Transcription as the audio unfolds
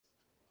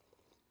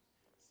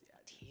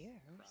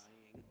ears.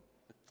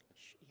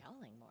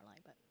 Yelling more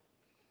like, but.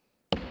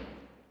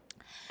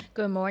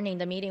 Good morning.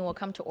 The meeting will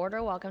come to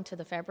order. Welcome to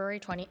the February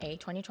 28,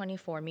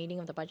 2024 meeting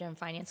of the Budget and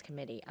Finance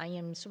Committee. I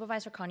am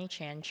Supervisor Connie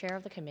Chan, Chair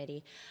of the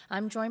committee.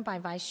 I'm joined by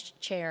Vice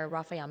Chair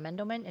Rafael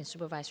Mendelman and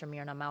Supervisor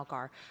Myrna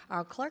Malgar.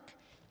 Our clerk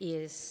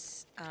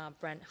is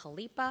Brent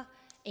Halipa,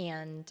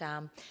 and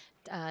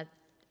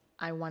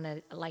I want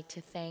to like to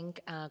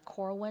thank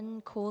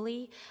Corwin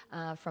Cooley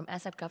from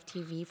SFGov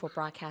TV for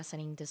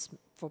broadcasting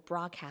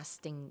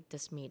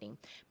this meeting.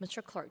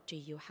 Mr. Clerk, do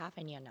you have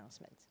any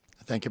announcements?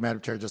 Thank you,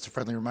 Madam Chair. Just a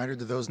friendly reminder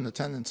to those in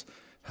attendance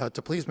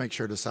to please make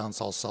sure to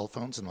silence all cell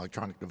phones and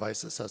electronic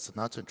devices as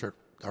not to interrupt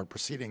our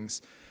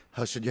proceedings.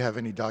 Should you have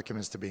any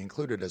documents to be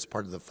included as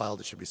part of the file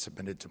that should be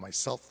submitted to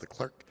myself, the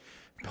clerk,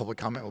 public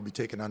comment will be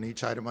taken on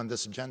each item on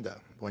this agenda.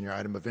 When your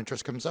item of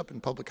interest comes up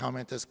and public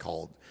comment is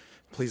called,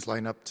 please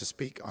line up to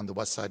speak on the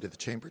west side of the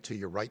chamber to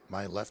your right,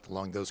 my left,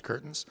 along those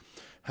curtains.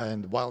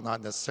 And while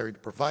not necessary to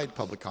provide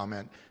public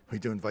comment, we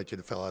do invite you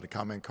to fill out a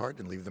comment card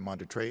and leave them on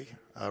the tray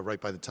right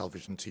by the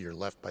television to your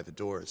left by the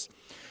doors,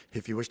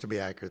 if you wish to be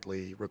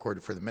accurately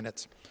recorded for the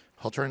minutes.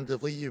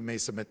 Alternatively, you may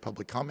submit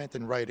public comment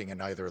in writing in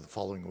either of the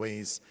following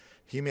ways.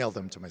 Email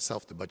them to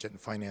myself, the Budget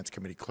and Finance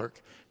Committee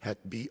Clerk,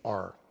 at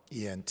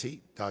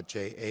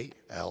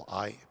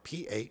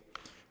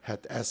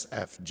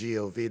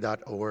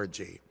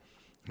brent.jalipa@sfgov.org.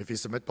 If you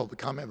submit public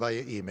comment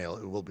via email,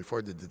 it will be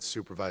forwarded to the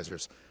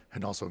supervisors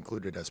and also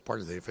included as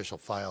part of the official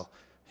file.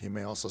 You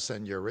may also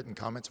send your written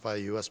comments via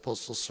U.S.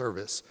 Postal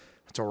Service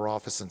to our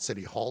office in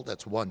City Hall.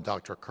 That's 1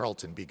 Dr.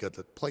 Carlton B.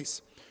 Goodlett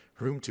Place,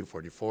 Room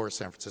 244,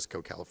 San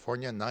Francisco,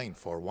 California,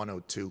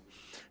 94102.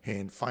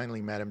 And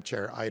finally, Madam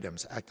Chair,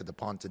 items acted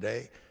upon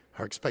today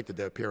are expected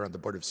to appear on the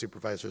Board of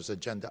Supervisors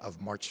agenda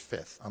of March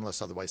 5th,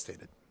 unless otherwise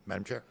stated.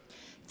 Madam Chair.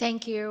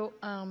 Thank you,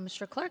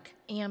 Mr. Clerk.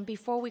 And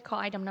before we call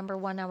item number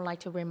 1, I would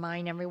like to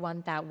remind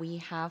everyone that we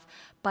have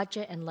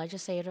budget and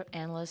legislative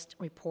analyst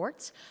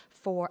reports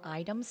for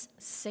items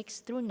 6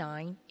 through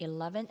 9,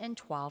 11, and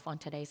 12 on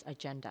today's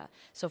agenda.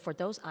 So for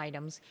those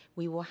items,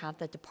 we will have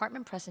the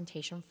department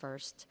presentation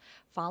first,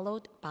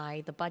 followed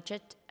by the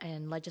budget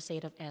and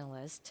legislative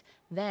analyst.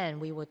 Then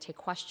we will take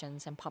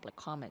questions and public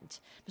comment.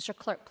 Mr.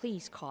 Clerk,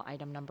 please call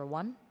item number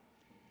 1.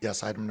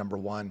 Yes, item number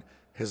 1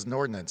 is an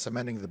ordinance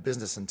amending the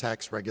Business and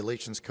Tax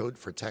Regulations Code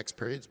for tax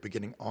periods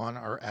beginning on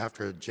or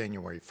after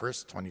January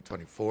 1st,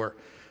 2024,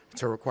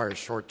 to require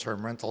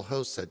short-term rental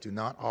hosts that do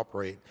not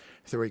operate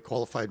through a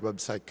qualified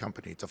website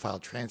company to file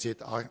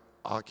transient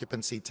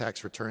occupancy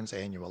tax returns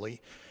annually,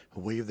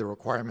 waive the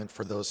requirement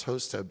for those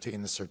hosts to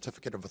obtain the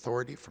certificate of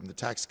authority from the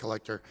tax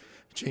collector,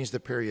 change the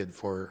period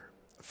for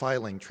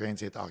filing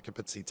transient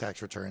occupancy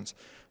tax returns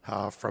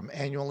from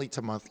annually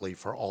to monthly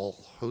for all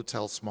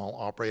hotel small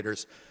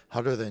operators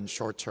other than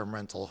short-term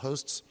rental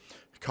hosts,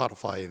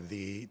 codify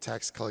the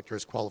tax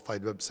collector's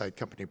qualified website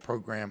company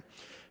program,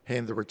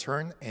 and the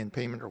return and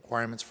payment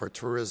requirements for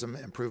Tourism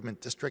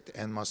Improvement District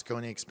and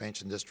Moscone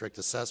Expansion District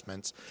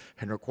assessments,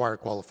 and require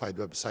qualified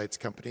websites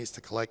companies to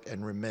collect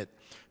and remit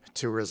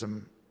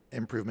Tourism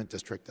Improvement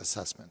District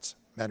assessments.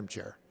 Madam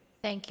Chair.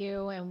 Thank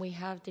you. And we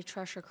have the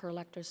Treasurer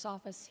Collector's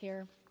Office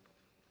here.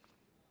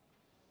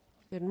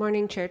 Good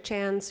morning, Chair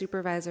Chan,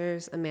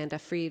 Supervisors, Amanda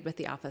Freed with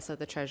the Office of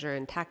the Treasurer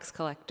and Tax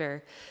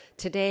Collector.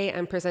 Today,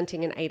 I'm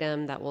presenting an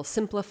item that will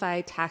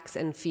simplify tax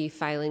and fee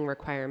filing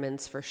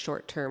requirements for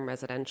short-term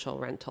residential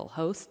rental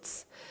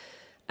hosts.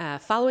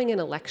 Following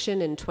an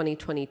election in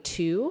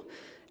 2022,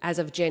 as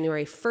of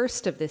January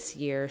 1st of this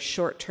year,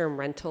 short-term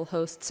rental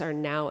hosts are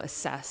now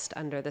assessed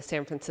under the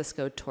San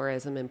Francisco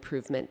Tourism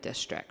Improvement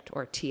District,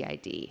 or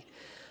TID.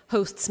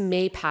 Hosts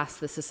may pass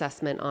this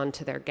assessment on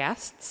to their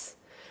guests.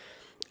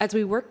 As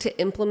we work to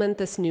implement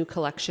this new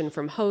collection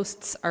from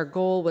hosts, our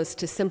goal was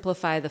to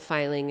simplify the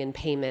filing and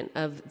payment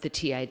of the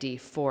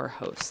TID for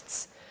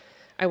hosts.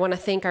 I want to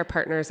thank our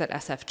partners at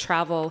SF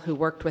Travel who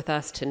worked with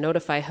us to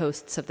notify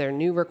hosts of their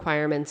new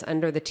requirements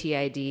under the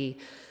TID,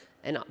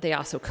 and they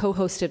also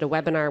co-hosted a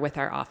webinar with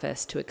our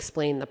office to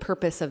explain the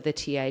purpose of the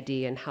TID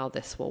and how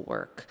this will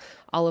work.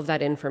 All of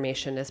that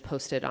information is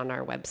posted on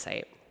our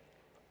website.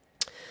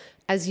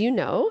 As you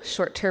know,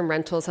 short-term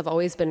rentals have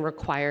always been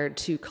required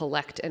to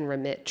collect and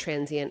remit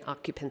transient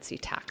occupancy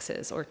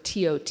taxes, or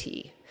TOT.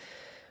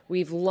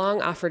 We've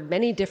long offered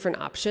many different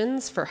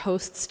options for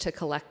hosts to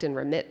collect and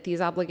remit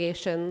these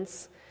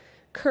obligations.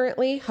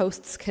 Currently,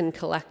 hosts can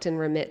collect and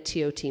remit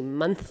TOT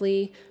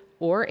monthly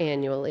or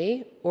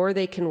annually, or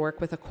they can work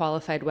with a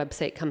qualified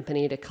website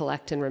company to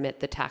collect and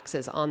remit the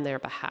taxes on their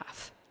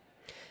behalf.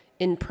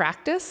 In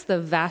practice, the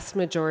vast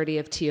majority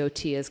of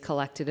TOT is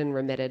collected and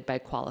remitted by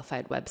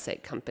qualified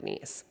website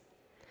companies.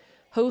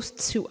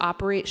 Hosts who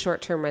operate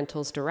short-term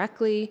rentals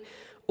directly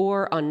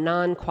or on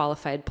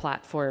non-qualified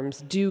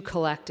platforms do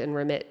collect and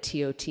remit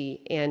TOT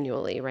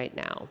annually right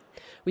now.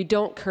 We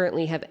don't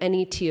currently have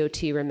any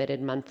TOT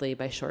remitted monthly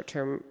by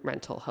short-term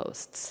rental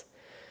hosts.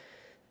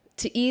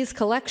 To ease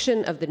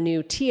collection of the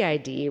new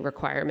TID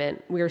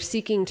requirement, we are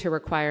seeking to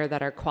require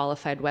that our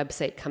qualified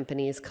website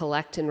companies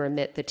collect and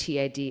remit the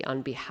TID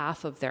on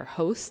behalf of their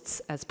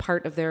hosts as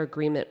part of their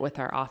agreement with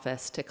our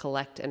office to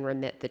collect and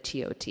remit the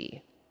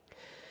TOT.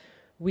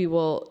 We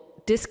will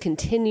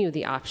discontinue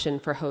the option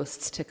for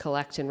hosts to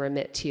collect and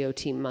remit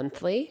TOT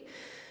monthly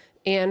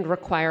and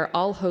require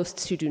all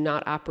hosts who do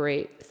not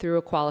operate through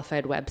a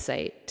qualified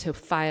website to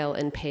file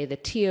and pay the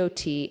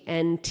TOT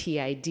and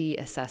TID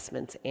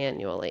assessments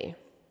annually.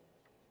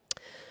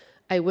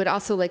 I would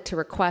also like to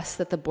request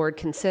that the board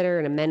consider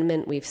an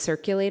amendment we've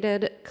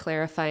circulated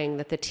clarifying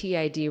that the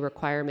TID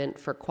requirement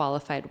for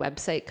qualified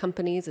website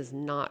companies is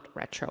not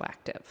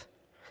retroactive.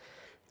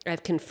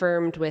 I've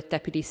confirmed with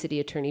Deputy City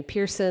Attorney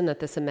Pearson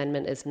that this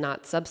amendment is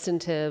not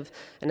substantive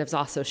and have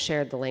also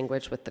shared the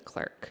language with the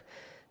clerk.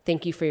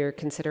 Thank you for your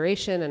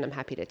consideration, and I'm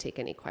happy to take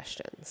any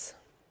questions.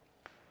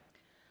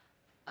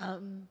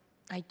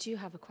 I do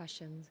have a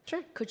question.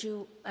 Sure. Could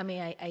you,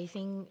 I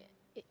think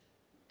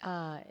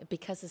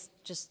because it's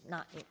just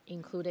not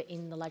included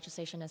in the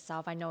legislation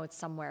itself, I know it's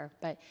somewhere,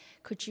 but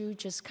could you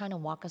just kind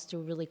of walk us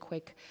through really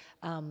quick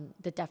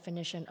the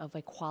definition of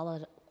a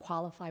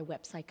qualified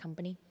website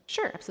company?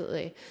 Sure,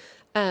 absolutely.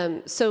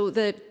 So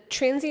the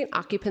transient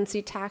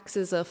occupancy tax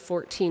is a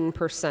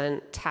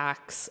 14%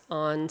 tax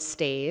on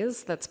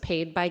stays that's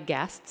paid by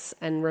guests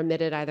and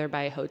remitted either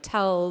by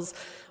hotels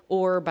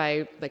or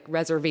by like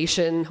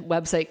reservation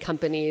website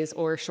companies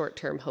or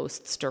short-term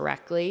hosts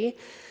directly.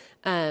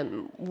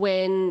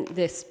 When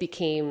this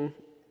became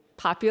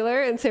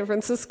popular in San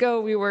Francisco,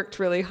 we worked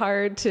really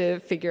hard to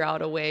figure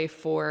out a way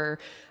for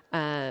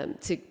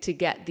to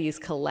get these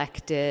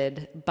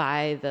collected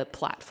by the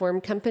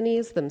platform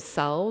companies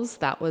themselves.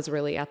 That was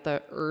really at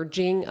the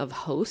urging of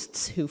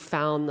hosts who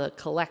found the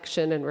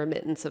collection and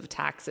remittance of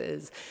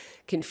taxes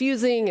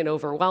confusing and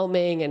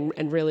overwhelming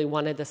and really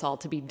wanted this all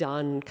to be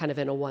done kind of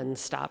in a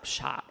one-stop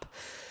shop.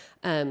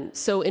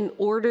 So in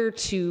order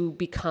to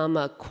become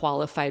a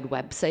qualified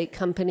website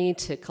company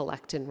to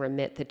collect and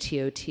remit the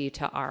TOT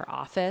to our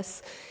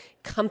office,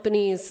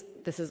 companies,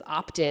 this is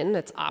opt-in,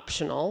 it's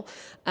optional,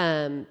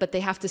 but they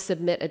have to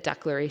submit a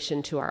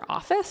declaration to our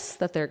office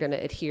that they're going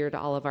to adhere to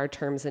all of our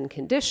terms and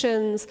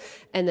conditions,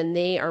 and then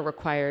they are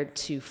required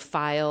to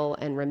file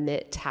and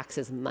remit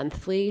taxes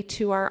monthly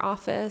to our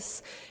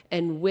office.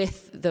 And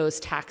with those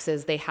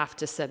taxes, they have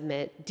to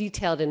submit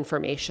detailed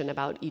information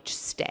about each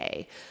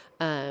stay.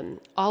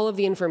 All of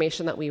the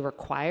information that we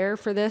require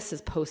for this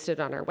is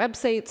posted on our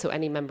website, so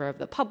any member of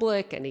the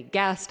public, any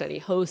guest, any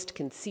host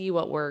can see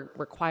what we're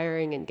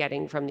requiring and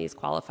getting from these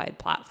qualified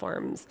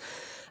platforms.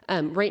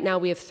 Right now,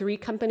 we have 3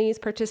 companies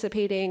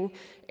participating: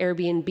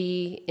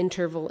 Airbnb,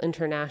 Interval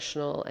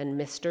International, and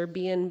Mr.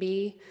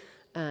 B&B.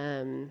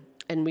 And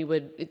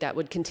that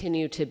would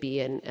continue to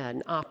be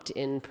an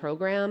opt-in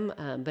program,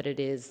 but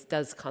it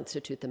does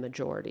constitute the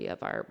majority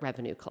of our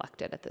revenue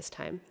collected at this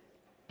time.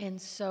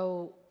 And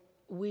so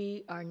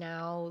we are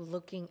now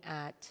looking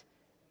at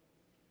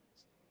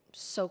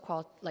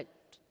so-called, like,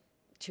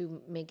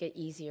 to make it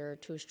easier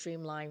to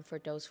streamline for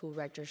those who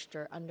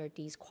register under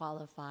these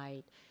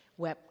qualified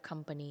web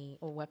company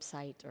or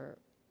website or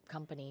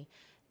company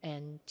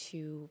and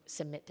to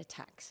submit the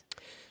tax.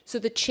 So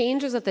the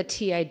changes of the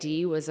TID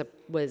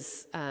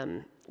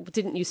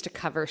didn't used to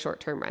cover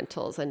short-term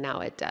rentals, and now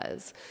it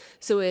does.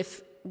 So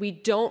if we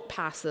don't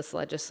pass this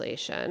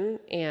legislation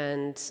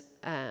and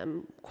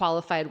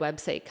qualified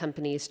website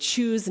companies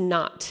choose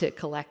not to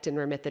collect and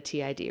remit the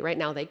TID. Right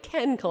now they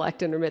can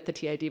collect and remit the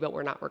TID, but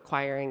we're not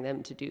requiring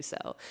them to do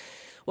so.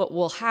 What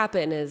will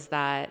happen is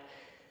that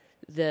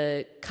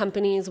the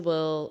companies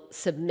will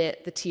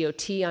submit the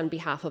TOT on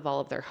behalf of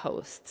all of their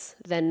hosts.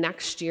 Then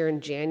next year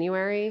in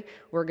January,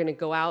 we're going to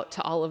go out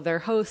to all of their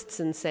hosts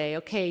and say,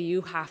 okay,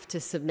 you have to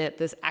submit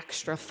this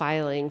extra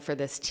filing for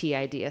this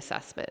TID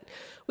assessment.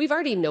 We've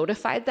already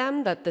notified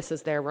them that this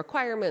is their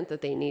requirement,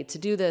 that they need to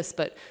do this,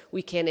 but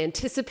we can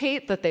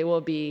anticipate that they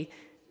will be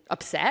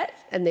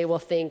upset and they will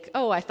think,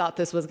 oh, I thought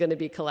this was going to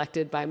be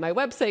collected by my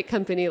website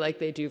company like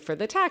they do for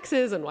the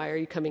taxes, and why are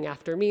you coming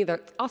after me?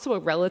 That's also a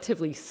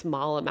relatively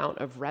small amount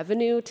of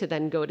revenue to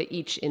then go to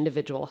each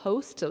individual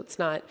host, so it's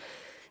not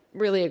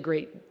really a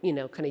great,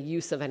 kind of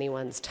use of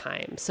anyone's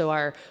time. So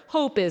our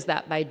hope is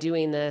that by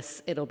doing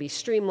this, it'll be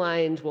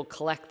streamlined. We'll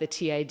collect the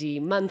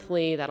TID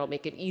monthly. That'll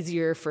make it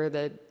easier for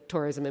the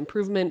Tourism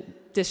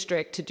Improvement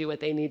District to do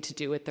what they need to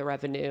do with the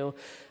revenue,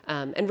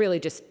 and really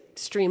just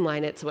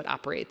streamline it so it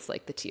operates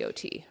like the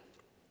TOT.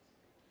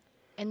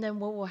 And then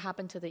what will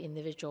happen to the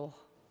individual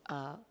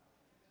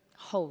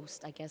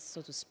hosts, I guess,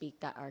 so to speak,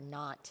 that are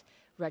not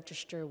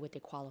registered with a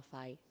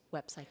qualified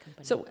website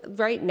company? So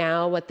right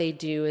now what they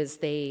do is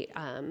they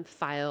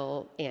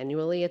file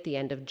annually at the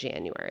end of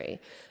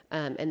January.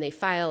 And they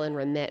file and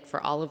remit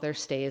for all of their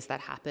stays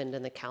that happened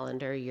in the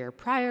calendar year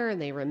prior, and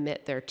they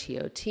remit their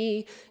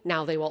TOT.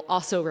 Now they will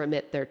also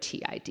remit their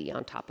TID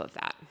on top of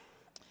that.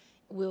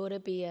 Will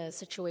it be a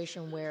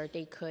situation where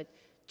they could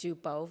do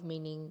both,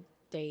 meaning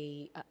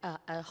a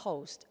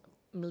host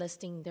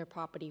listing their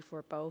property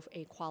for both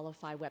a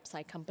qualified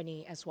website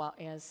company as well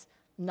as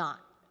not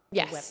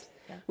Yes.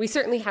 Yeah. We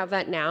certainly have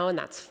that now, and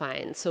that's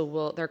fine.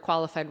 So their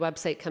qualified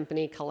website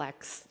company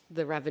collects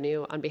the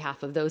revenue on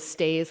behalf of those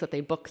stays that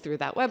they book through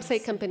that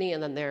website company,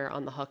 and then they're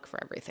on the hook for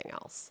everything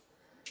else.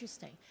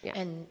 Interesting.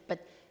 Yeah.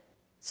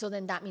 So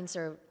then that means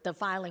the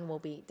filing will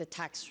be, the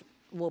tax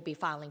will be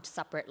filing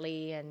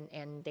separately,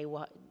 and they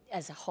will,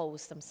 as a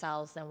host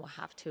themselves, then will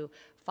have to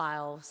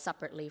file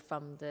separately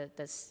from the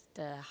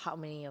how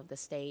many of the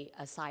state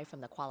aside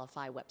from the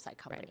qualified website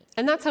company. Right.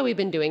 And that's how we've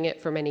been doing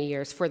it for many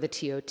years for the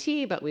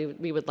TOT, but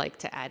we would like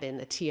to add in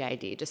the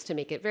TID just to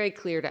make it very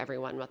clear to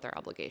everyone what their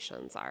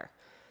obligations are.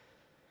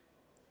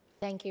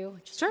 Thank you.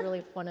 Just Sure.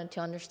 really wanted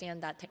to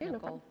understand that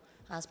technical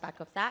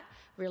aspect of that.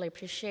 Really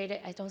appreciate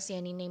it. I don't see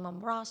any name on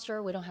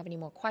roster. We don't have any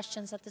more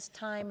questions at this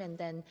time. And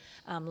then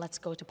let's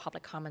go to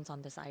public comments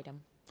on this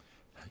item.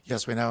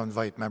 Yes, we now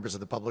invite members of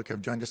the public who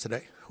have joined us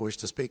today who wish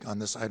to speak on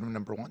this item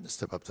number 1 to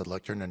step up to the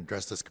lectern and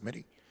address this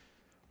committee.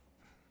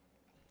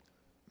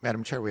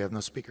 Madam Chair, we have no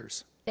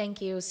speakers. Thank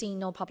you. Seeing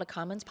no public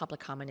comments, public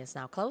comment is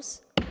now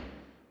closed.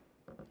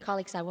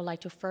 Colleagues, I would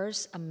like to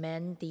first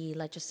amend the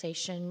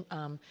legislation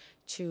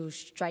to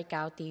strike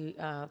out the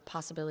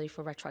possibility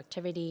for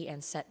retroactivity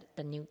and set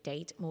the new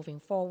date moving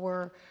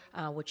forward,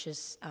 which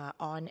is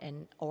on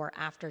and or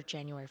after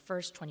January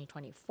 1st,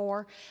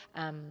 2024.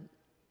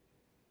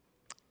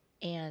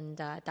 And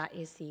that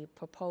is the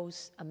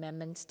proposed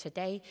amendments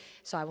today.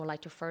 So I would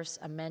like to first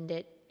amend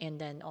it and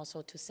then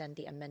also to send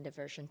the amended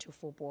version to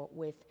full board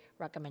with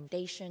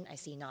recommendation. I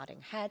see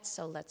nodding heads,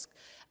 so let's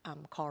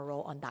call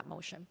roll on that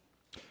motion.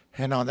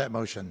 And on that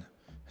motion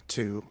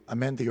to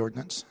amend the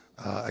ordinance,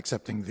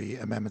 accepting the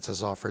amendments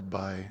as offered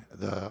by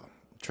the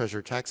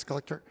Treasurer Tax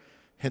Collector,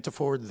 and to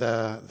forward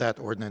that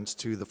ordinance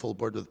to the full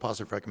board with a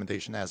positive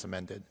recommendation as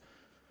amended.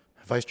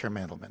 Vice Chair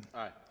Mandelman.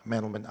 Aye.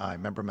 Mandelman, aye.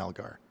 Member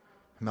Melgar.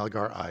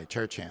 Melgar, aye.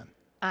 Chair Chan.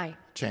 Aye.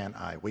 Chan,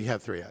 aye. We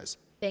have 3 ayes.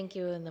 Thank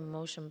you, and the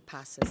motion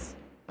passes.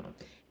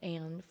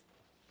 And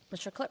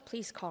Mr. Clerk,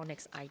 please call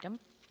next item.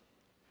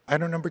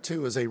 Item number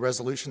 2 is a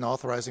resolution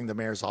authorizing the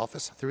Mayor's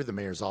Office, through the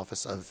Mayor's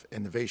Office of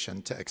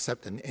Innovation, to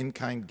accept an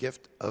in-kind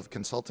gift of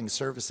consulting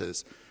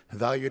services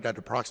valued at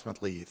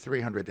approximately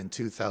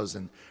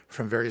 $302,000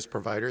 from various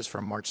providers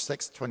from March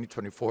 6,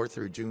 2024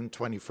 through June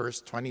 21,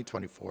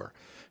 2024,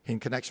 in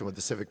connection with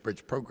the Civic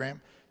Bridge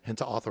Program, and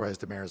to authorize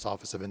the Mayor's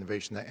Office of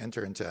Innovation to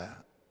enter into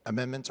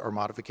amendments or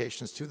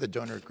modifications to the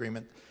donor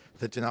agreement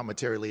that do not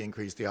materially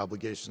increase the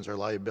obligations or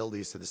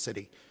liabilities to the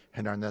city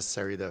and are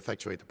necessary to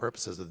effectuate the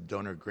purposes of the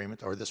donor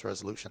agreement or this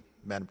resolution.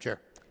 Madam Chair.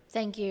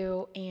 Thank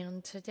you.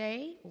 And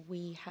today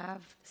we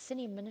have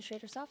City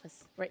Administrator's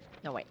Office. Right?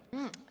 No, wait.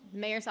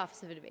 Mayor's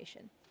Office of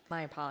Innovation.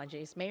 My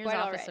apologies. Mayor's Quite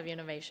all Office right. of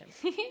Innovation.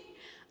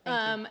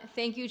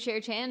 Thank you,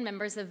 Chair Chan,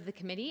 members of the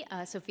committee.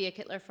 Sophia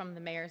Kittler from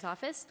the Mayor's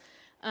Office.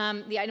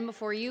 The item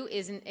before you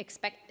is an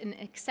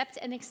accept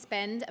and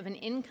expend of an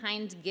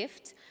in-kind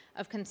gift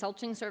of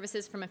consulting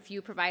services from a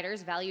few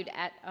providers valued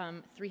at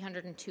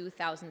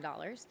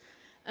 $302,000.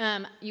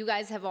 You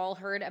guys have all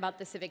heard about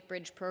the Civic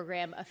Bridge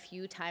Program a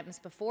few times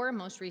before,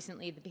 most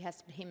recently the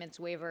behest payments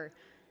waiver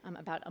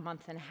about a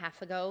month and a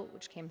half ago,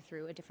 which came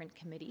through a different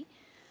committee.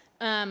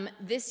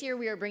 This year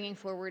we are bringing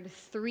forward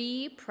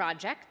 3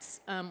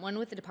 projects, one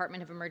with the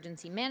Department of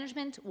Emergency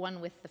Management,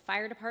 one with the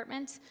Fire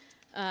Department,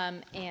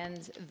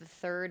 and the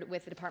third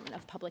with the Department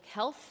of Public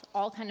Health,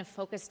 all kind of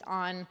focused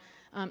on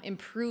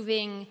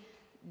improving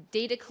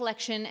data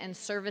collection and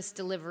service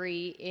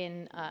delivery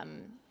in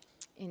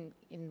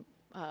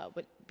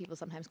what people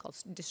sometimes call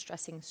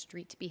distressing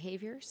street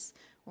behaviors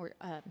or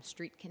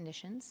street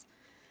conditions.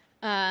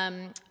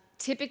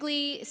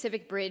 Typically,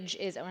 Civic Bridge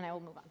is, and I will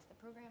move on to the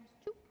programs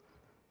too.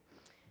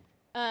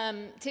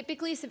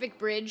 Typically, Civic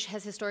Bridge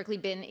has historically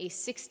been a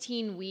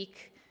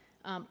 16-week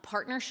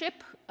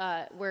partnership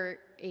where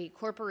a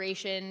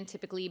corporation,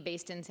 typically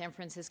based in San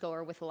Francisco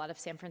or with a lot of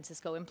San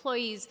Francisco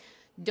employees,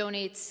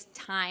 donates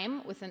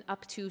time with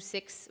up to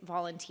 6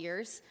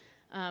 volunteers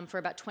for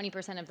about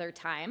 20% of their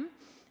time.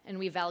 And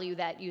we value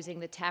that using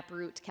the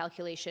taproot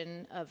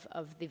calculation of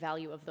the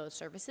value of those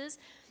services.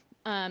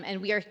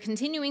 And we are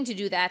continuing to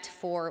do that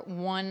for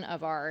one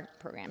of our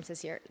programs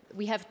this year.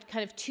 We have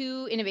kind of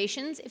 2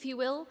 innovations, if you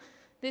will,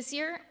 this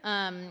year.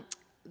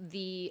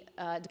 The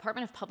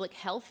Department of Public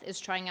Health is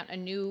trying out a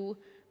new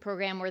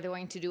program where they're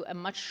going to do a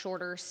much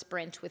shorter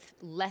sprint with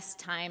less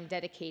time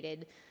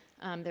dedicated.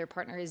 Their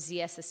partner is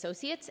ZS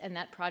Associates, and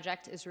that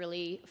project is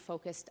really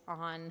focused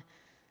on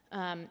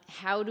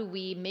how do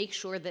we make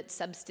sure that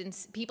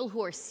people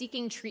who are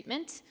seeking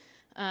treatment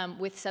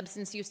with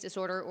substance use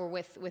disorder or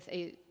with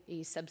a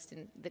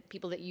substance, that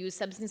people that use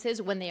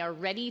substances, when they are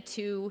ready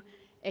to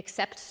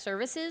accept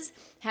services,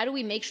 how do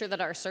we make sure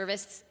that our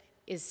service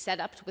is set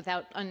up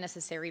without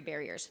unnecessary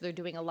barriers? So they're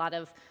doing a lot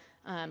of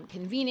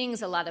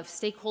convenings, a lot of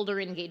stakeholder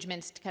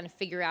engagements to kind of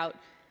figure out,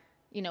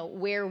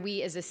 where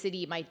we as a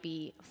city might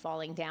be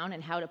falling down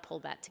and how to pull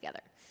that together.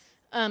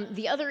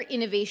 The other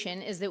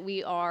innovation is that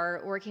we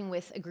are working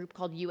with a group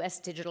called U.S.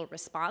 Digital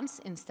Response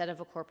instead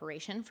of a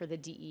corporation for the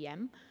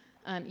DEM.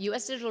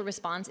 U.S. Digital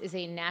Response is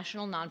a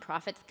national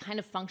nonprofit that kind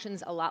of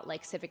functions a lot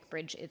like Civic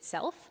Bridge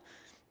itself.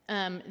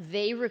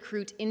 They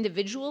recruit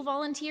individual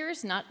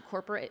volunteers, not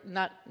corporate,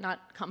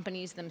 not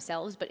companies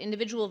themselves, but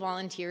individual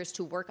volunteers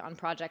to work on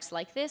projects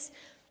like this.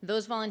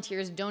 Those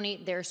volunteers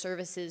donate their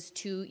services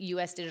to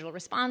U.S. Digital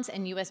Response,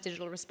 and U.S.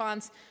 Digital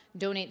Response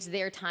donates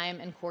their time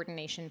and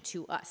coordination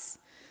to us.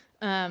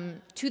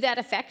 To that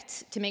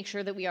effect, to make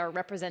sure that we are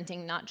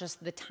representing not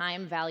just the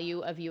time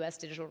value of U.S.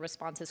 Digital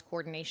Response's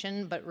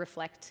coordination, but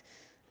reflect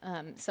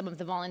some of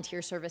the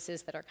volunteer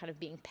services that are kind of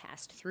being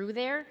passed through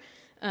there.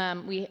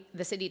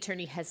 The city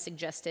attorney has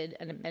suggested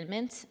an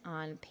amendment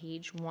on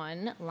page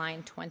 1,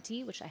 line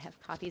 20, which I have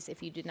copies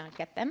if you did not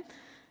get them,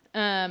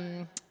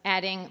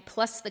 adding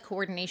plus the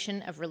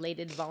coordination of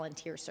related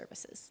volunteer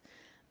services.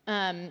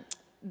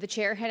 The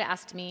chair had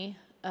asked me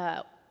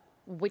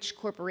which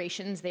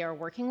corporations they are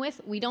working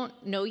with. We don't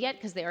know yet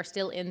because they are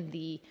still in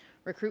the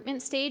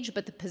recruitment stage,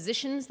 but the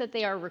positions that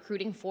they are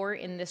recruiting for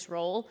in this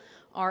role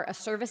are a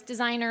service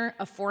designer,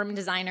 a form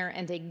designer,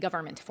 and a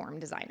government form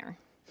designer.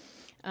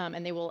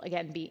 And they will,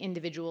 again, be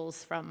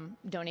individuals from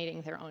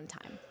donating their own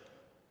time.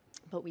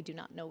 But we do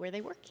not know where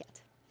they work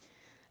yet.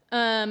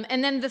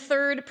 And then the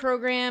third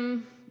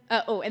program,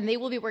 and they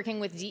will be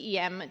working with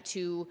DEM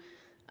to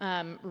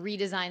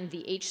redesign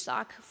the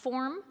HSOC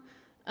form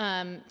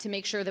to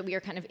make sure that we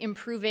are kind of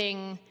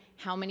improving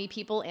how many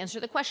people answer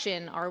the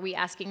question. Are we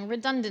asking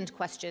redundant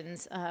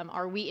questions?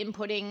 Are we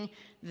inputting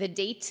the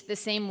date the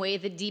same way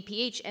the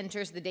DPH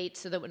enters the date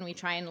so that when we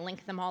try and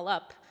link them all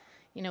up,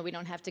 you know, we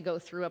don't have to go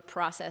through a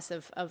process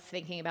of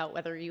thinking about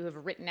whether you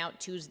have written out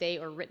Tuesday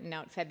or written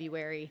out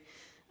February.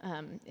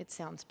 It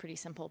sounds pretty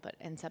simple, but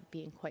ends up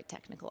being quite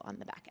technical on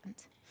the back end.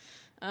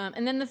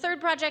 And then the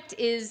third project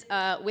is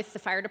with the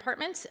fire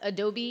department.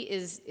 Adobe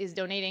is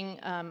donating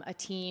a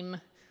team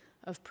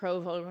of pro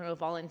bono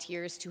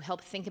volunteers to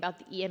help think about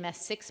the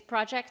EMS6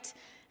 project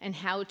and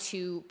how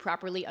to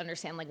properly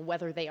understand like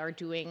whether they are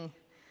doing,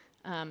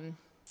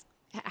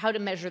 how to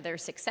measure their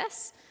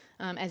success.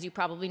 As you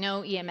probably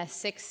know,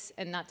 EMS6,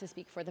 and not to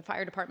speak for the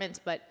fire department,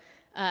 but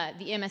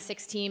the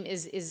EMS6 team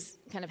is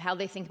kind of how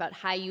they think about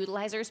high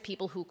utilizers,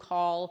 people who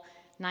call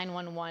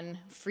 911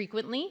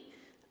 frequently,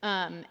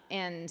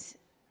 and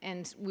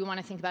we want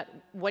to think about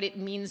what it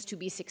means to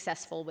be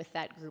successful with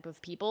that group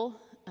of people.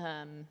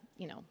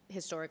 You know,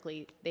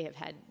 historically, they've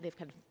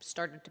kind of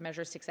started to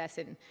measure success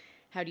in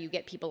how do you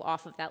get people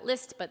off of that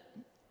list, but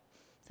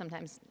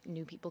sometimes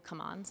new people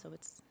come on, so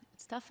it's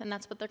tough, and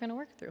that's what they're going to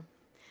work through.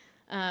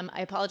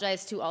 I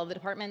apologize to all the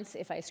departments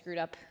if I screwed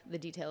up the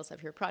details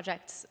of your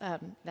projects.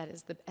 That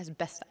is as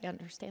best I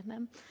understand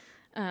them.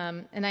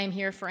 And I am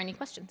here for any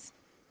questions.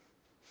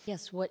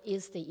 Yes, what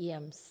is the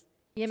EMS?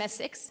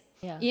 EMS6?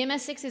 Yeah.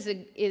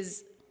 EMS6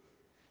 is,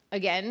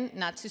 again,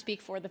 not to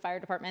speak for the fire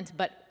department,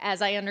 but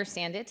as I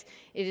understand it,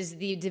 it is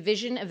the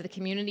division of the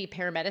community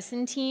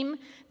paramedicine team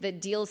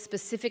that deals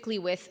specifically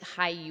with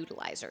high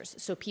utilizers,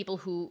 so people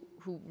who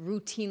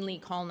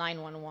routinely call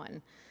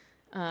 911.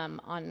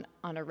 On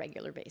a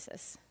regular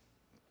basis.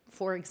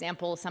 For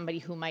example, somebody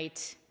who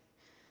might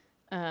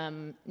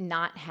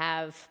not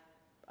have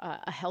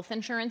a health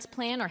insurance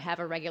plan or have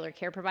a regular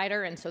care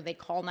provider, and so they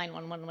call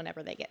 911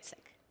 whenever they get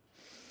sick.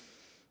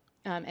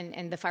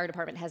 And the fire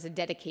department has a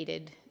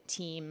dedicated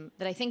team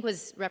that I think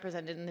was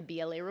represented in the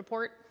BLA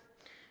report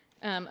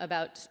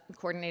about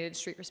coordinated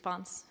street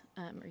response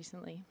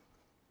recently.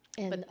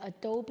 And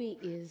Adobe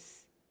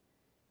is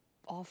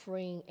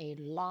offering a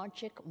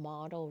logic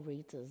model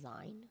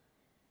redesign.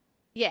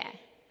 Yeah.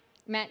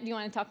 Matt, do you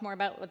want to talk more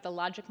about what the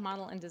logic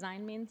model and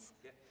design means?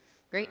 Yeah.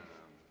 Great.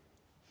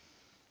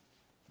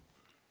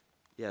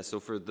 Yeah, so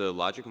for the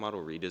logic model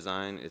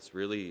redesign, it's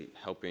really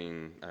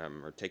helping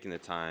or taking the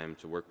time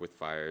to work with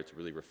fire to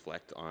really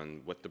reflect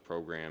on what the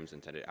program's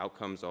intended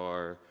outcomes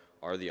are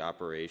the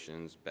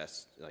operations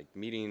best, like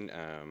meeting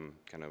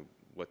kind of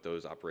what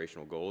those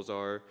operational goals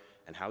are,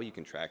 and how you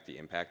can track the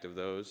impact of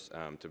those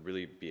to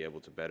really be able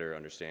to better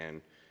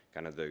understand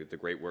kind of the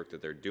great work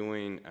that they're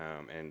doing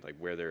and like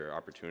where there are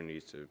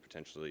opportunities to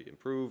potentially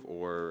improve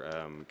or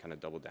kind of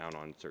double down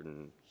on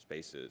certain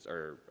spaces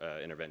or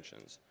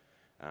interventions.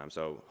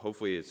 So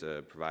hopefully it's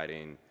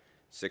providing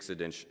six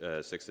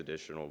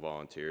additional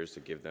volunteers to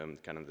give them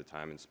kind of the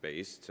time and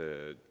space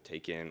to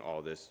take in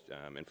all this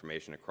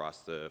information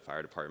across the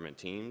fire department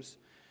teams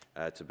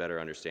to better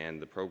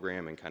understand the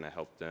program and kind of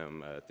help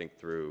them think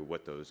through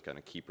what those kind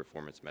of key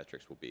performance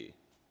metrics will be.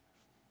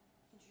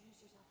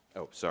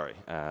 Oh, sorry.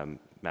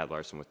 Matt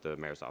Larson with the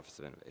Mayor's Office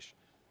of Innovation.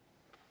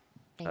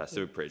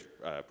 Civic Bridge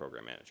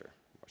Program Manager,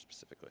 more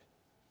specifically.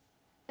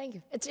 Thank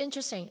you. It's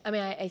interesting. I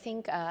mean, I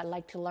think I'd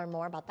like to learn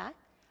more about that.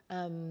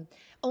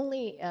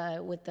 Only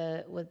with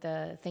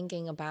the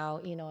thinking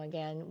about, you know,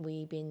 again,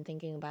 we've been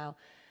thinking about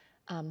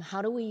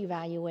how do we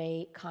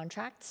evaluate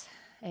contracts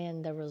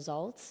and the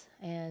results,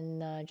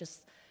 and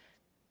just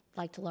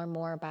like to learn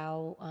more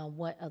about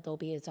what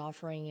Adobe is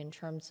offering in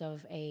terms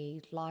of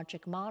a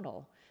logic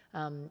model.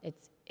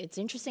 It's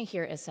interesting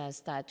here, it says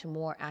that to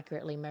more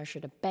accurately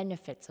measure the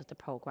benefits of the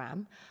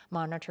program,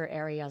 monitor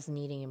areas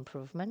needing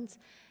improvements,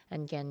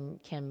 and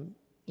can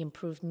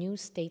improve new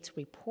states'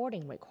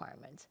 reporting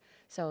requirements.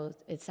 So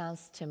it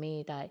sounds to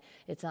me that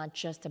it's not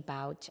just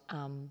about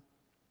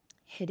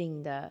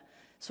hitting the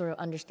sort of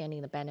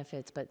understanding the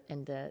benefits, but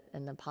and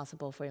the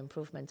possible for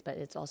improvements, but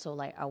it's also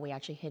like, are we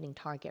actually hitting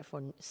target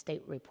for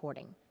state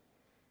reporting?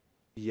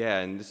 Yeah,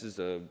 and this is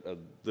a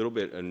little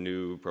bit a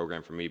new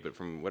program for me, but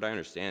from what I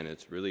understand,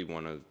 it's really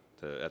one of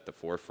at the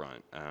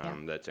forefront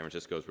that San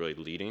Francisco is really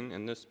leading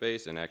in this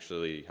space and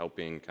actually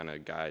helping kind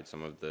of guide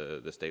some of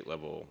the state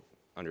level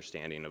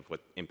understanding of what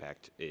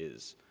impact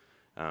is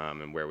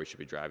and where we should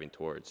be driving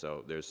towards.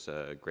 So there's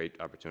a great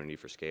opportunity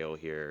for scale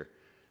here,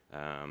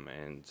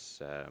 and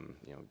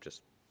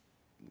just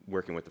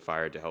working with the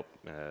fire to help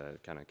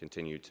kind of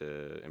continue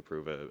to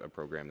improve a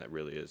program that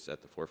really is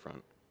at the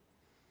forefront.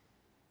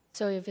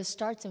 So if it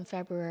starts in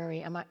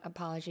February,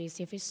 apologies,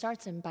 if it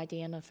starts by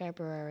the end of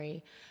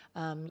February,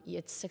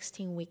 it's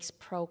 16 weeks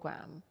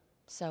program.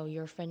 So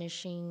you're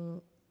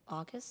finishing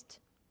August?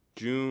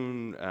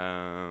 June,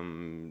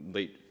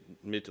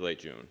 mid to late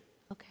June.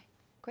 Okay,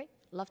 great.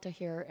 Love to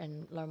hear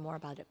and learn more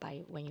about it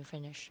when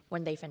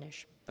they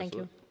finish. Thank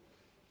you.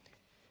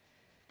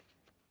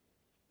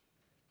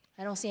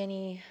 I don't see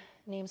any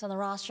names on the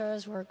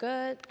rosters. We're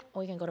good.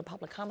 We can go to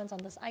public comments on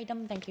this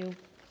item. Thank you.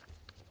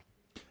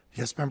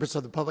 Yes, members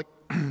of the public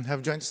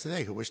have joined us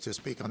today who wish to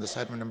speak on this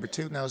item number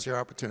 2. Now is your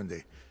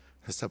opportunity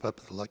to step up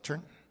to the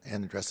lectern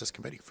and address this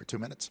committee for 2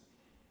 minutes.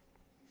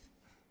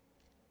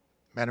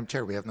 Madam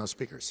Chair, we have no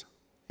speakers.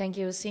 Thank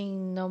you.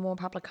 Seeing no more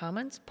public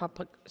comments,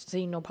 public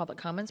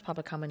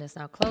comment is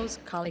now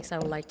closed. Colleagues, I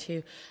would like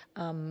to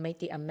make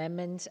the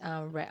amendment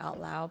read out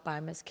loud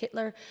by Ms.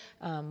 Kittler,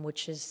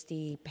 which is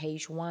the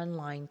page 1,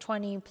 line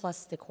 20,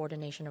 plus the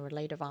coordination of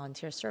related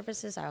volunteer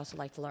services. I also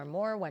like to learn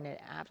more when it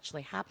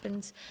actually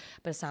happens,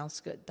 but it sounds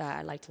good that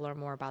I'd like to learn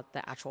more about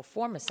the actual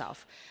form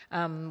itself.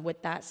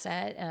 With that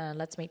said,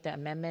 let's make the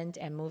amendment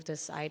and move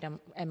this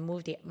item and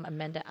move the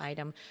amended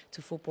item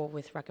to full board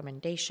with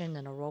recommendation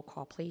and a roll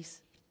call,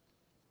 please.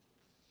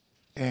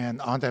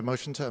 And on that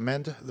motion to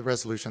amend, the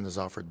resolution is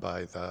offered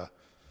by the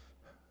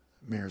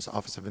Mayor's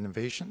Office of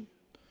Innovation,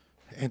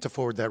 and to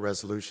forward that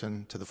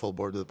resolution to the full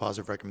board with a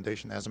positive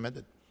recommendation as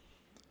amended.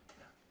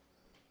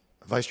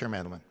 Vice Chair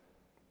Mandelman.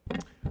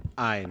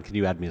 Aye, and can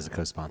you add me as a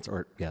co-sponsor?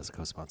 Or, yeah, as a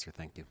co-sponsor,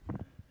 thank you.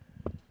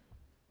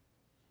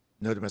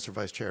 Noted, Mr.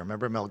 Vice Chair.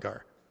 Member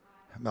Melgar.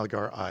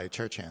 Melgar, aye.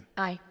 Chair Chan.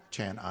 Aye.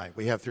 Chan, aye.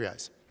 We have 3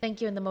 ayes.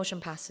 Thank you, and the motion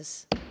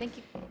passes. Thank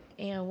you.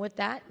 And with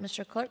that,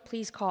 Mr. Clerk,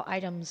 please call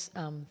items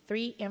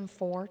 3 and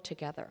 4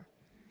 together.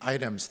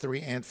 Items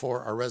 3 and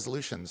 4 are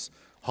resolutions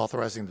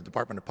authorizing the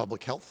Department of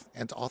Public Health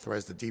and to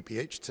authorize the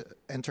DPH to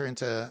enter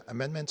into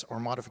amendments or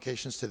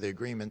modifications to the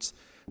agreements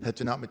that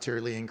do not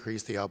materially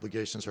increase the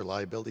obligations or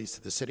liabilities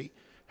to the city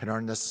and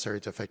are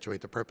necessary to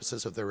effectuate the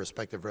purposes of their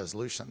respective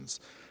resolutions.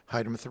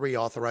 Item 3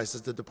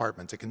 authorizes the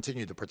department to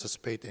continue to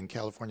participate in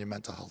California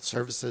Mental Health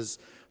Services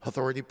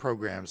Authority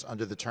programs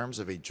under the terms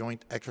of a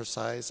joint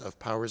exercise of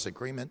powers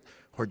agreement,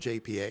 or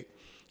JPA,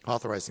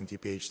 authorizing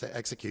DPH to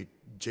execute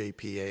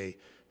JPA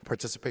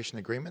participation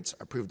agreements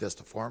approved as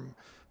to form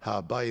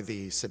by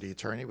the city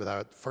attorney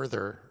without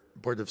further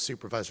Board of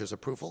Supervisors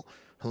approval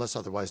unless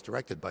otherwise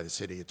directed by the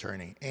city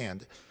attorney.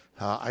 And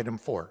item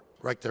 4,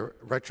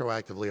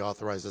 retroactively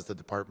authorizes the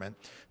department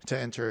to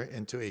enter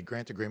into a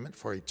grant agreement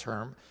for a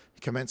term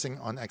commencing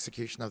on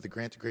execution of the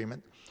grant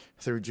agreement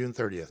through June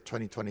 30th,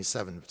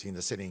 2027 between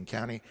the city and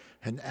county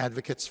and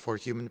Advocates for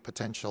Human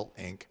Potential,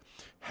 Inc.,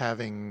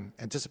 having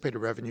anticipated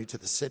revenue to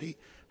the city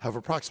of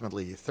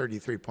approximately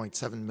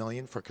 $33.7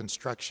 million for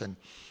construction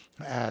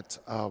at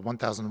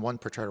 1001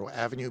 Potrero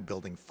Avenue,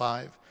 Building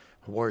 5,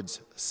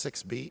 Wards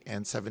 6B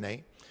and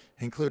 7A,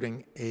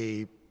 including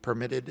a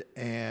permitted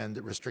and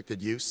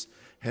restricted use,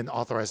 and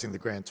authorizing the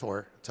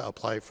grantor to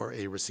apply for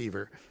a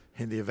receiver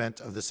in the event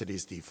of the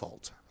city's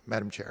default.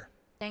 Madam Chair.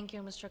 Thank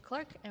you, Mr.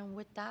 Clerk. And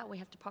with that, we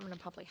have Department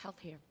of Public Health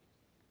here.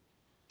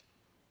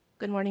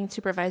 Good morning,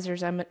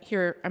 supervisors. I'm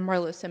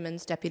Marlo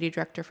Simmons, Deputy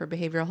Director for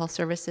Behavioral Health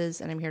Services,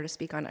 and I'm here to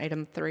speak on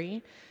item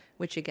 3,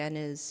 which again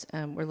is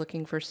we're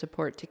looking for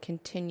support to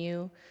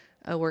continue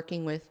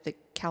working with the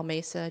Cal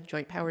Mesa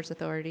Joint Powers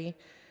Authority.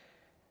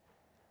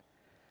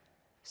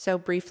 So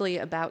briefly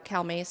about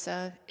Cal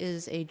Mesa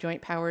is a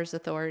Joint Powers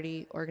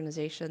Authority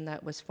organization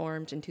that was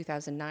formed in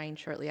 2009,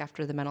 shortly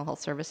after the Mental Health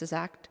Services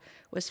Act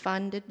was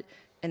funded.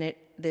 And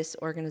this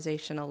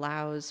organization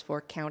allows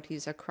for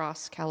counties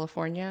across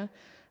California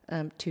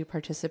to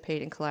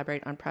participate and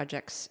collaborate on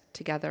projects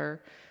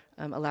together,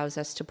 allows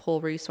us to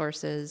pool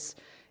resources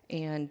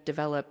and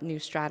develop new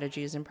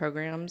strategies and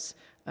programs,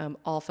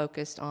 all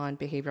focused on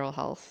behavioral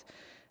health.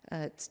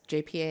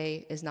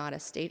 JPA is not a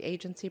state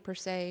agency per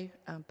se,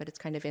 but it's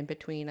kind of in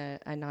between a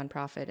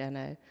nonprofit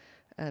and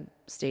a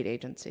state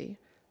agency.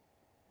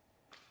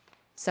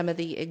 Some of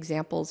the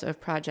examples of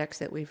projects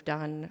that we've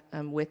done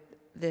with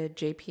the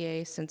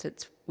JPA since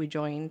we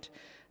joined,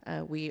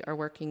 we are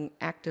working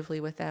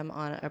actively with them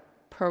on a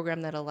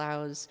program that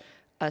allows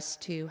us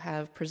to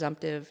have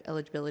presumptive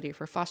eligibility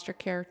for foster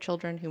care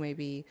children who may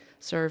be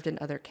served in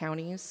other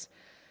counties.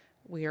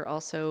 We are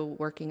also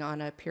working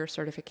on a peer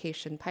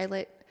certification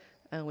pilot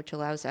which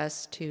allows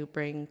us to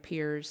bring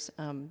peers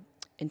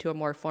into a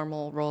more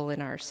formal role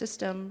in our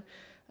system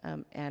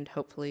and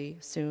hopefully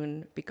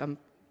soon become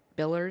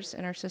billers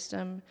in our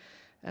system.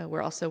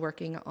 We're also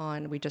working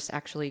on, we just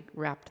actually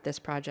wrapped this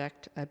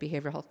project, a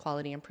behavioral health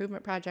quality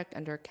improvement project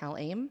under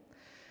CalAIM.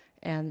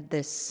 And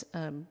this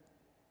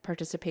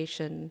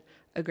participation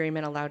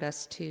agreement allowed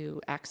us to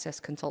access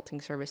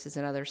consulting services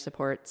and other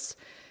supports.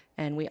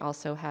 And we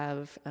also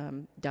have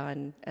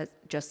done,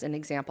 just an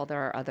example,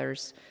 there are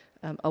others,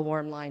 a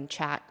warm line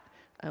chat,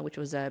 which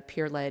was a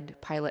peer-led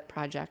pilot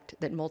project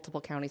that multiple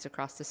counties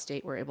across the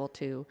state were able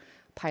to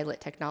pilot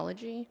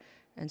technology.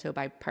 And so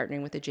by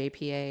partnering with the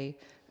JPA,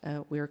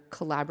 we're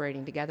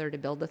collaborating together to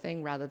build the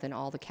thing rather than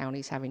all the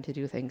counties having to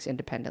do things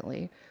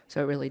independently.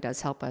 So it really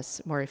does help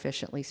us more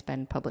efficiently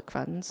spend public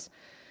funds.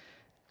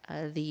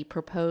 The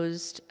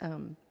proposed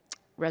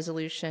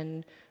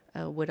resolution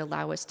would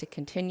allow us to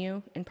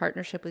continue in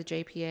partnership with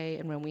JPA,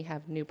 and when we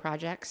have new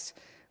projects,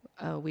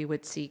 we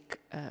would seek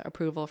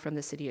approval from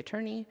the city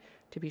attorney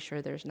to be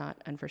sure there's not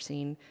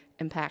unforeseen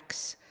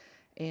impacts,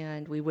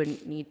 and we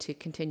wouldn't need to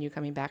continue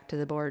coming back to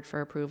the board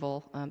for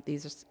approval.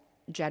 These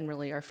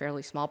generally are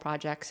fairly small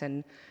projects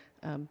and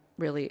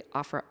really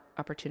offer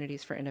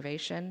opportunities for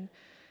innovation.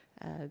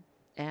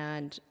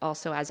 And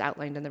also, as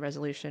outlined in the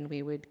resolution,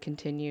 we would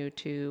continue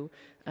to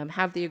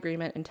have the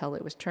agreement until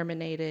it was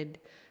terminated.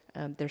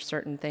 There's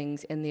certain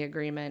things in the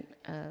agreement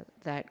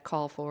that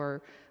call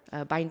for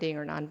binding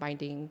or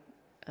non-binding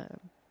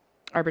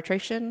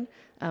arbitration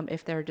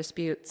if there are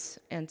disputes,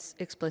 and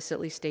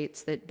explicitly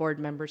states that board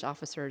members,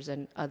 officers,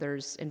 and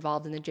others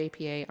involved in the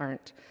JPA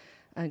aren't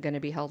going to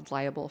be held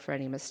liable for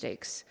any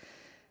mistakes.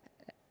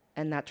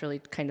 And that's really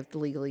kind of the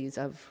legalese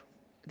of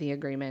the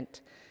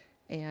agreement.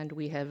 And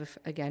we have,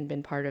 again,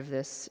 been part of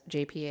this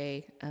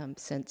JPA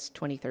since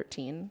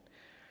 2013.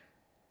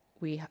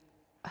 We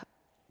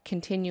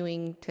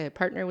continuing to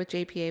partner with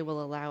JPA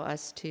will allow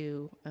us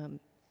to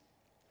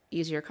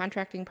easier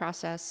contracting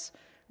process,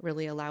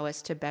 really allow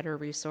us to better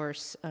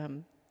resource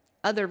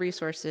other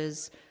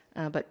resources,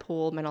 but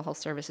pool Mental Health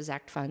Services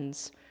Act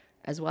funds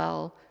as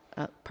well,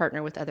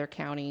 partner with other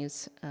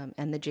counties,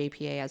 and the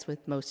JPA, as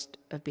with most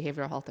of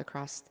behavioral health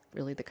across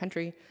really the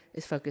country,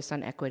 is focused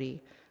on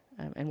equity,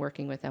 and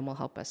working with them will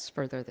help us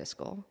further this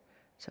goal.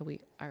 So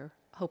we are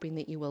hoping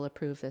that you will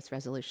approve this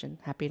resolution.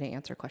 Happy to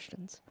answer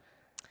questions.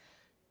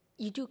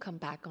 You do come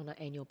back on an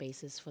annual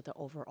basis for the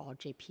overall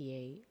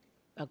JPA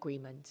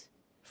agreement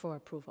for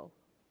approval.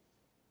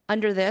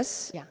 Under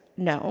this, Yeah.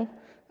 no.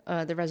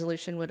 The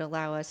resolution would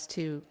allow us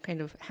to kind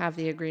of have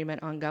the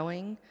agreement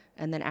ongoing,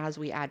 and then as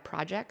we add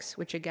projects,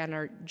 which again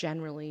are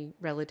generally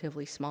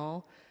relatively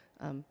small,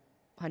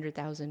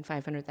 100,000,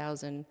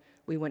 500,000,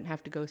 we wouldn't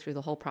have to go through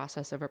the whole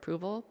process of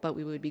approval, but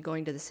we would be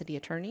going to the city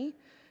attorney,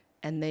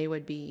 and they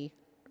would be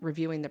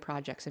reviewing the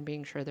projects and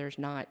being sure there's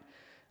not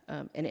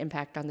an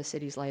impact on the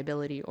city's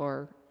liability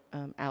or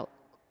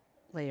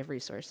outlay of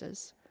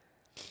resources.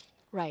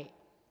 Right.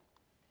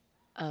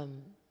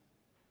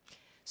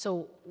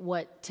 So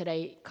what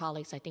today,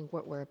 colleagues, I think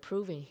what we're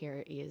approving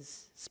here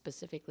is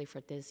specifically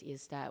for this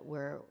is that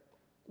we're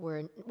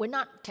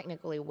not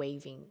technically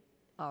waiving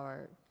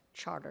our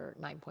Charter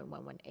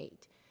 9.118,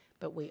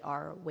 but we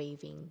are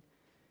waiving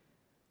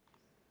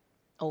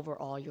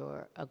overall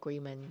your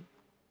agreement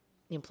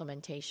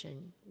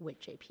implementation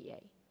with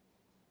JPA.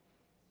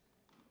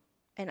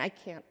 And I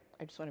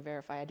just want to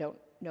verify, I don't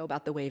know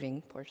about the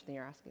waiving portion that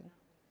you're asking.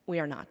 We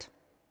are not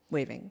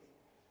waiving.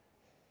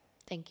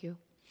 Thank you.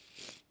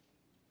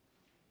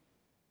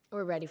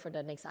 We're ready for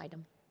the next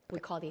item. We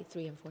call the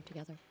 3 and 4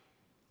 together.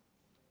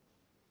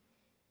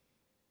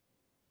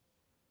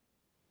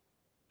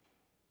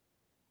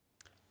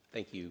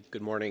 Thank you.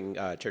 Good morning,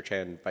 Chair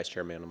Chan, Vice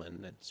Chair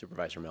Mandelman, and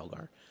Supervisor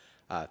Melgar.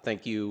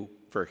 Thank you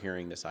for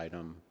hearing this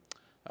item.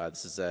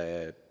 This is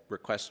a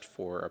request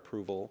for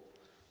approval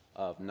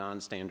of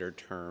non-standard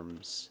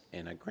terms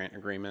in a grant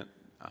agreement,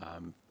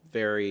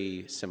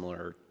 very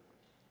similar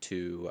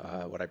to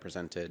what I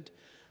presented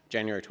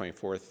January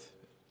 24th.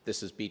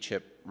 This is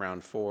BCHIP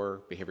Round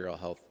 4, Behavioral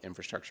Health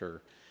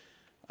Infrastructure,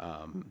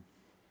 a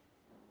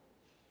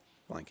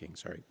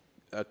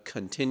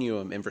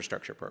Continuum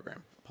Infrastructure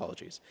Program,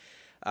 apologies.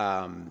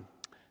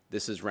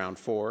 This is Round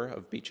 4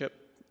 of BCHIP,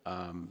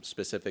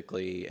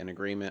 specifically an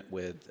agreement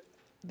with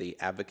the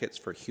Advocates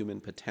for Human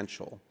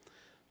Potential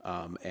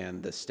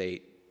and the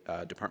State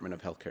Department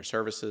of Healthcare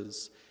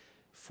Services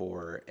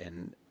for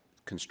an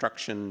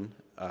construction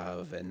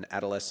of an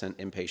adolescent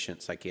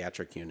inpatient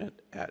psychiatric unit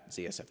at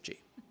ZSFG.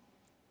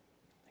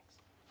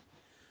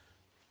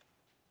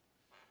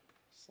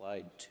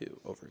 Slide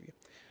 2,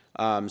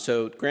 overview.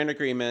 So grant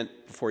agreement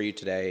before you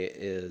today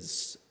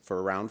is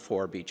for Round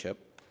 4 BCHIP.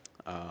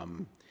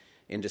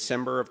 In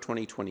December of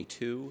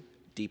 2022,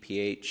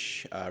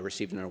 DPH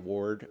received an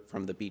award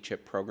from the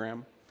BCHIP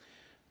program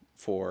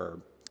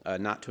for a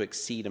not to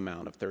exceed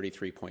amount of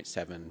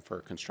 33.7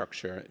 for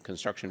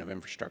construction of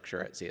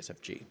infrastructure at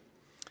ZSFG.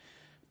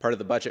 Part of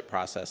the budget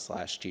process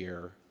last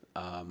year,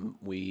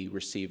 we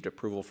received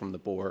approval from the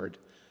board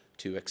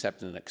to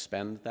accept and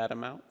expend that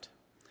amount.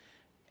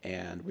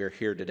 And we're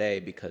here today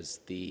because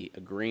the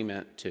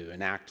agreement to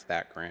enact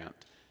that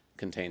grant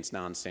contains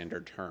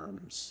non-standard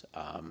terms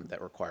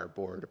that require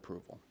board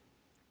approval.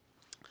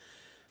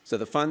 So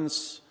the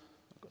funds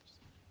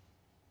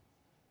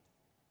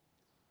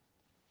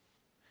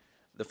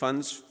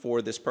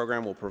for this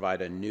program will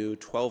provide a new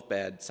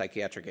 12-bed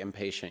psychiatric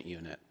inpatient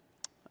unit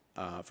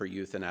for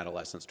youth and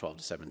adolescents 12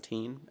 to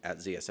 17 at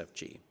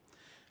ZSFG,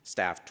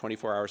 staffed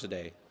 24 hours a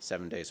day,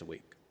 7 days a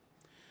week.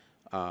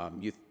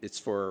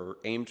 It's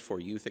aimed for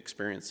youth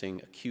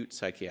experiencing acute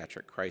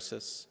psychiatric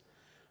crisis.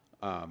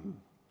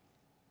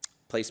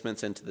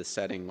 Placements into the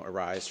setting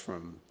arise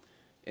from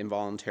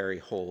involuntary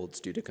holds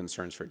due to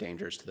concerns for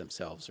dangers to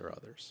themselves or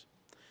others.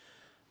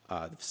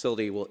 The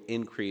facility will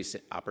increase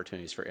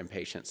opportunities for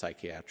inpatient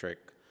psychiatric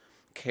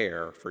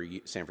care for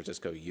San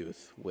Francisco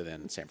youth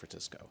within San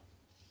Francisco.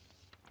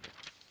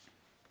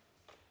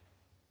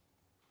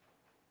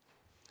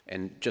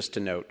 And just to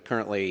note,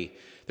 currently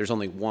there's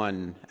only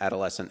one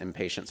adolescent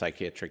inpatient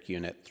psychiatric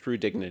unit through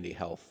Dignity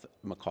Health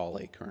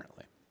Macaulay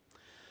currently.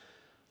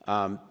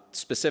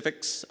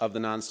 Specifics of the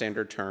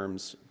non-standard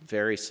terms,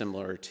 very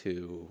similar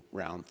to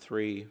round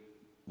 3,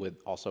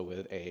 also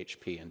with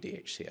AHP and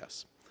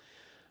DHCS.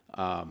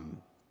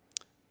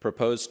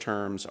 Proposed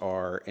terms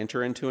are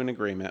enter into an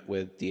agreement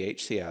with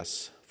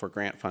DHCS for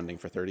grant funding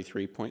for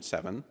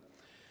 33.7.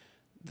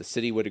 The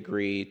city would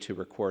agree to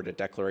record a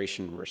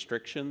declaration of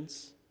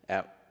restrictions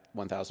at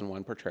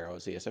 1001 Potrero,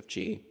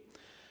 ZSFG,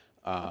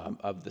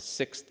 of the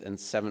 6th and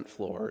 7th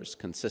floors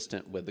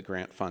consistent with the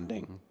grant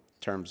funding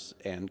terms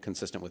and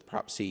consistent with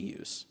Prop C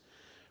use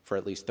for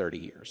at least 30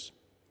 years.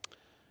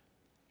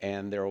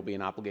 And there will be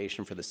an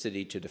obligation for the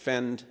city to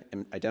defend,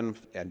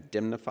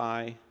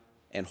 indemnify,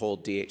 and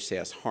hold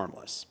DHCS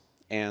harmless.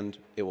 And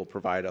it will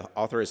provide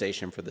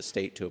authorization for the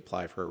state to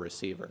apply for a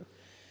receiver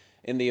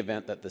in the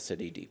event that the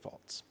city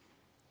defaults.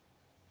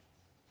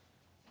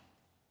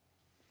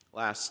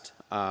 Last,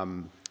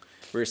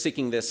 we're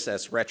seeking this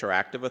as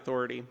retroactive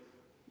authority.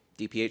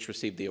 DPH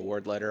received the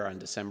award letter on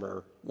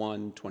December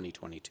 1,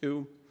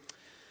 2022.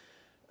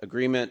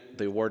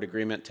 The award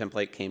agreement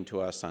template came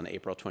to us on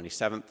April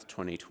 27th,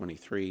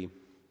 2023.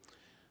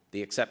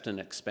 The accept and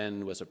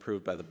expend was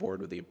approved by the board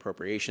with the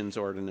appropriations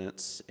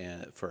ordinance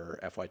for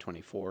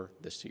FY24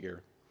 this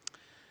year.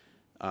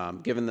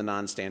 Given the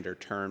non-standard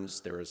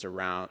terms, there was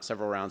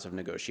several rounds of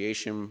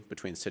negotiation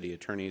between City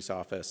Attorney's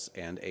Office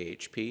and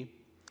AHP.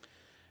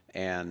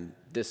 And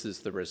this is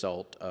the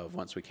result of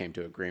once we came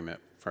to agreement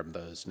from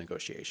those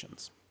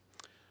negotiations.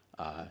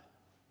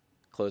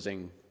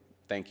 Closing,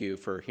 thank you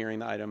for hearing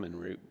the item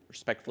and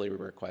respectfully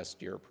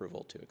request your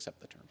approval to accept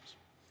the terms.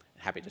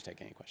 Happy to take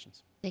any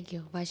questions. Thank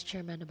you. Vice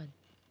Chair Manaman.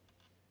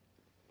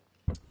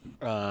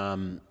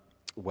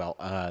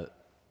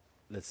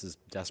 This is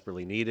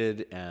desperately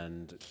needed,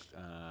 and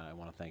I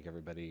want to thank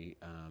everybody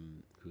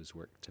who's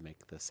worked to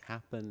make this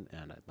happen,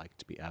 and I'd like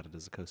to be added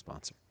as a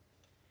co-sponsor.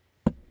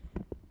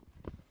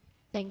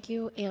 Thank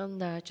you.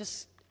 And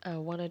just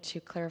wanted to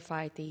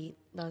clarify the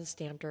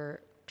non-standard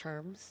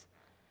terms.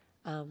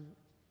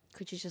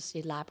 Could you just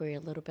elaborate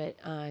a little bit?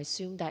 I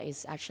assume that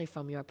is actually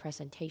from your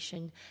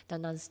presentation, the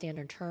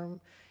non-standard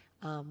term.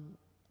 I'm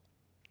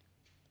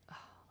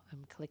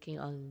clicking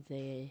on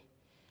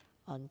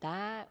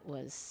that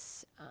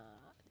was,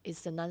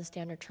 is the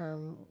non-standard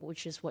term,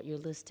 which is what you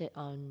listed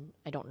on,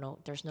 I don't know,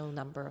 there's no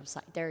number of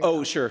slides. There you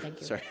go. Sure. Thank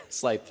you. Sorry.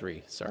 Slide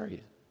 3.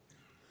 Sorry.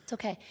 It's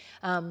okay.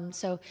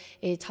 So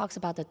it talks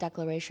about the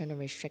declaration of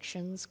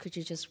restrictions. Could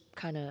you just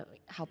kind of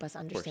help us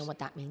understand what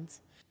that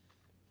means?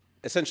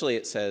 Essentially,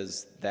 it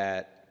says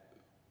that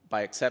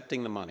by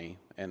accepting the money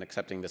and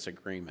accepting this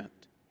agreement,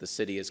 the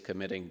city is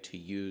committing to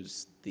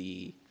use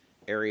the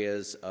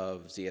areas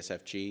of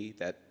ZSFG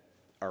that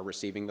are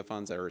receiving the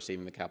funds, that are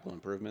receiving the capital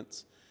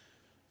improvements,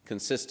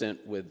 consistent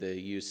with the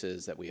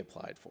uses that we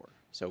applied for.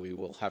 So we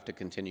will have to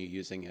continue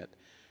using it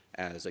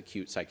as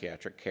acute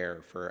psychiatric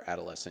care for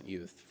adolescent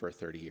youth for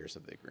 30 years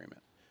of the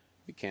agreement.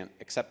 We can't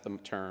accept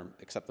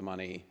the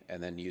money,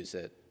 and then use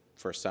it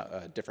for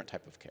a different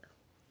type of care.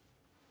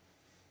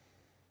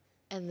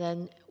 And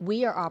then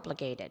we are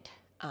obligated,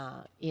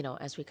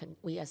 as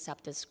we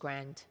accept this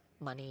grant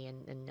money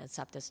and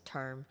accept this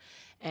term,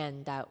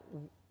 and that,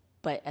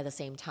 but at the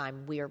same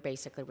time, we are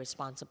basically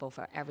responsible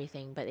for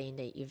everything. But in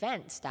the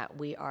event that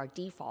we are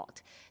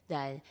default,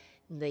 then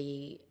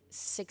the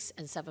 6th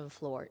and 7th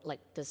floor, like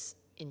this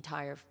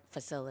entire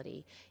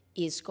facility,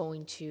 is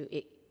going to,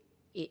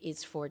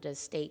 it's for the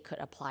state could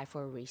apply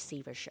for a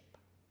receivership.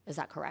 Is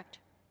that correct?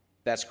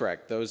 That's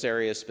correct. Those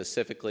areas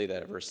specifically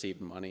that have received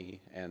money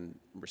and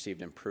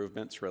received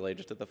improvements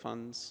related to the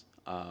funds,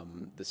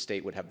 the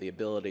state would have the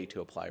ability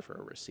to apply for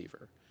a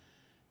receiver.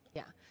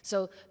 Yeah.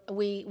 So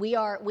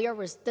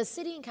the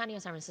city and county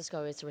of San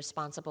Francisco is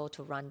responsible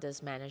to run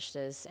this, manage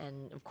this,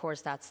 and of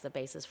course that's the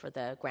basis for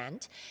the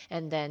grant.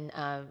 And then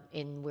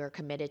we're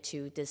committed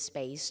to this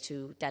space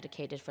to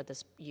dedicate it for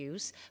this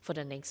use for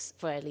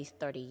at least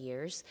 30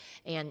 years.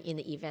 And in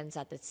the events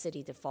that the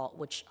city default,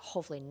 which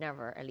hopefully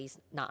never, at least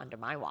not under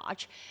my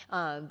watch,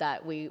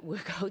 that we will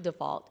go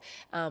default,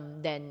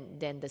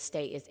 then the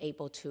state is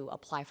able to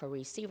apply for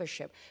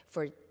receivership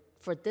for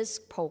this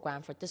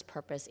program, for this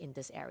purpose in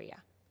this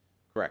area.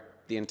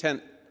 Correct. The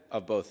intent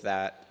of both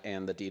that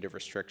and the deed of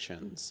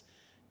restrictions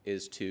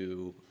is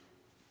to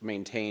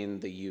maintain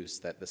the use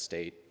that the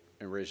state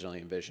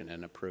originally envisioned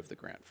and approved the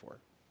grant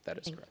for. That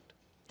is correct.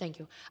 Thank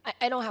you.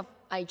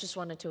 I just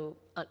wanted to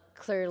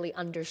clearly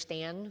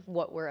understand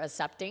what we're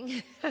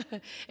accepting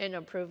and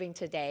approving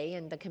today,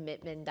 and the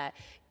commitment that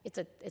it's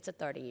a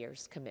 30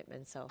 years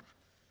commitment. So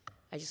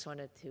I just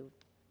wanted to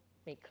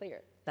make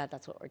clear that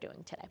that's what we're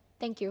doing today.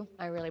 Thank you.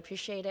 I really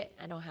appreciate it.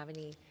 I don't have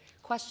any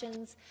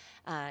questions,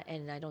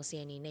 and I don't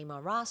see any name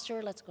on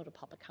roster. Let's go to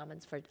public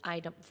comments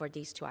for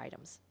these two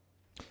items.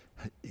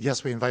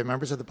 Yes, we invite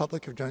members of the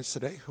public who joined us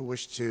today who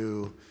wish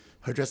to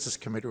address this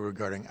committee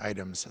regarding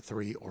items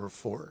 3 or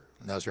 4.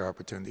 Now's your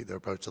opportunity to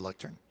approach the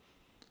lectern.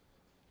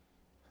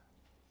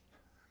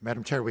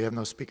 Madam Chair, we have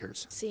no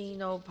speakers. Seeing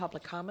no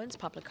public comments,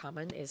 public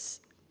comment is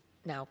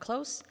now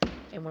closed.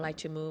 And would like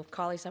to move,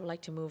 colleagues, I would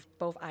like to move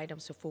both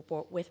items to full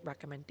board with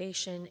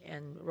recommendation,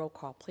 and roll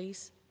call,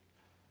 please.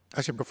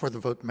 Actually, before the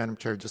vote, Madam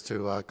Chair, just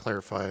to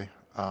clarify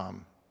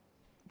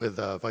with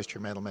Vice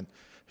Chair Mandelman,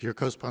 your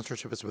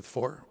co-sponsorship is with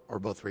 4 or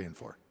both 3 and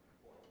 4?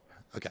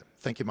 Okay,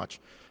 thank you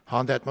much.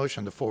 On that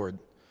motion to forward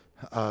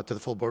to the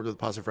full board with a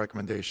positive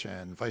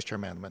recommendation, Vice Chair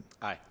Mandelman.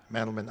 Aye.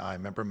 Mandelman, aye.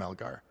 Member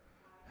Melgar.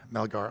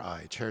 Melgar,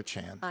 aye. Chair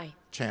Chan. Aye.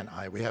 Chan,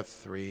 aye. We have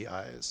 3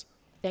 ayes.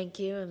 Thank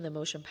you, and the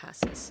motion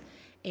passes.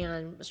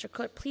 And Mr.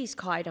 Clerk, please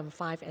call item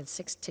 5 and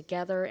 6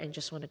 together, and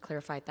just want to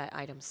clarify that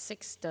item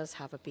 6 does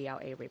have a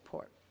BLA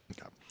report.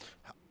 Okay.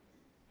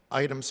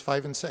 Items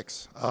 5 and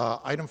 6.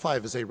 Item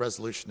 5 is a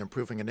resolution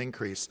approving an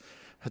increase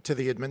to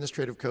the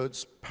Administrative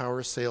Code's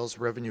power sales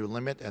revenue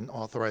limit and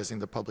authorizing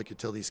the Public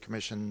Utilities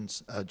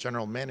Commission's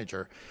general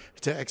manager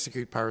to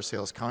execute power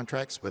sales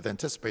contracts with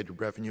anticipated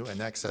revenue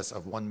in excess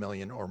of $1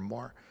 million or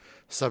more,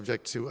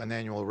 subject to an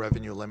annual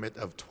revenue limit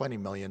of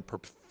 $20 million per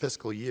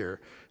fiscal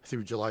year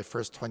through July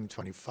 1st,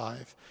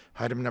 2025.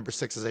 Item number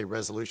 6 is a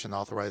resolution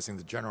authorizing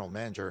the general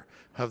manager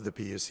of the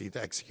PUC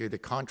to execute a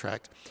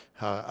contract,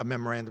 a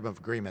memorandum of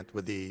agreement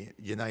with the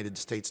United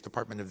States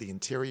Department of the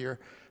Interior,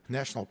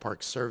 National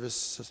Park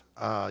Service,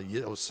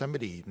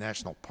 Yosemite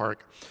National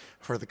Park,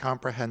 for the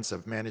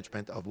comprehensive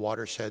management of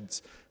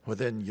watersheds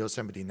within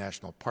Yosemite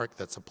National Park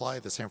that supply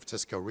the San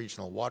Francisco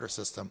regional water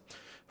system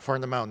for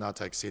an amount not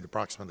to exceed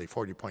approximately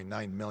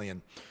 $40.9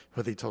 million,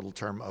 with a total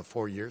term of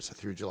 4 years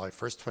through July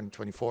 1st,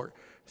 2024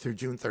 through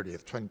June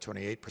 30th,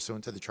 2028,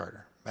 pursuant to the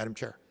Charter. Madam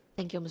Chair.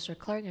 Thank you, Mr.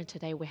 Clerk. And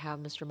today we have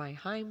Mr. Mike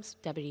Himes,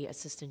 Deputy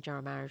Assistant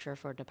General Manager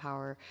for the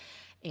Power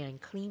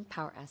and Clean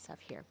Power SF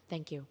here.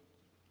 Thank you.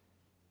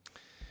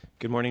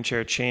 Good morning,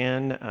 Chair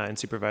Chan and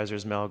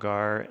Supervisors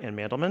Melgar and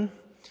Mandelman.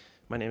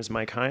 My name is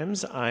Mike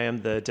Himes. I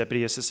am the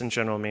Deputy Assistant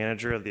General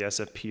Manager of the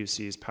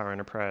SFPUC's Power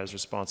Enterprise,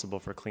 responsible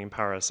for Clean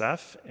Power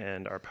SF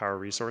and our power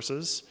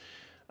resources.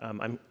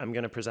 I'm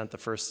going to present the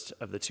first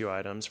of the 2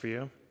 items for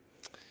you.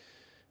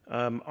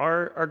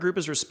 Our group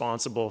is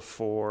responsible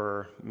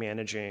for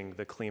managing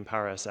the Clean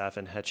Power SF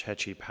and Hetch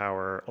Hetchy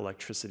Power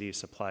electricity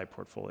supply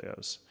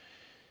portfolios.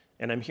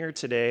 And I'm here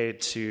today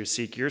to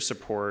seek your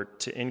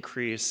support to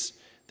increase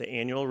the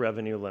annual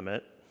revenue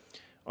limit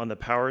on the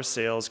Power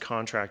Sales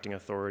Contracting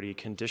Authority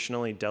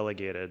conditionally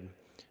delegated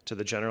to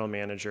the General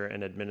Manager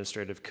and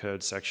Administrative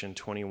Code Section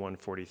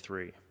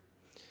 2143.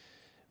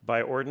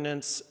 By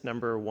Ordinance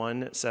Number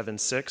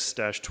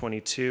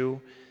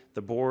 176-22,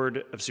 the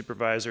Board of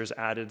Supervisors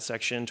added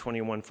Section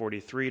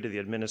 2143 to the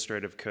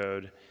Administrative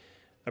Code,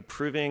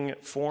 approving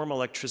form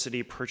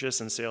electricity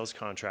purchase and sales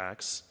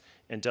contracts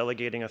and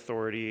delegating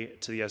authority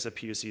to the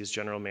SFPUC's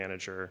General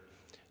Manager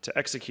to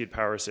execute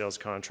power sales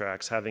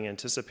contracts having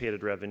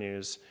anticipated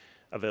revenues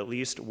of at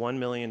least $1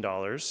 million,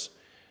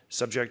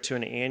 subject to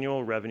an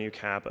annual revenue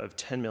cap of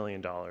 $10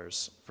 million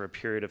for a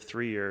period of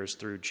 3 years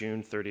through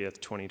June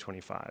 30th,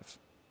 2025.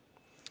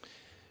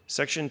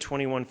 Section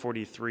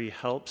 2143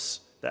 helps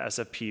the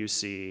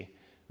SFPUC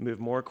move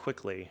more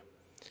quickly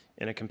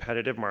in a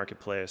competitive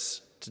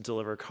marketplace to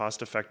deliver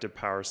cost-effective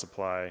power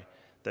supply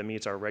that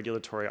meets our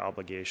regulatory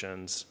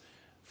obligations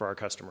for our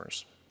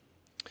customers.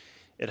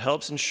 It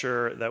helps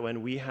ensure that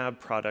when we have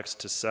products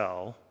to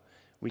sell,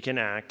 we can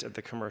act at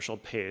the commercial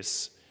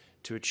pace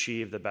to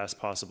achieve the best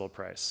possible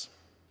price.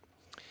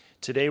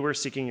 Today, we're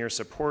seeking your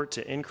support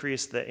to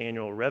increase the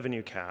annual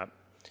revenue cap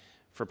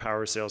for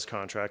power sales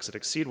contracts that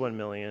exceed $1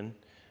 million,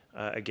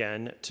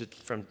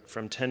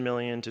 from $10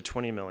 million to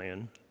 $20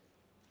 million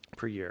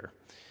per year.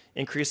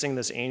 Increasing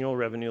this annual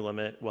revenue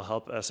limit will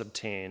help us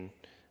obtain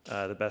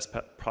the best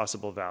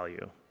possible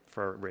value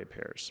for our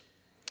ratepayers.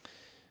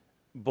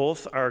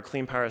 Both our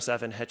Clean Power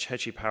SF and Hetch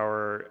Hetchy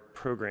Power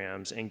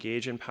programs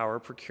engage in power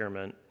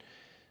procurement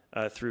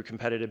through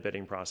competitive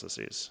bidding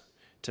processes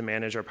to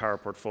manage our power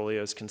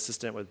portfolios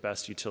consistent with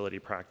best utility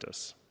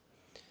practice.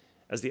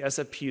 As the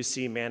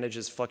SFPUC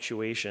manages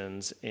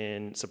fluctuations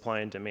in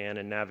supply and demand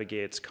and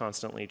navigates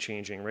constantly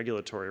changing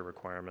regulatory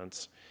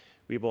requirements,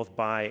 we both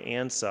buy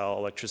and sell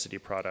electricity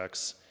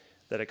products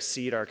that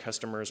exceed our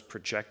customers'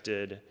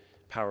 projected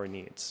power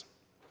needs.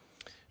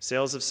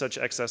 Sales of such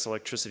excess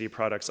electricity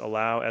products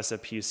allow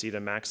SFPUC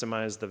to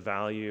maximize the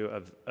value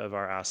of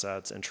our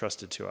assets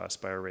entrusted to us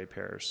by our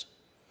ratepayers.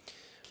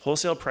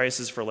 Wholesale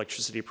prices for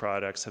electricity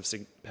products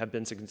have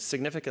been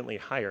significantly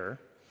higher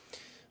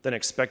than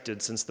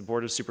expected since the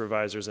Board of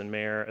Supervisors and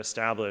Mayor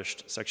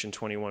established Section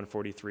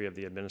 2143 of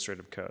the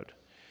Administrative Code.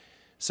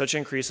 Such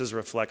increases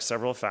reflect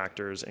several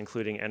factors,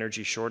 including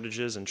energy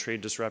shortages and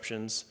trade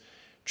disruptions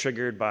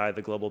triggered by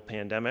the global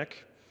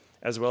pandemic,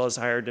 as well as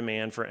higher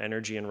demand for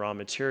energy and raw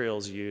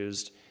materials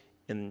used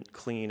in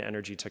clean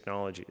energy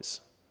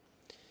technologies.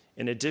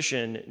 In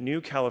addition,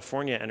 new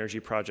California energy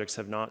projects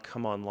have not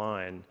come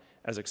online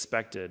as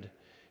expected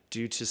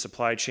due to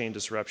supply chain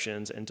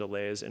disruptions and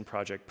delays in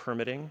project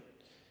permitting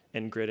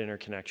and grid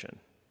interconnection.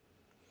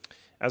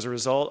 As a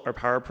result, our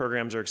power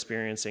programs are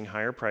experiencing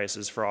higher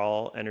prices for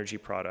all energy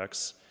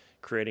products,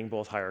 creating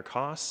both higher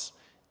costs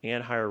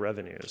and higher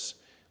revenues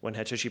when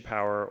Hetch Hetchy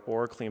Power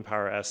or Clean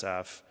Power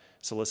SF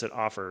solicit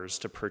offers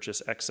to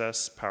purchase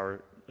excess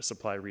power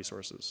supply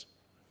resources.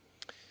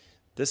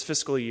 This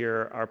fiscal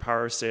year, our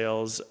power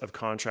sales of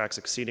contracts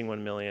exceeding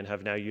 $1 million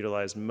have now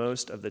utilized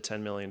most of the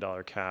 $10 million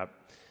cap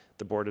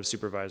the Board of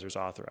Supervisors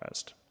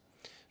authorized.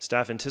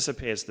 Staff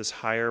anticipates this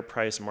higher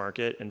price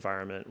market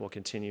environment will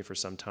continue for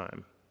some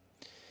time.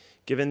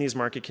 Given these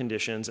market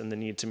conditions and the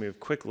need to move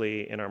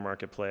quickly in our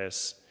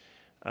marketplace,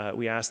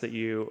 we ask that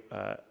you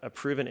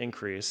approve an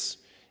increase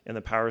in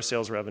the power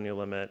sales revenue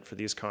limit for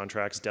these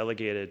contracts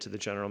delegated to the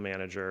general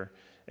manager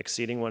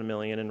exceeding $1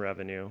 million in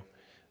revenue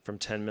from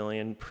 $10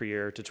 million per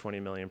year to $20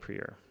 million per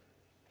year.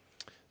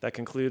 That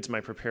concludes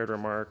my prepared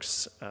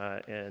remarks,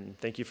 and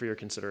thank you for your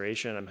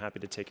consideration. I'm happy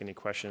to take any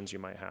questions you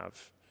might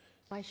have.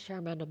 Vice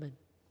Chair Mandelman.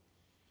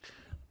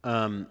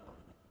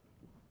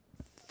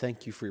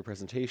 Thank you for your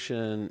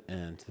presentation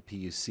and to the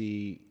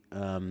PUC.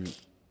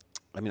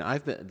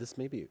 This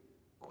may be a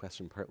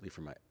question partly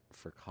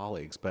for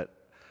colleagues, but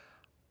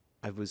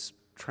I was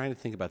trying to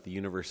think about the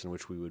universe in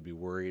which we would be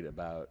worried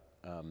about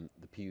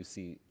the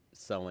PUC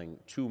selling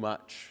too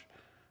much.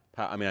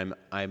 I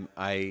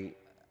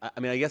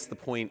guess the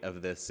point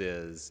of this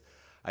is,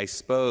 I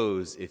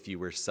suppose if you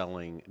were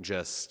selling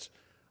just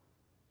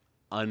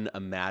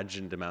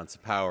unimagined amounts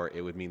of power,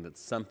 it would mean that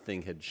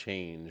something had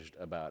changed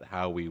about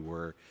how we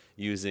were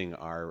using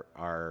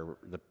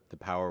the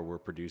power we're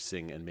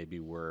producing, and maybe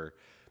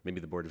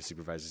the Board of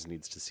Supervisors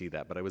needs to see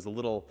that. But I'm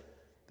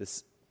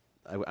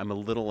a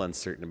little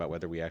uncertain about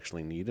whether we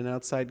actually need an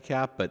outside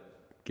cap,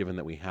 but given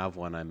that we have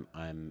one,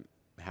 I'm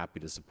happy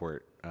to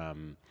support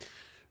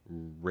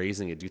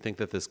raising it. Do you think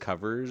that this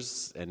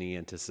covers any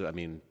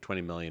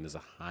 $20 million is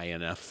a high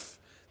enough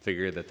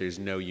figure that there's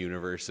no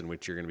universe in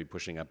which you're going to be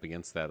pushing up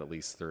against that, at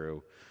least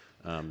through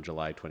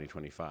July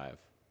 2025?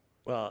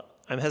 Well,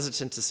 I'm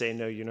hesitant to say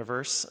no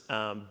universe,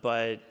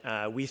 but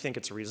we think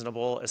it's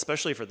reasonable,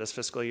 especially for this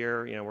fiscal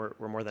year.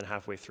 We're more than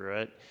halfway through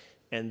it.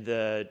 And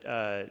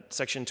the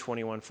Section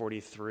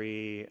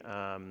 2143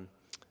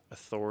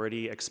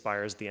 authority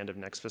expires the end of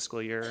next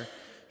fiscal year.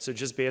 So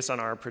just based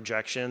on our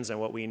projections and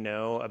what we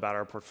know about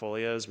our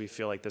portfolios, we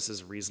feel like this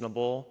is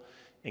reasonable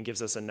and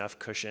gives us enough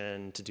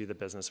cushion to do the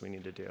business we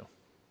need to do.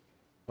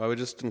 Well, I would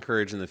just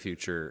encourage in the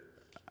future,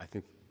 I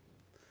think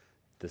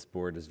this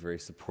board is very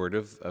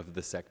supportive of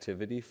this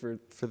activity for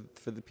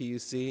the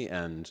PUC,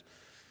 and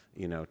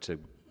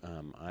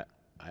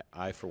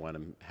I for one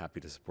am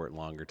happy to support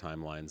longer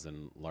timelines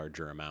and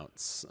larger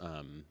amounts,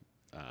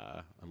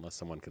 unless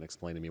someone can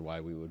explain to me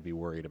why we would be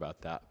worried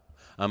about that.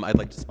 I'd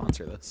like to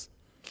sponsor this.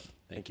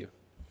 Thank you.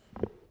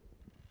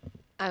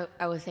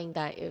 I would think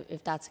that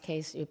if that's the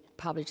case, you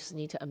probably just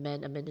need to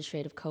amend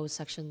Administrative Code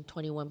Section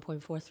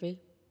 21.43.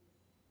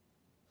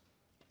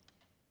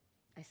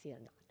 I see a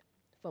nod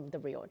from the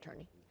real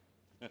attorney.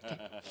 Okay.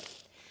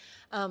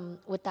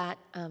 With that,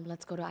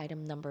 let's go to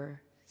item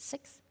number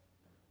 6.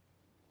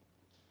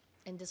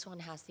 And this one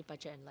has the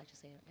budget and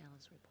legislative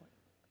analyst report.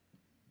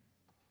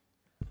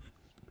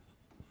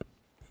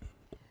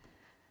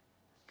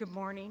 Good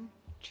morning,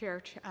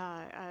 Chair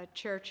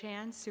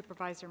Chan,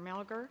 Supervisor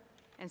Melger,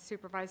 and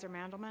Supervisor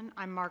Mandelman.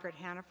 I'm Margaret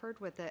Hannaford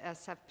with the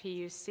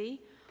SFPUC.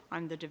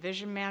 I'm the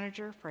Division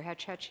Manager for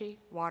Hetch Hetchy,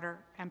 Water,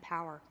 and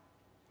Power.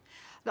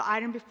 The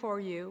item before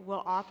you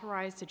will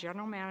authorize the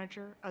General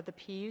Manager of the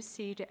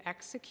PUC to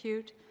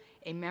execute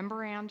a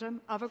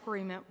memorandum of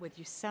agreement with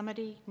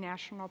Yosemite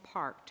National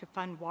Park to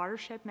fund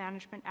watershed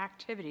management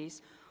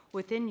activities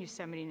within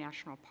Yosemite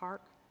National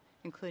Park,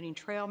 including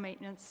trail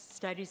maintenance,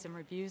 studies and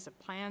reviews of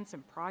plans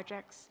and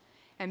projects,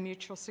 and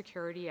mutual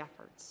security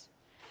efforts.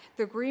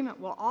 The agreement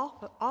will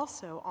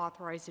also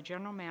authorize the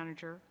General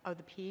Manager of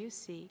the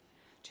PUC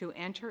to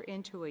enter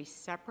into a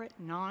separate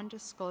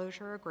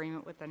non-disclosure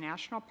agreement with the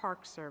National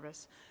Park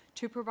Service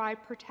to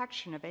provide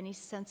protection of any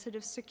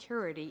sensitive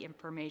security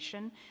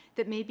information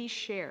that may be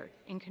shared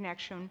in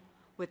connection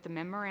with the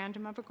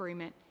memorandum of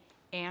agreement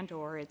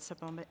and/or its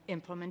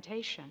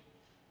implementation.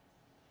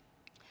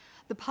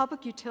 The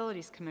Public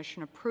Utilities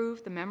Commission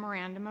approved the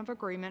memorandum of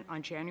agreement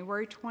on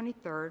January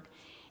 23rd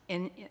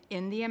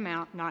in the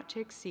amount not to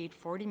exceed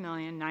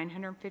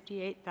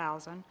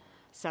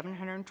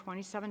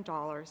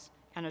 $40,958,727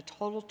 and a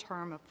total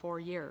term of 4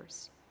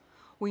 years.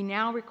 We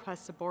now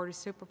request the Board of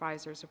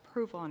Supervisors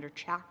approval under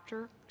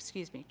Charter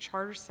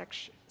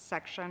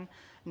Section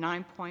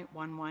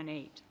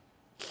 9.118.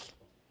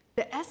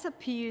 The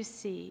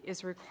SFPUC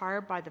is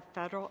required by the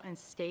Federal and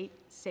State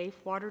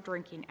Safe Water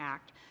Drinking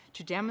Act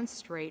to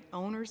demonstrate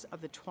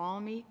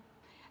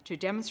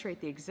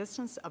the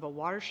existence of a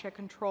watershed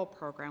control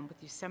program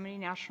with Yosemite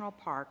National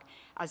Park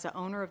as the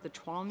owner of the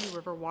Tuolumne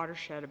River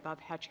watershed above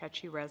Hetch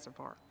Hetchy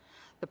Reservoir.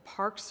 The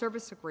Park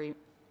Service's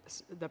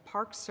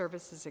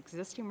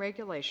existing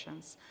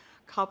regulations,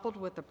 coupled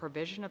with the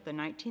provision of the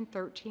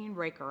 1913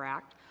 Raker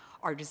Act,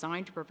 are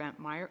designed to prevent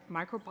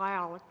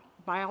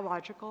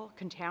microbiological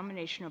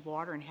contamination of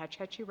water in Hetch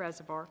Hetchy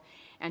Reservoir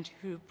and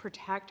to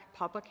protect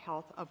public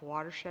health of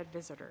watershed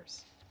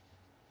visitors.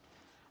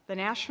 The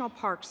National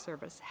Park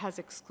Service has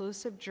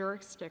exclusive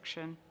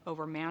jurisdiction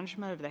over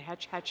management of the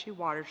Hetch Hetchy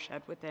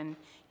watershed within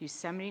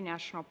Yosemite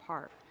National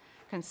Park,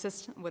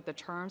 consistent with the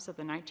terms of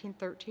the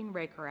 1913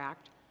 Raker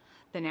Act,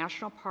 the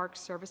National Park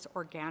Service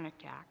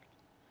Organic Act,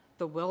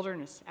 the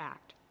Wilderness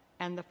Act,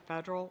 and the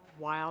Federal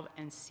Wild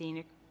and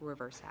Scenic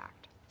Rivers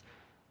Act.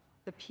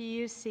 The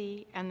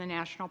PUC and the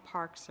National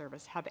Park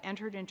Service have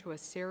entered into a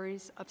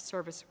series of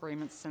service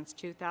agreements since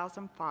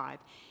 2005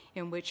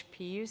 in which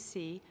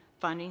PUC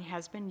funding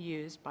has been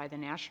used by the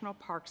National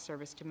Park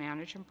Service to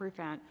manage and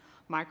prevent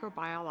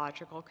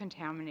microbiological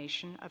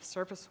contamination of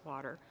surface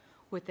water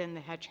within the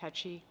Hetch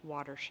Hetchy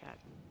watershed.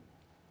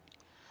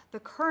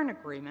 The current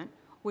agreement,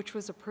 which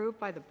was approved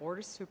by the Board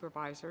of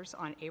Supervisors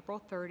on April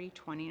 30,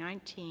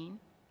 2019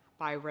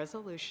 by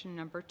Resolution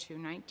Number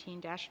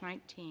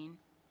 219-19,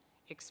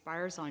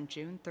 expires on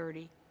June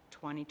 30,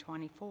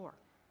 2024.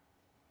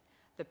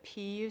 The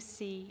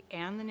PUC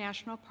and the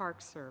National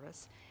Park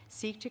Service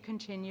seek to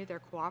continue their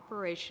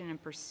cooperation in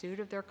pursuit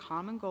of their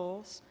common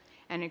goals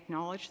and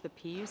acknowledge the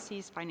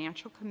PUC's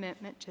financial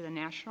commitment to the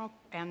National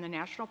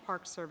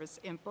Park Service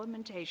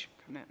implementation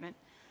commitment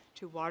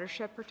to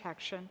watershed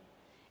protection,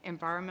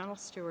 environmental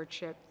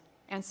stewardship,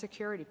 and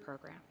security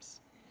programs.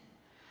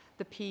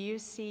 The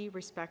PUC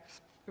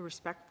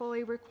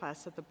respectfully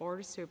requests that the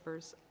Board of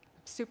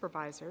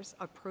Supervisors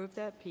approve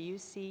the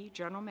PUC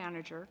General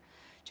Manager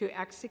to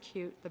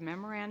execute the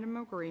memorandum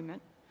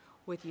agreement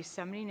with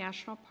Yosemite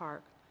National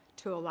Park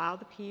to allow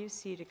the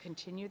PUC to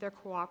continue their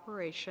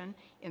cooperation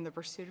in the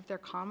pursuit of their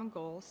common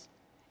goals,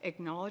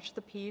 acknowledge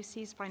the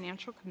PUC's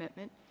financial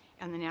commitment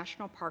and the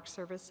National Park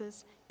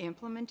Service's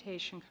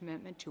implementation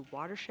commitment to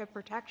watershed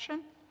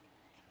protection,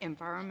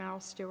 environmental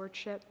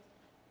stewardship,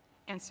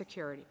 and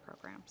security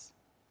programs.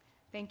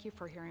 Thank you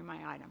for hearing my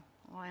item.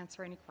 I'll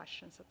answer any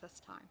questions at this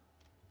time.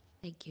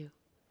 Thank you.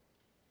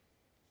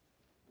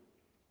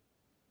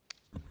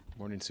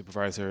 Morning,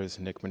 Supervisors.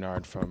 Nick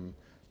Menard from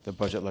the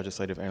Budget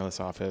Legislative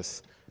Analyst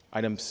Office.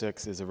 Item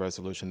 6 is a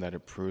resolution that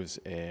approves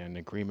an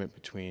agreement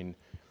between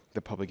the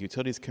Public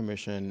Utilities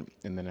Commission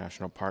and the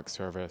National Park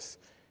Service.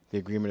 The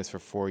agreement is for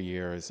 4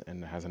 years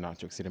and has a not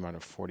to exceed amount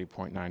of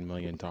 $40.9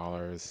 million.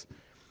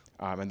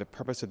 And the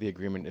purpose of the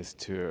agreement is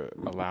to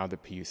allow the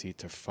PUC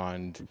to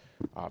fund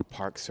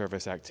Park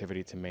Service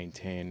activity to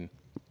maintain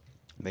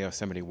the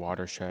Yosemite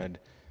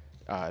watershed.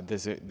 A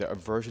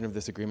version of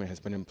this agreement has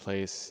been in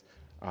place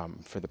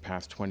for the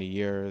past 20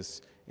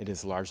 years. It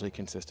is largely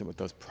consistent with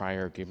those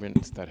prior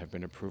agreements that have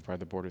been approved by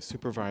the Board of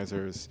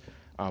Supervisors,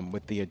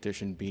 with the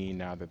addition being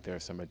now that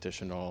there's some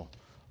additional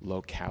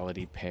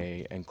locality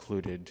pay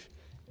included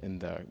in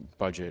the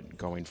budget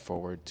going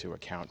forward to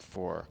account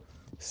for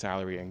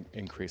salary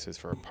increases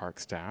for park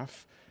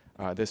staff.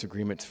 This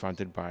agreement's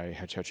funded by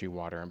Hetch Hetchy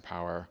Water and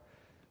Power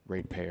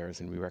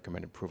ratepayers, and we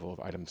recommend approval of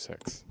item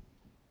 6.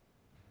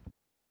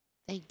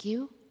 Thank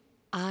you.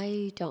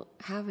 I don't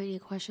have any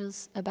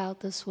questions about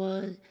this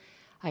one.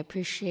 I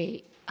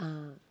appreciate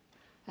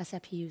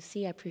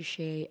SFPUC. I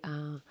appreciate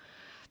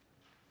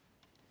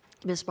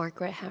Ms.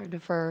 Margaret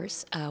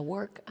Hannaford's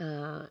work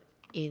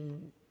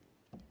in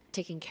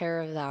taking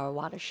care of our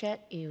watershed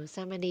in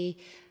Yosemite.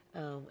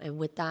 And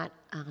with that,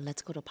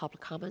 let's go to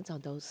public comments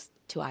on those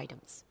 2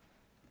 items.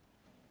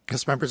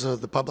 Yes, members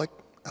of the public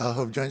who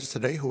have joined us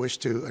today who wish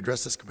to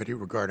address this committee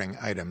regarding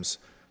items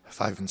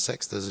 5 and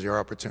 6, this is your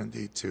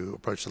opportunity to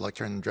approach the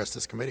lectern and address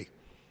this committee.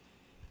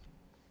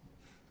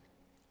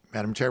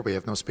 Madam Chair, we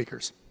have no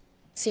speakers.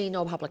 Seeing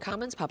no public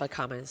comments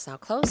now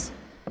closed.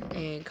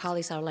 And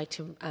colleagues, I would like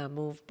to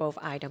move both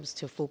items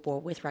to full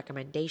board with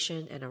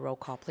recommendation and a roll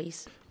call,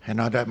 please. And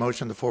on that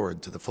motion to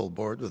forward to the full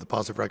board with a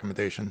positive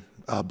recommendation,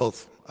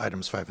 both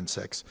items 5 and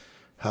 6.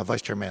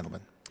 Vice Chair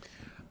Mandelman.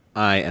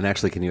 Aye, and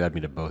actually, can you add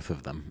me to both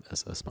of them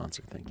as a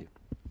sponsor? Thank you.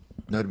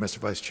 Noted, Mr.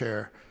 Vice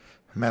Chair.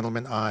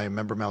 Mandelman, aye.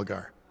 Member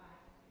Melgar.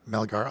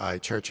 Melgar, aye.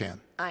 Chair Chan.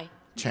 Aye.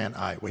 Chan,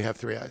 aye. We have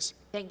 3 ayes.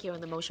 Thank you,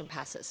 and the motion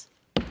passes.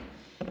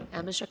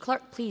 And Mr.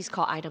 Clerk, please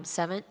call items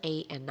 7,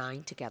 8, and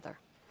 9 together.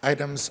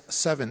 Items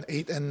 7,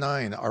 8, and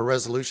 9 are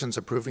resolutions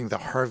approving the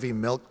Harvey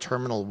Milk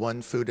Terminal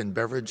 1 food and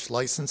beverage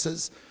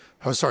licenses.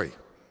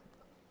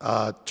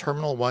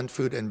 Terminal 1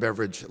 food and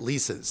beverage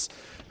leases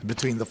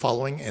between the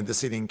following and the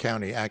Seating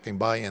County, acting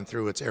by and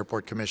through its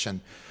Airport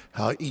Commission,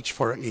 each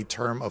for a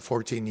term of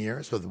 14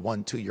 years with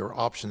 1 2-year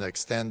option to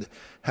extend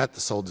at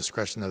the sole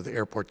discretion of the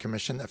Airport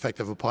Commission,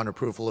 effective upon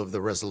approval of the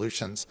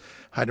resolutions.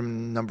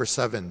 Item number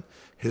 7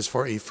 is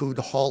for a food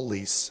hall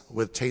lease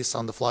with Taste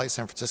on the Fly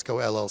San Francisco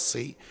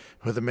LLC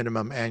with a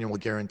minimum annual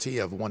guarantee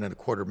of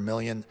 $1.25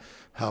 million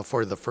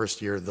for the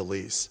first year of the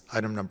lease.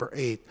 Item number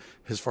 8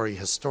 is for a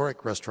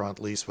historic restaurant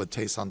lease with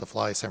Taste on the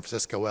Fly San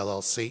Francisco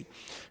LLC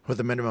with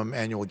a minimum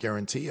annual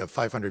guarantee of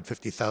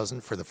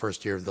 $550,000 for the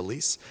first year of the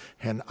lease.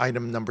 And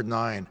item number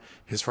 9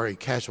 is for a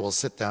casual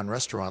sit-down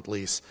restaurant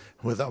lease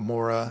with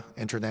Amora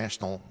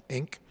International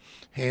Inc.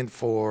 and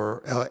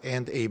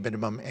a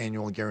minimum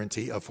annual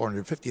guarantee of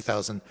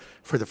 $450,000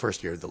 for the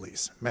first year of the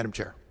lease. Madam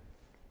Chair.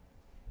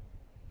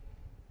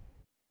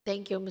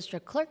 Thank you,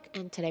 Mr. Clerk.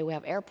 And today we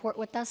have Airport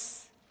with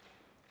us.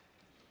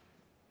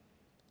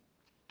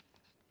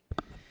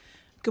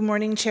 Good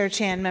morning, Chair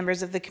Chan,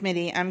 members of the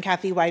committee. I'm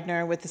Kathy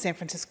Widener with the San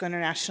Francisco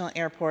International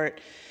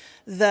Airport.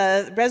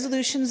 The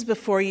resolutions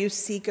before you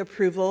seek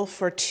approval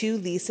for 2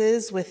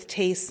 leases with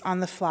Taste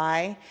on the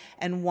Fly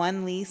and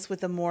 1 lease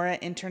with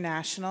Amora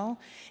International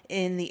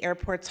in the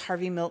airport's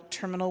Harvey Milk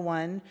Terminal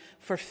 1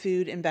 for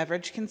food and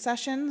beverage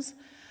concessions.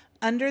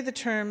 Under the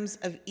terms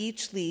of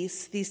each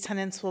lease, these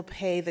tenants will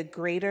pay the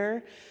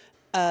greater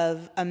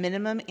of a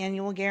minimum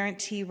annual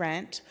guarantee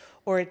rent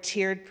or a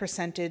tiered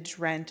percentage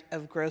rent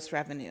of gross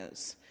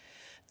revenues.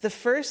 The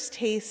first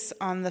Taste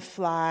on the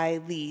Fly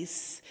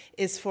lease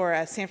is for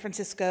a San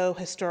Francisco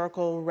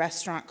historical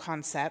restaurant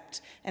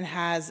concept and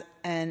has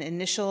an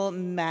initial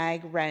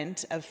MAG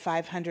rent of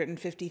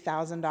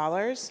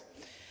 $550,000.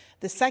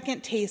 The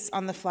second Taste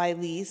on the Fly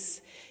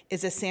lease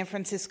is a San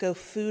Francisco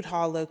food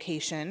hall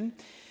location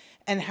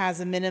and has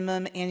a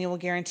minimum annual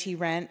guarantee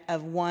rent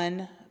of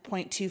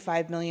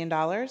 $1.25 million.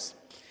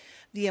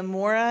 The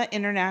Amora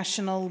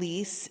International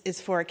lease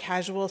is for a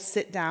casual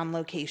sit-down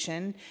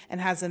location and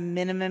has a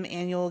minimum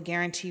annual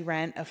guarantee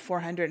rent of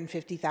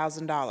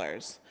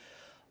 $450,000.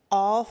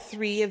 All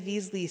 3 of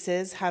these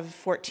leases have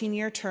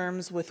 14-year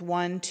terms with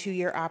 1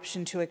 2-year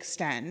option to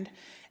extend,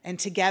 and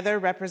together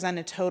represent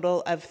a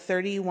total of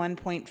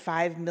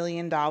 $31.5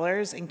 million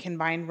in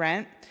combined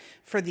rent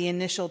for the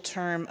initial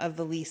term of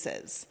the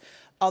leases.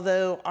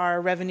 Although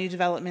our revenue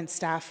development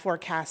staff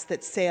forecast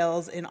that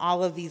sales in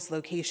all of these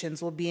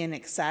locations will be in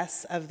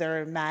excess of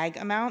their MAG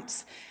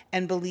amounts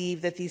and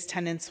believe that these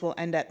tenants will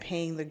end up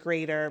paying the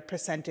greater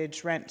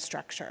percentage rent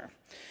structure.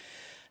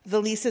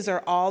 The leases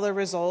are all a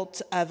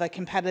result of a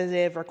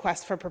competitive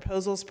request for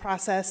proposals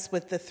process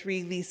with the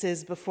 3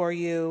 leases before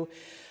you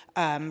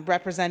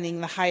representing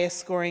the highest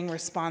scoring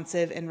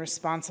responsive and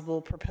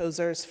responsible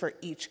proposers for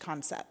each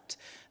concept.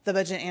 The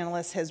budget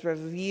analyst has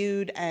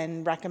reviewed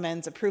and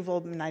recommends approval,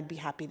 and I'd be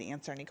happy to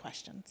answer any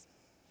questions.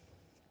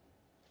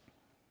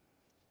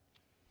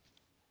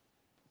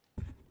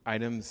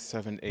 Items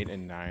 7, 8,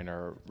 and 9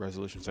 are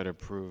resolutions that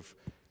approve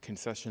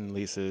concession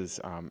leases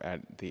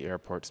at the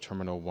airport's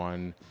Terminal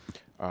 1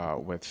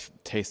 with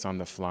Taste on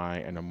the Fly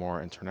and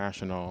Amora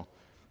International.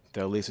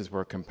 The leases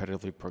were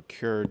competitively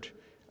procured.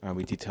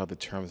 We detailed the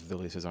terms of the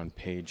leases on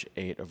page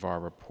 8 of our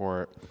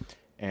report.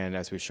 And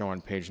as we show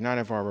on page 9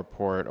 of our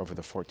report, over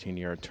the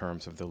 14-year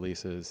terms of the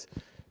leases,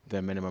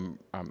 the minimum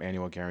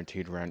annual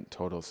guaranteed rent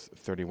totals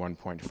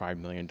 $31.5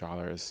 million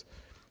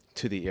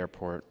to the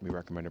airport. We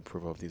recommend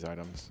approval of these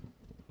items.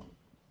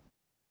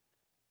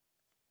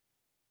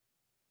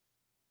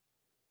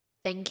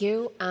 Thank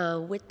you.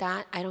 With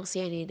that, I don't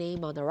see any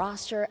name on the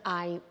roster.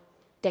 I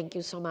thank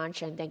you so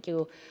much, and thank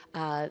you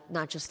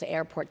not just the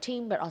airport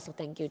team, but also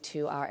thank you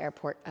to our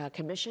airport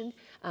commission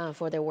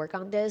for their work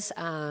on this.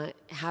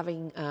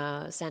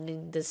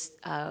 Sending this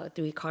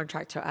 3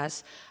 contract to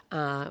us,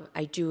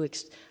 I do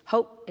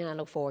hope and I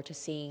look forward to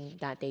seeing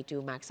that they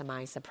do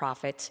maximize the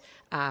profit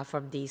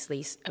from these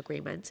lease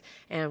agreements.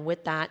 And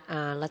with that,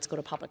 let's go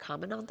to public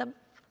comment on them.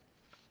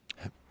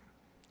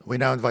 We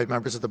now invite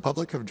members of the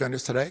public who have joined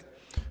us today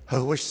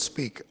who wish to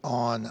speak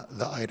on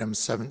the items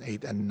 7,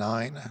 8, and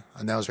 9.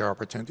 And now is your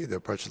opportunity to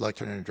approach the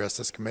lectern and address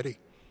this committee.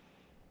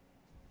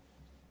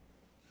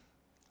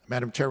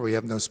 Madam Chair, we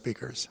have no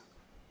speakers.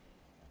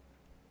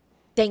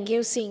 Thank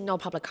you. Seeing no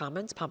public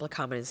comments, public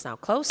comment is now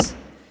closed.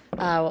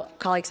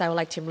 Colleagues, I would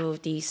like to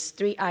move these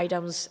 3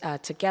 items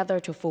together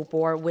to full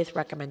board with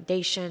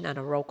recommendation and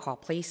a roll call,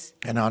 please.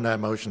 And on that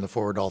motion to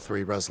forward all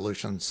 3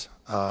 resolutions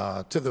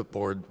to the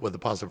board with a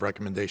positive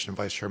recommendation,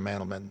 Vice Chair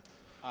Mandelman.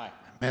 Aye.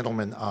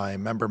 Mandelman, aye.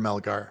 Member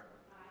Melgar.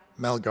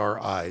 Aye.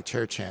 Melgar, aye.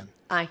 Chair Chan.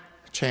 Aye.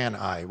 Chan,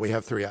 aye. We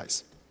have 3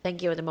 ayes.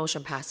 Thank you, and the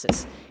motion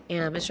passes.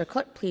 And Mr.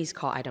 Clerk, please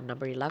call item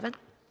number 11.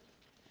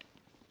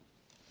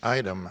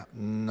 Item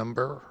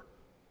number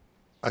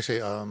Actually,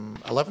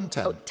 11,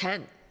 10. Oh,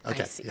 10.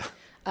 Okay, I see.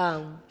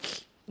 yeah.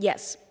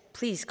 Yes,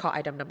 please call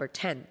item number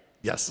 10.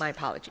 Yes. My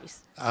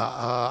apologies.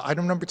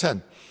 Item number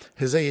 10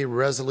 is a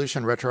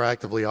resolution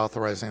retroactively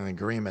authorizing an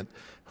agreement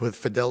with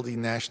Fidelity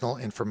National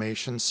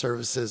Information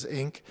Services,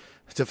 Inc.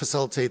 to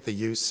facilitate the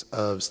use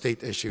of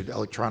state-issued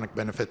electronic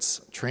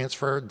benefits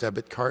transfer,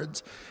 debit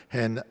cards,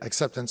 and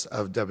acceptance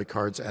of debit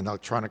cards and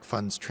electronic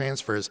funds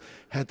transfers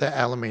at the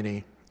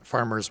Alamany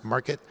Farmers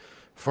Market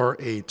for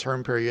a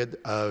term period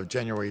of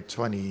January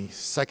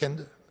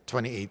 22nd,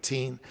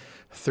 2018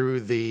 through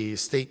the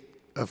state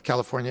of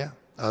California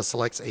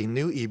selects a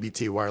new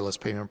EBT wireless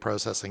payment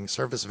processing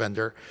service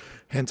vendor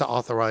and to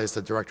authorize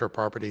the Director of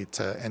Property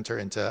to enter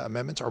into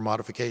amendments or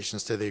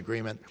modifications to the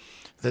agreement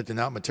that do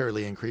not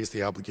materially increase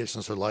the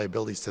obligations or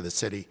liabilities to the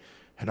city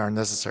and are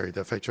necessary to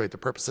effectuate the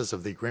purposes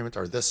of the agreement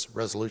or this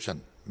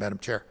resolution. Madam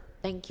Chair.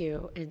 Thank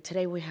you. And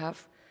today we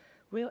have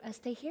real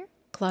estate here.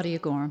 Claudia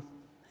Gorham.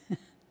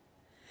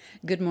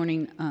 Good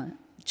morning,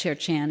 Chair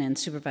Chan and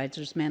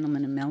Supervisors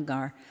Mandelman and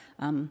Melgar.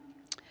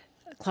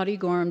 Claudia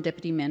Gorham,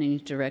 Deputy Managing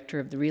Director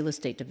of the Real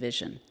Estate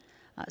Division.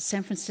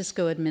 San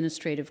Francisco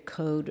Administrative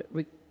Code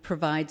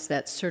provides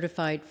that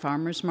certified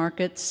farmers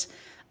markets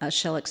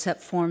shall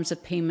accept forms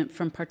of payment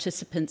from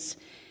participants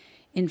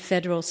in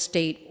federal,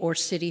 state, or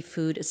city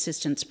food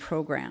assistance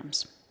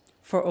programs.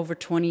 For over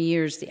 20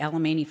 years, the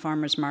Alamany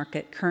Farmers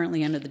Market,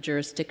 currently under the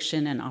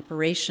jurisdiction and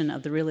operation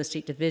of the Real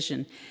Estate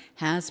Division,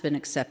 has been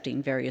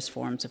accepting various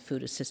forms of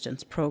food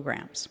assistance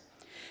programs.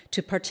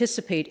 To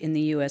participate in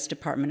the U.S.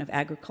 Department of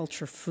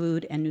Agriculture,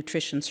 Food and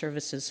Nutrition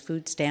Services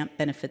food stamp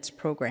benefits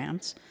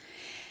programs,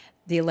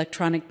 the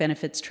Electronic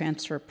Benefits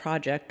Transfer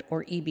Project,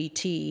 or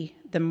EBT,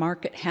 the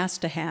market has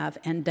to have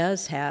and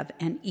does have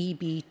an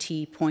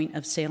EBT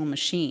point-of-sale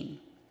machine.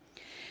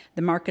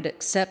 The market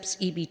accepts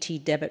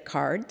EBT debit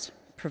cards,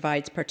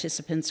 provides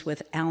participants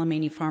with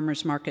Alamany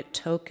Farmers Market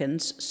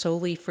tokens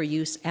solely for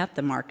use at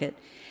the market,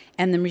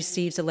 and then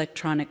receives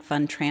electronic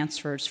fund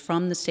transfers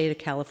from the state of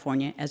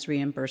California as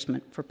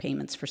reimbursement for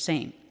payments for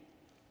same.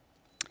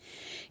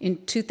 In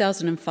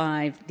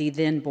 2005, the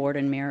then board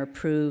and mayor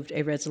approved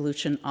a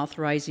resolution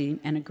authorizing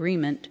an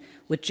agreement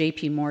with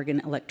JP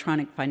Morgan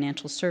Electronic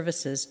Financial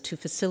Services to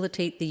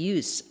facilitate the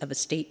use of a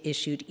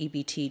state-issued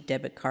EBT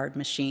debit card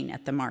machine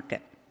at the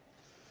market.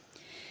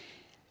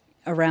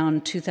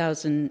 Around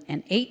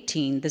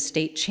 2018, the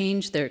state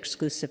changed their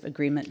exclusive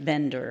agreement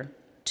vendor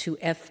to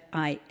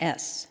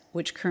FIS,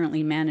 which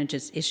currently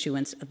manages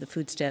issuance of the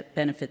food stamp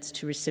benefits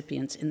to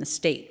recipients in the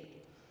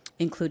state,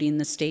 including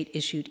the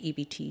state-issued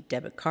EBT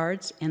debit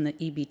cards and the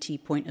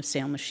EBT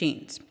point-of-sale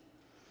machines.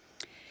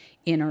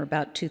 In or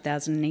about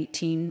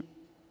 2018,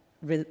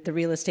 the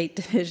Real Estate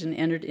Division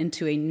entered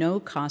into a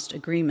no-cost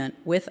agreement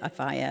with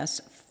FIS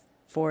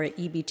for an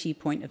EBT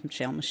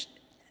point-of-sale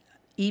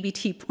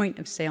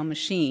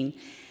machine,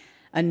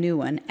 a new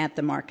one, at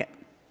the market.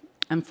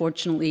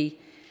 Unfortunately,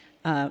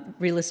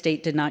 Real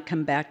Estate did not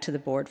come back to the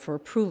board for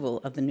approval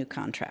of the new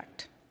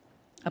contract.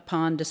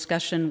 Upon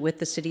discussion with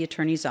the City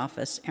Attorney's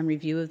Office and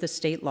review of the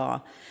state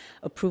law,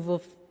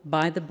 approval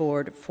by the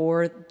board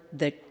for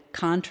the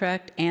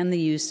contract and the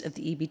use of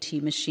the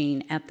EBT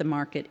machine at the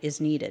market is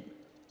needed.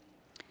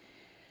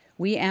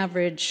 We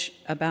average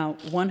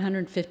about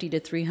 150 to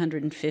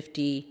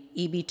 350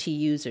 EBT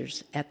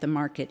users at the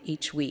market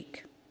each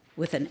week,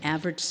 with an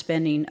average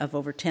spending of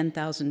over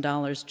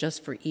 $10,000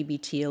 just for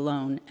EBT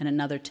alone and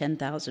another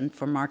 $10,000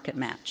 for market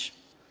match.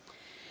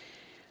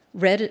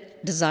 RED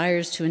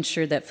desires to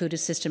ensure that food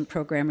assistance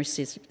program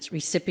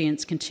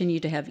recipients continue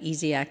to have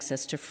easy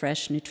access to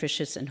fresh,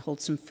 nutritious, and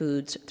wholesome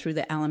foods through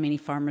the Alamany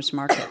Farmers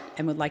Market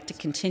and would like to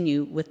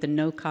continue with the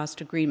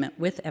no-cost agreement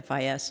with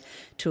FIS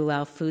to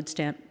allow food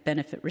stamp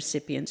benefit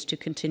recipients to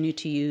continue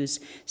to use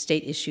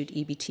state-issued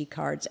EBT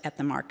cards at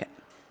the market.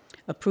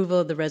 Approval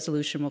of the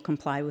resolution will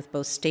comply with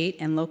both state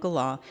and local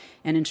law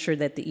and ensure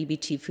that the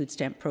EBT food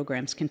stamp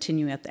programs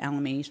continue at the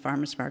Alamany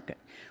Farmers Market.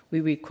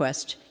 We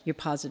request your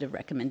positive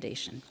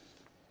recommendation.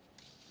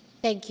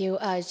 Thank you.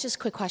 Just a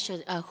quick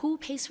question. Who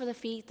pays for the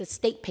fee? The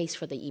state pays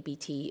for the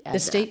EBT? The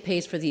state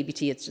pays for the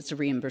EBT. It's a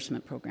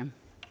reimbursement program.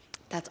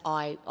 That's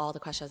all the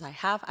questions I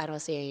have. I don't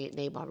see a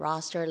name on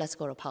roster. Let's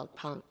go to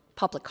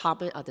public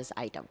comment on this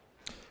item.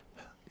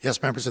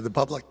 Yes, members of the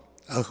public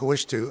who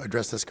wish to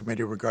address this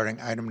committee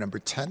regarding item number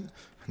 10,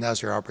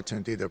 now's your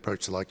opportunity to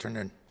approach the lectern.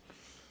 And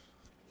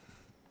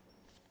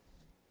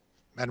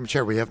Madam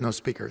Chair, we have no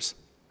speakers.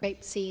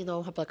 Great. Seeing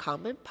no public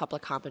comment.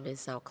 Public comment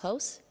is now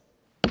closed.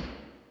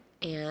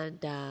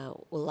 And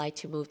would like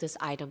to move this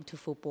item to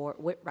full board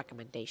with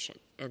recommendation.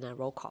 And a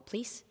roll call,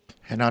 please.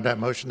 And on that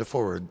motion to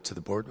forward to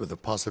the board with a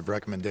positive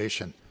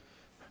recommendation,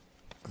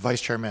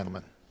 Vice Chair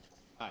Mandelman.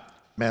 Aye.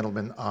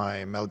 Mandelman,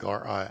 aye.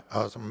 Melgar, aye.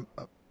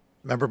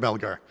 Member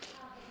Melgar.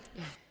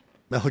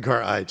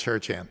 Melgar, aye. Chair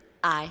Chan.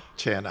 Aye.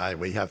 Chan, aye.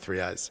 We have 3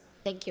 ayes.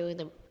 Thank you, and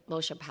the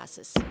motion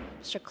passes.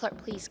 Mr. Clerk,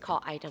 please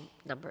call item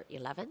number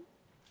 11.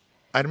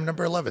 Item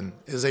number 11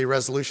 is a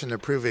resolution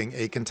approving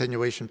a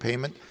continuation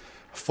payment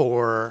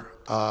for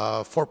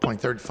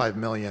 $4.35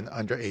 million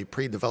under a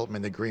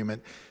pre-development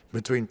agreement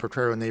between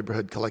Potrero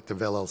Neighborhood Collective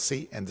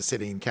LLC and the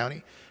city and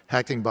county,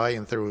 acting by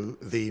and through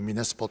the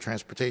Municipal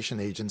Transportation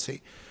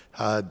Agency,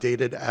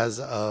 dated as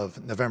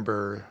of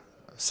November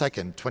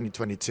 2nd,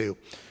 2022,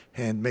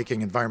 and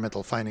making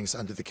environmental findings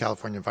under the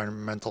California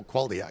Environmental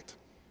Quality Act.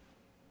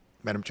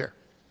 Madam Chair.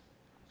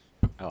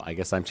 Oh, I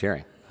guess I'm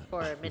chairing.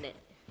 For a minute.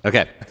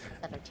 Okay.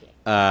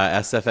 SFMTA.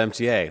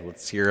 SFMTA,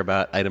 let's hear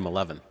about item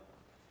 11.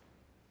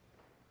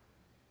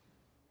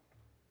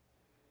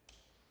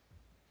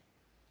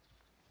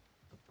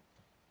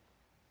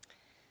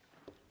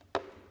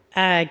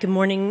 Good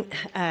morning,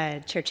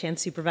 Chair Chan,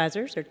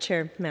 Supervisors, or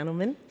Chair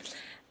Mandelman.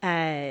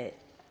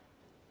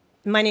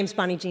 My name is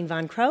Bonnie Jean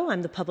Von Crow.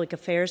 I'm the Public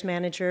Affairs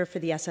Manager for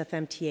the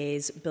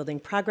SFMTA's Building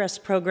Progress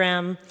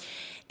Program.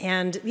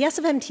 And the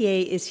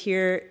SFMTA is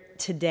here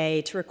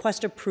today to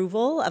request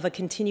approval of a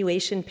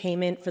continuation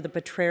payment for the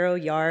Potrero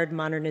Yard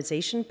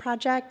Modernization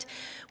Project,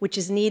 which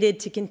is needed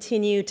to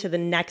continue to the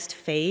next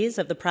phase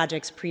of the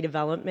project's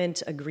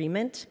pre-development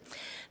agreement.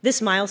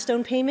 This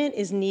milestone payment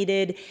is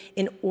needed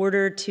in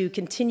order to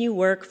continue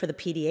work for the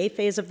PDA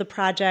phase of the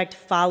project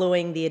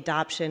following the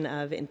adoption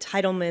of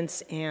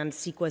entitlements and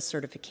CEQA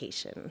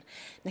certification.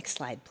 Next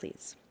slide,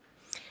 please.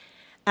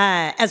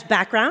 As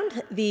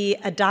background, the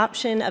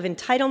adoption of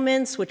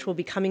entitlements, which will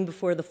be coming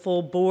before the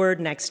full board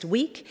next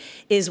week,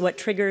 is what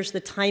triggers the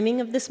timing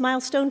of this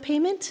milestone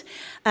payment.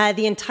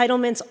 The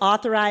entitlements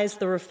authorize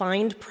the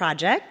refined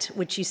project,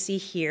 which you see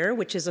here,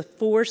 which is a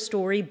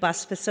 4-story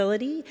bus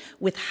facility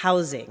with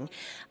housing.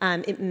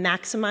 It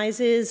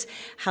maximizes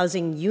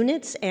housing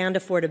units and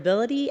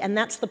affordability, and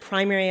that's the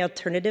primary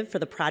alternative for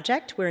the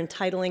project. We're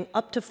entitling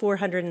up to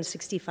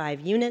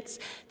 465 units.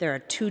 There are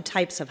 2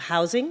 types of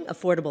housing: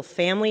 affordable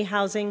family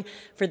housing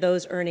for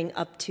those earning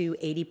up to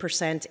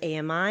 80%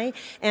 AMI,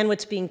 and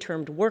what's being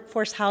termed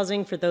workforce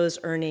housing for those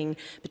earning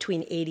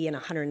between 80 and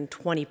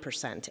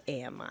 120%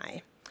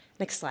 AMI.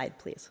 Next slide,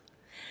 please.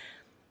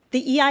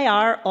 The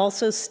EIR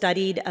also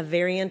studied a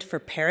variant for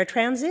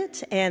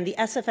paratransit, and the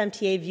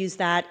SFMTA views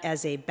that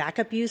as a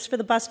backup use for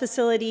the bus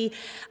facility.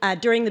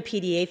 During the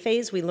PDA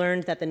phase, we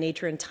learned that the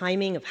nature and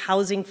timing of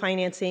housing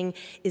financing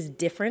is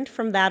different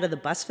from that of the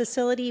bus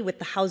facility, with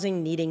the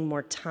housing needing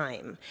more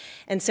time.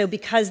 And so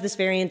because this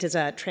variant is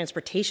a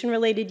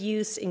transportation-related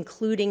use,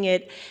 including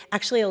it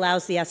actually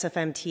allows the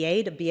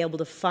SFMTA to be able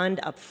to fund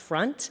up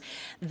front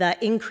the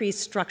increased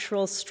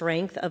structural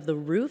strength of the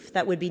roof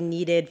that would be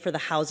needed for the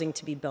housing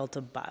to be built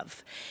above,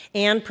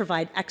 and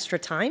provide extra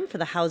time for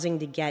the housing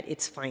to get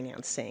its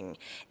financing,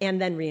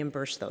 and then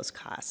reimburse those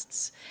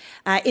costs.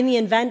 In the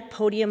event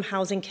podium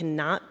housing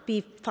cannot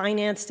be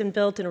financed and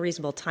built in a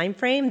reasonable time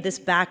frame, this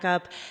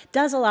backup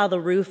does allow the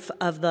roof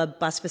of the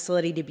bus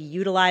facility to be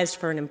utilized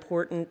for an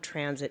important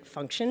transit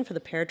function for the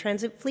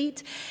paratransit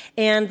fleet.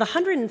 And the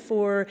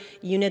 104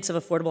 units of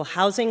affordable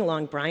housing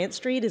along Bryant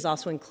Street is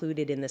also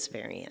included in this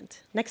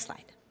variant. Next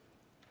slide.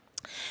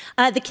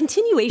 The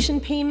continuation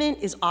payment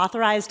is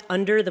authorized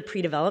under the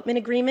pre-development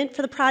agreement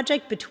for the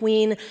project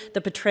between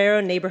the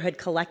Potrero Neighborhood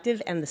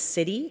Collective and the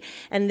city,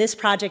 and this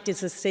project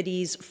is the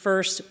city's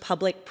first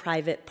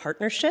public-private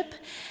partnership.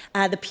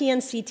 The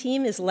PNC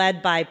team is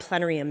led by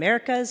Plenary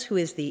Americas, who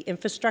is the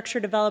infrastructure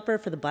developer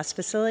for the bus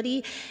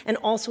facility, and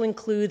also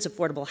includes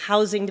affordable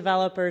housing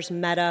developers,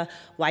 Meta,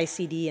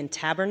 YCD, and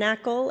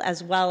Tabernacle,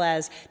 as well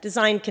as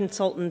design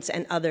consultants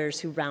and others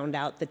who round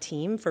out the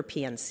team for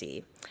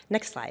PNC.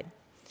 Next slide.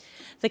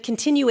 The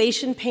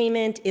continuation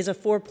payment is a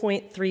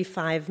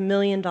 $4.35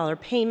 million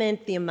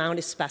payment. The amount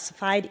is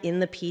specified in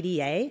the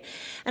PDA.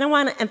 And I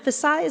want to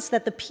emphasize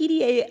that the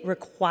PDA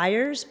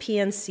requires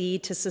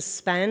PNC to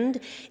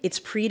suspend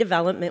its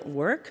pre-development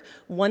work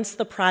once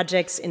the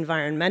project's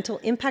environmental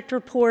impact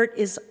report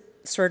is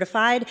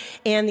certified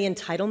and the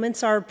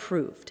entitlements are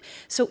approved.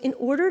 So in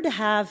order to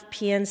have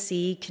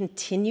PNC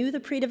continue the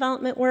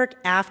pre-development work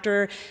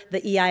after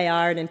the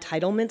EIR and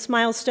entitlements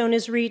milestone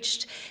is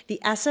reached, the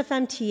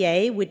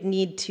SFMTA would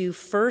need to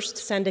first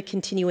send a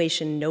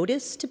continuation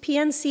notice to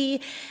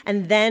PNC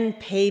and then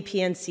pay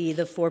PNC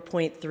the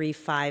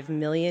 $4.35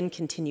 million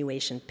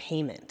continuation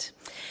payment.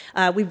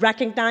 We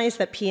recognize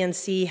that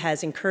PNC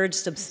has incurred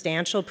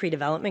substantial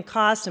pre-development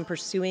costs in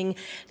pursuing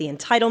the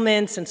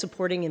entitlements and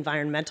supporting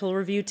environmental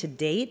review to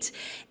date,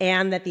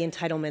 and that the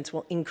entitlements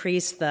will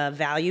increase the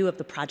value of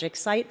the project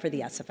site for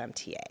the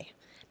SFMTA.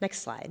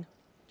 Next slide.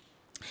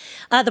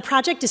 The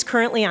project is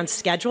currently on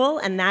schedule,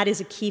 and that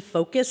is a key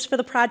focus for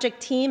the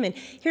project team. And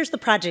here's the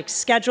project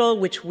schedule,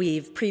 which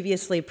we've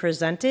previously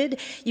presented.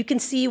 You can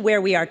see where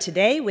we are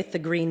today with the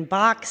green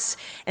box,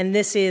 and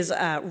this is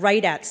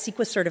right at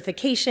CEQA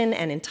certification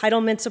and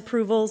entitlements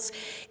approvals.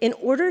 In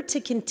order to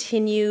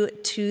continue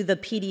to the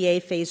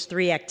PDA Phase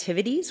 3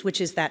 activities,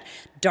 which is that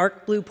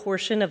dark blue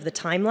portion of the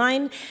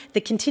timeline,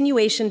 the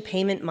continuation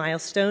payment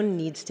milestone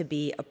needs to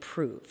be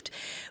approved.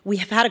 We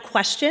have had a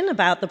question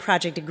about the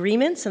project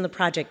agreements and the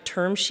project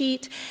term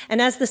sheet,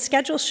 and as the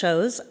schedule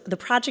shows, the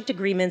project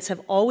agreements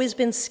have always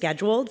been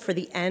scheduled for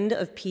the end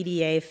of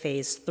PDA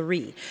Phase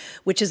 3,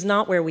 which is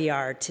not where we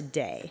are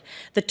today.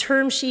 The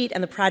term sheet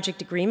and the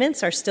project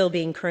agreements are still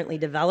being currently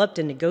developed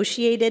and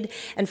negotiated,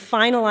 and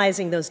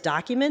finalizing those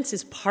documents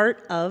is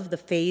part of the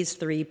Phase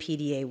 3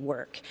 PDA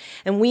work.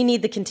 And we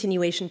need the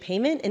continuation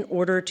payment in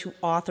order to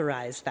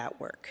authorize that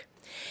work.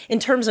 In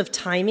terms of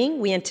timing,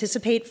 we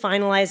anticipate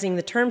finalizing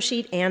the term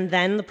sheet and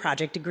then the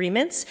project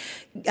agreements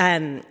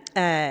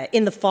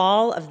in the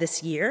fall of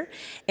this year,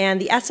 and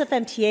the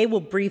SFMTA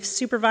will brief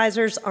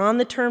supervisors on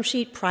the term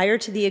sheet prior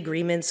to the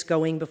agreements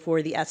going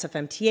before the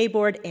SFMTA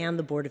board and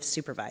the Board of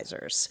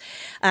Supervisors.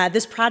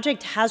 This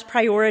project has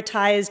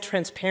prioritized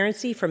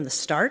transparency from the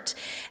start,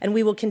 and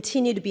we will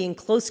continue to be in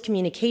close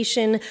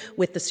communication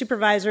with the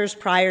supervisors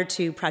prior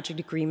to project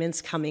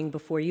agreements coming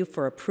before you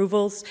for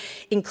approvals,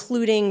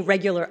 including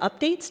regular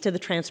updates to the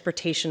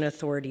Transportation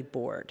Authority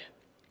Board.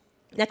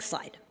 Next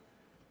slide.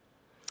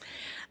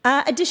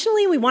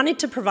 Additionally, we wanted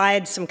to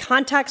provide some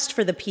context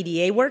for the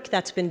PDA work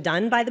that's been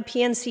done by the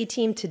PNC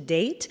team to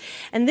date,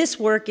 and this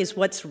work is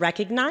what's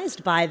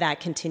recognized by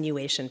that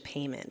continuation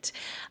payment.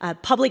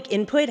 Public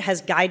input has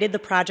guided the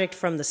project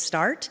from the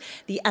start.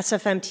 The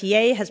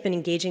SFMTA has been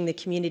engaging the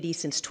community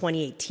since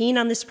 2018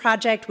 on this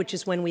project, which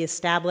is when we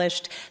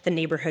established the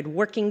Neighborhood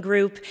Working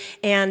Group,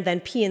 and then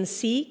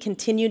PNC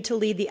continued to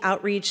lead the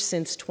outreach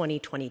since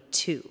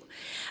 2022.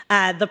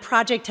 The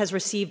project has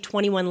received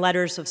 21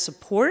 letters of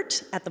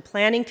support at the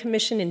Planning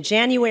Commission in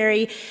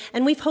January,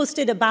 and we've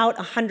hosted about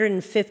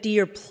 150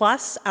 or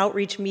plus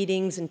outreach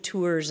meetings and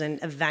tours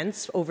and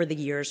events over the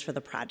years for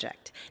the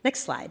project.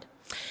 Next slide.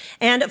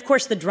 And of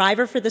course, the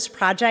driver for this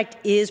project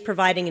is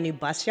providing a new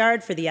bus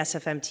yard for the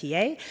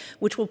SFMTA,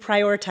 which will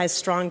prioritize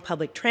strong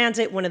public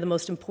transit, one of the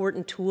most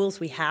important tools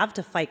we have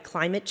to fight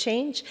climate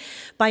change,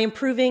 by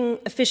improving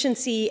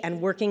efficiency and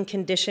working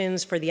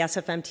conditions for the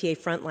SFMTA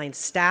frontline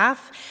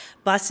staff.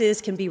 Buses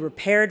can be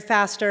repaired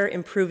faster,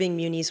 improving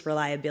Muni's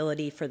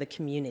reliability for the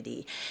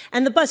community.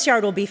 And the bus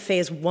yard will be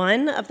phase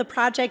 1 of the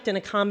project and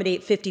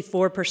accommodate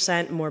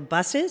 54% more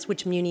buses,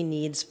 which Muni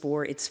needs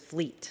for its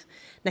fleet.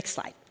 Next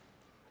slide.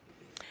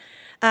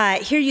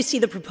 Here you see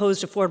the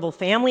proposed affordable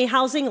family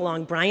housing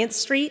along Bryant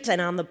Street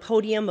and on the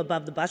podium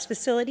above the bus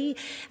facility,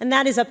 and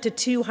that is up to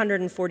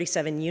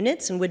 247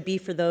 units and would be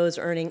for those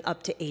earning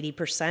up to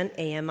 80%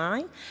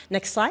 AMI.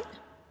 Next slide.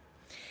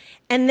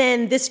 And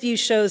then this view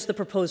shows the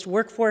proposed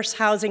workforce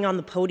housing on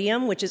the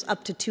podium, which is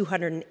up to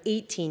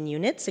 218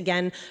 units,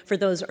 again, for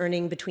those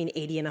earning between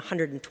 80 and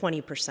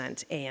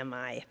 120%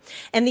 AMI.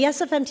 And the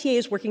SFMTA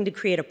is working to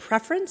create a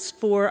preference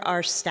for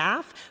our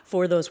staff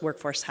for those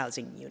workforce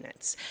housing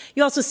units.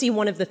 You also see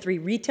one of the 3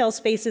 retail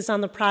spaces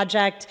on the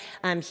project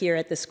here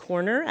at this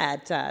corner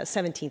at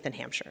 17th and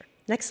Hampshire.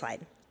 Next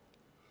slide.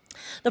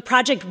 The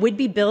project would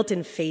be built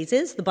in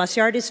phases. The bus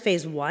yard is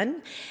phase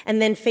 1,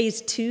 and then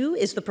phase 2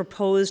 is the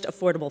proposed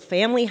affordable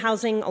family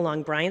housing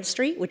along Bryant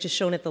Street, which is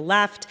shown at the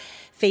left.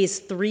 Phase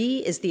 3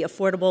 is the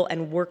affordable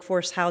and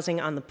workforce housing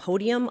on the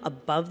podium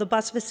above the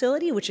bus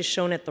facility, which is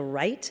shown at the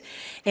right.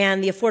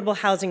 And the affordable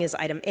housing is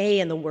item A,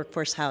 and the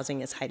workforce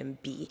housing is item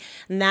B.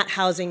 And that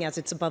housing, as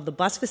it's above the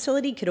bus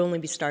facility, could only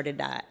be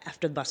started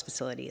after the bus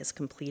facility is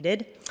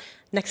completed.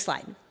 Next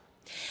slide.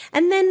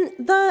 And then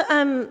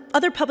the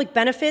other public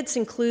benefits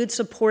include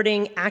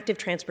supporting active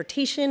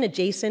transportation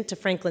adjacent to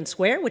Franklin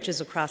Square, which is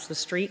across the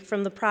street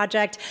from the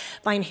project,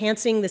 by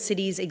enhancing the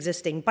city's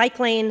existing bike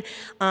lane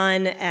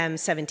on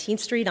 17th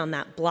Street on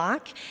that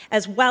block,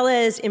 as well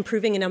as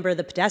improving a number of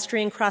the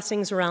pedestrian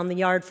crossings around the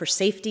yard for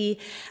safety.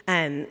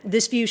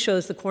 This view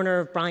shows the corner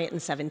of Bryant and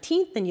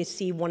 17th, and you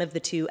see one of the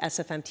 2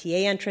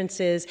 SFMTA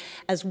entrances,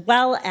 as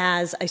well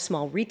as a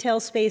small retail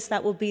space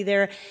that will be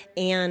there,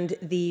 and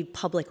the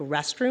public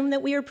restroom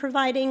that we are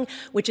providing,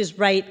 which is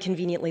right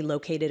conveniently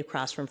located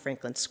across from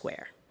Franklin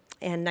Square.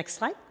 And next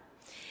slide.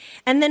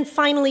 And then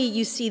finally,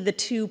 you see the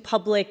 2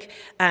 public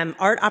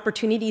art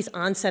opportunities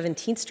on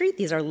 17th Street.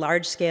 These are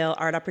large-scale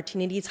art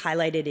opportunities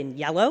highlighted in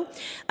yellow.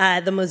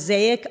 The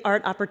Mosaic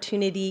art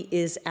opportunity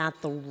is at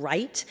the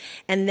right.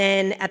 And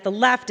then at the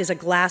left is a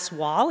glass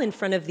wall in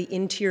front of the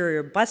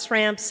interior bus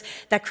ramps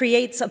that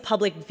creates a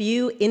public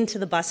view into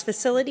the bus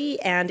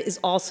facility and is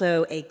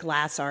also a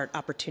glass art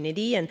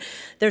opportunity. And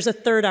there's a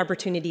 3rd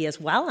opportunity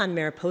as well on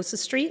Mariposa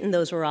Street, and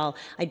those were all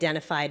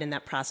identified in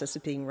that process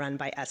of being run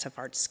by SF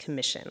Arts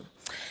Commission.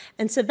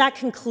 And so that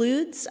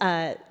concludes,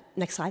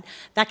 next slide,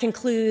 that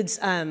concludes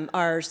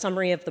our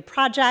summary of the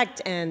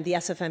project, and the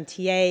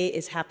SFMTA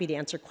is happy to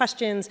answer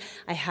questions.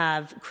 I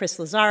have Chris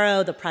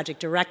Lazaro, the project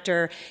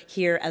director,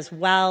 here as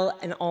well,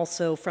 and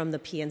also from the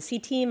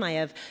PNC team, I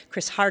have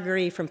Chris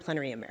Hargery from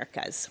Plenary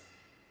Americas.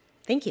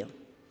 Thank you.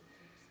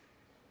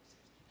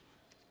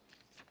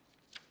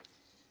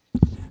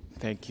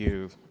 Thank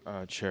you,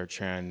 Chair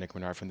Chan, Nick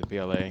Menard from the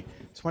BLA. I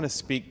just want to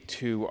speak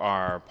to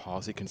our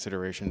policy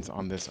considerations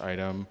on this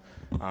item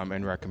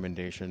and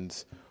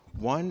recommendations.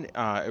 One,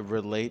 it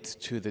relates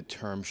to the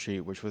term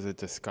sheet, which was a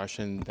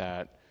discussion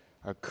that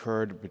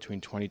occurred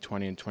between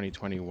 2020 and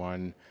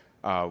 2021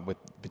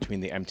 between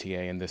the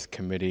MTA and this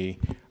committee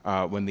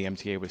when the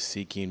MTA was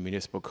seeking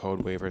municipal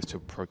code waivers to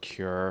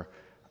procure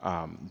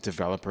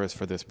developers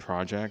for this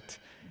project.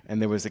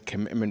 And there was a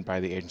commitment by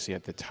the agency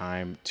at the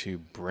time to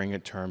bring a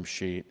term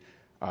sheet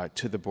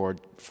to the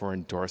board for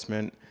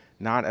endorsement,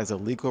 not as a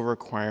legal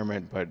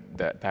requirement, but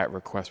that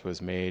request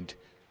was made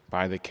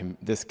by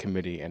this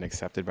committee and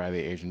accepted by the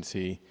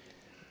agency.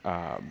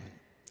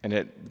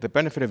 And the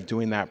benefit of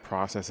doing that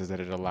process is that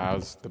it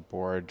allows the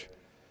board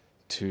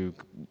to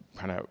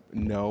kind of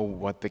know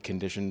what the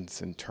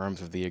conditions and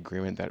terms of the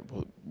agreement that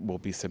will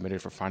be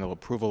submitted for final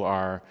approval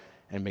are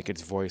and make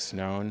its voice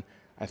known.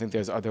 I think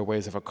there's other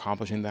ways of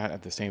accomplishing that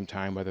at the same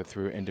time, whether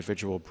through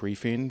individual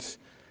briefings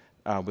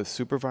with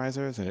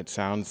supervisors, and it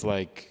sounds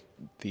like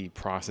the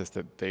process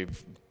that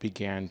they've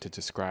began to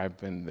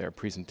describe in their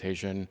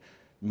presentation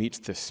meets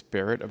the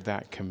spirit of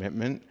that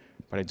commitment,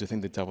 but I do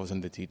think the devil's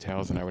in the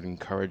details, and I would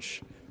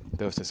encourage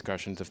those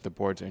discussions, if the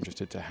board's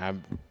interested,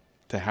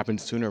 to happen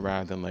sooner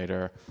rather than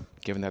later,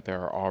 given that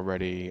there are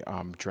already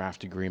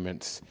draft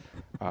agreements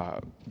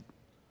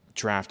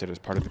drafted as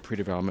part of the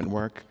pre-development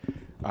work.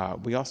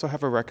 We also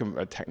have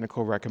a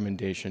technical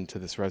recommendation to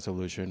this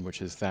resolution,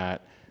 which is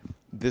that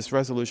this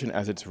resolution,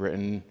 as it's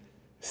written,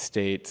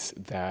 states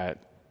that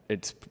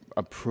it's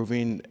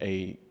approving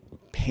a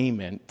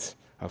payment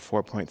of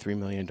 $4.3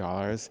 million.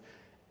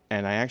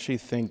 And I actually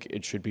think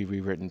it should be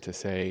rewritten to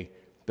say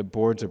the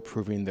board's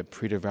approving the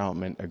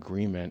pre-development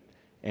agreement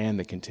and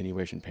the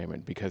continuation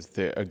payment, because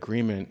the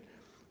agreement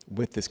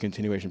with this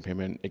continuation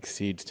payment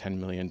exceeds $10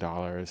 million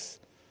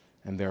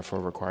and therefore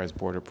requires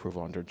board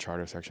approval under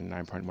Charter Section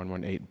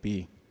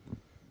 9.118B.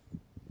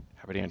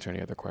 Happy to answer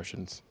any other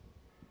questions.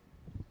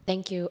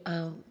 Thank you.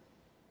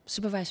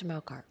 Supervisor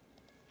Melgar.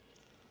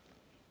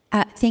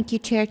 Thank you,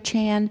 Chair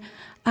Chan.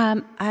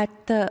 At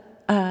the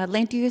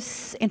Land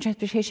Use and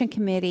Transportation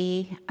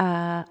Committee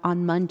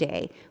on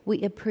Monday,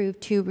 we approved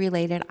 2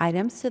 related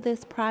items to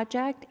this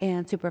project,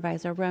 and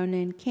Supervisor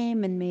Ronan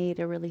came and made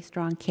a really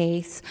strong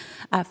case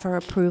for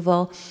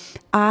approval.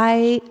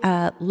 I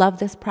love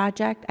this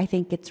project. I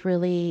think it's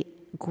really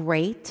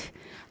great.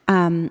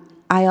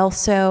 I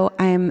also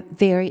am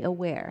very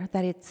aware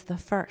that it's the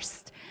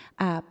first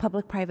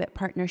public-private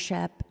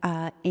partnership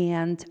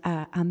and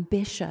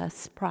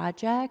ambitious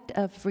project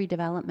of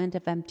redevelopment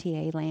of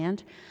MTA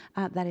land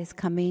that is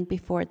coming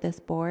before this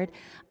board,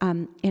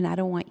 and I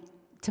don't want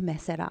to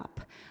mess it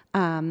up.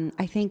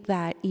 I think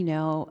that,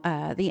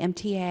 the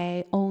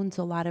MTA owns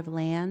a lot of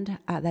land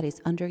that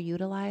is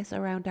underutilized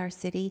around our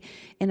city,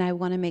 and I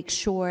want to make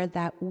sure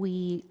that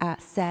we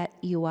set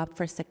you up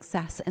for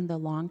success in the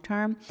long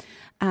term.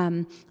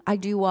 I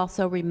do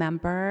also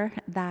remember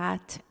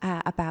that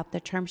about the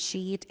term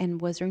sheet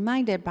and was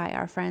reminded by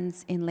our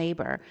friends in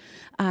labor.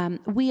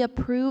 We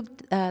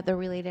approved the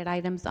related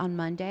items on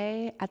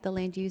Monday at the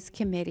Land Use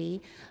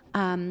Committee.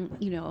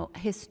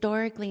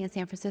 Historically in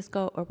San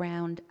Francisco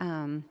around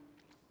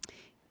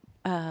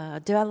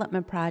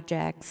development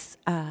projects,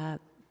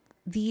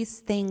 these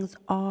things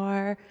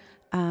are,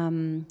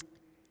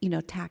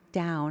 tacked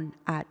down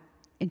at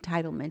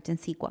entitlement and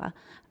CEQA,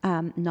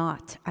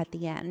 not at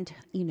the end,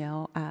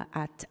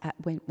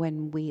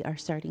 when we are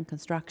starting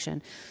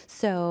construction.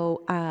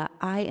 So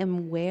I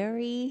am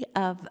wary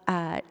of,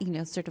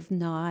 sort of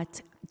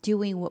not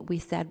doing what we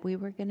said we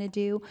were going to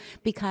do,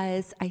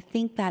 because I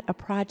think that a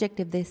project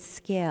of this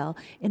scale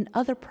and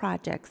other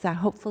projects that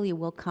hopefully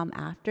will come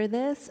after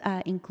this,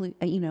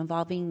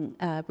 involving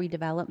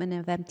redevelopment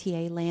of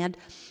MTA land,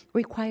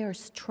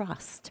 requires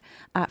trust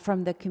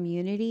from the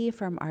community,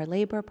 from our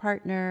labor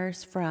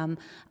partners, from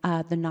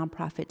the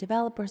nonprofit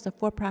developers, the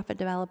for-profit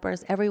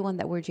developers, everyone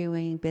that we're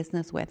doing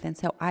business with. And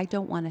so I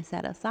don't want to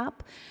set us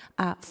up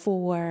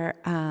for,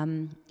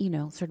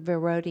 sort of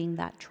eroding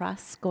that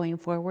trust going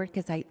forward,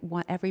 because I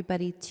want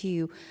everybody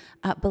to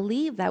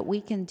believe that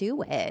we can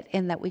do it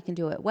and that we can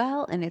do it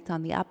well and it's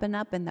on the up and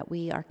up and that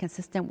we are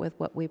consistent with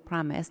what we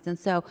promised. And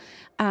so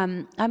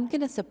I'm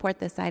going to support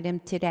this item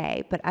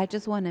today, but I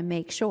just want to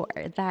make sure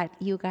that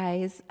you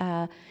guys,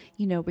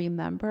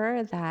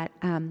 remember that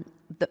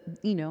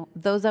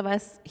those of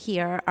us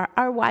here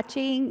are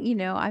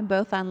watching. I'm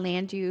both on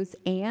land use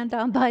and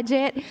on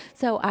budget,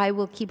 so I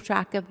will keep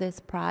track of this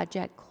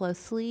project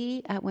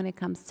closely when it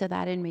comes to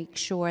that and make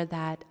sure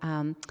that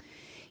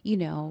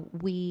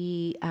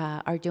we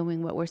are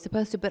doing what we're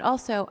supposed to. But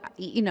also,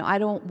 I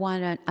don't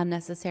want to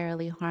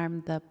unnecessarily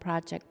harm the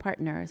project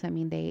partners. I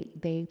mean,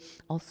 they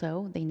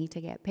need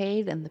to get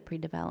paid, and the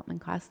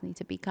pre-development costs need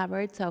to be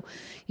covered. So,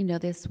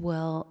 this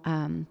will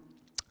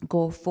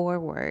go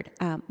forward.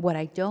 What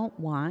I don't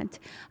want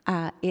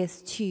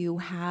is to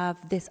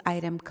have this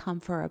item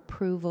come for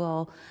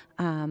approval,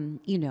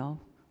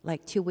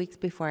 like 2 weeks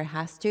before it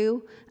has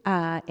to,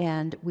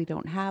 and we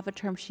don't have a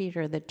term sheet,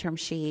 or the term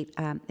sheet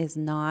is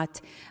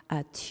not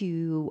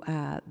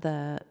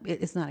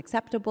it's not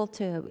acceptable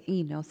to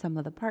some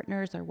of the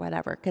partners or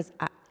whatever, because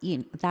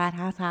that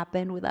has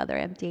happened with other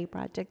MTA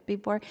projects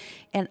before,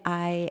 and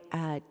I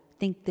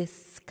think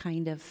this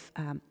kind of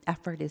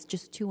effort is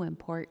just too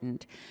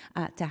important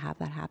to have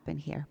that happen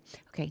here.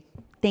 Okay,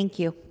 thank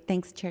you.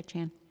 Thanks, Chair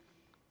Chan.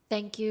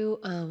 Thank you,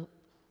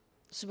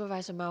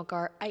 Supervisor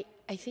Melgar.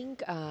 I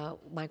think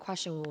my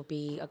question will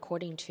be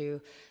according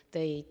to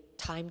the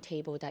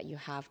timetable that you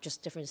have,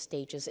 just different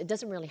stages. It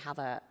doesn't really have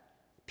a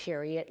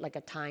period, like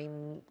a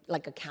time,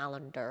 like a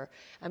calendar.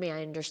 I mean,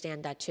 I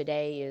understand that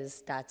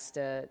that's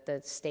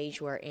the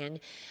stage we're in.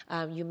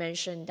 You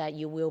mentioned that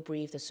you will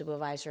brief the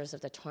supervisors of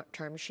the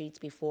term sheets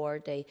before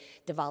the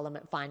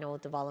final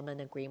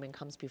development agreement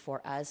comes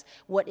before us.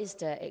 What is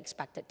the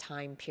expected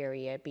time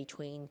period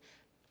between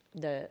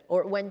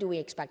or when do we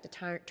expect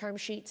the term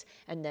sheets?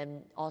 And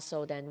then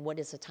also what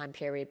is the time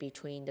period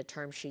between the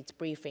term sheets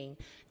briefing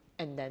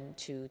and then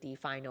to the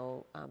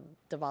final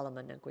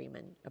development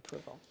agreement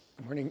approval?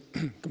 Good morning.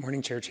 Good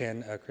morning, Chair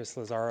Chan. Chris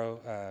Lazaro,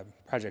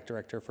 Project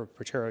Director for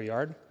Potrero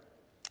Yard.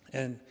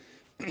 And,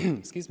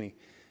 excuse me.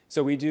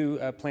 So we do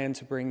plan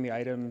to bring the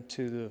item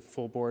to the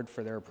full board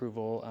for their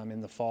approval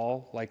in the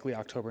fall, likely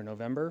October,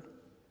 November.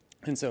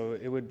 And so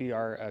it would be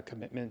our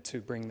commitment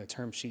to bring the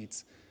term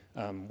sheets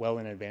well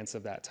in advance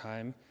of that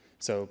time.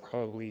 So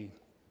probably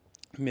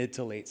mid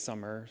to late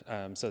summer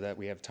so that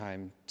we have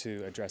time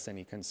to address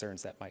any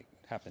concerns that might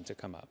happen to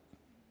come up.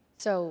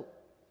 So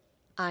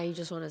I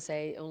just want to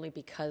say, only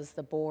because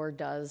the board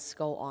does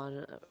go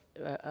on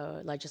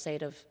a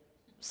legislative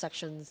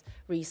sections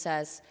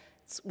recess,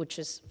 which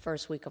is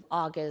first week of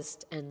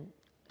August, and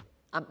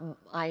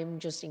I'm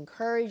just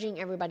encouraging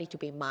everybody to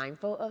be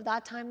mindful of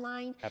that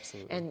timeline.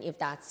 Absolutely. And if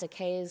that's the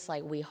case,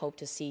 like, we hope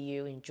to see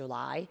you in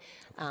July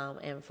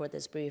and for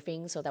this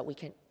briefing, so that we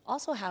can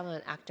also have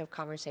an active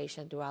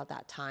conversation throughout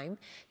that time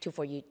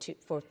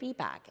for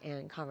feedback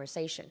and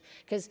conversation.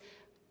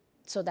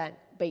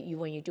 But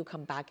when you do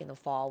come back in the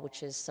fall,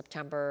 which is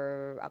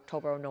September,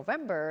 October, or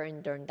November,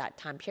 and during that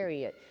time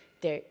period,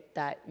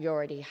 that you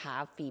already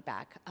have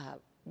feedback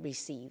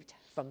received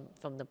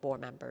from the board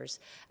members.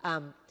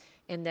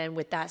 And then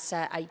with that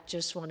said, I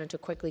just wanted to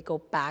quickly go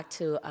back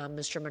to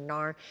Mr.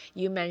 Menard.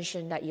 You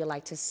mentioned that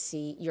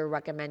you're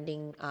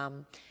recommending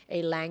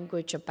a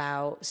language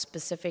about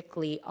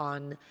specifically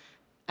on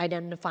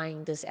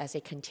identifying this as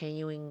a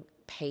continuing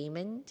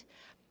payment.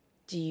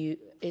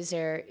 Is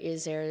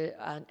there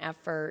an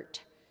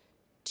effort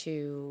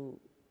to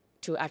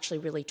actually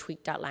really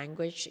tweak that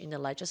language in the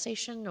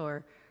legislation,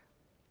 or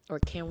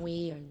can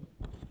we?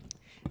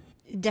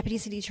 Deputy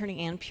City Attorney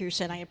Ann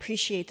Pearson, I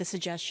appreciate the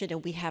suggestion,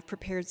 and we have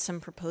prepared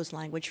some proposed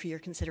language for your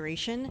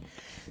consideration.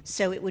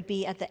 So it would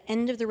be at the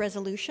end of the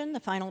resolution, the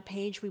final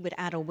page, we would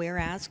add a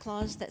whereas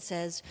clause that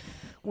says,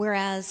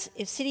 whereas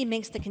if city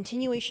makes the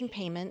continuation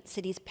payment,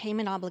 city's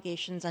payment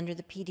obligations under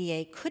the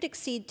PDA could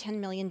exceed $10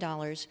 million,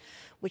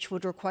 which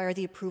would require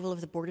the approval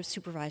of the Board of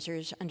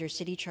Supervisors under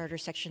City Charter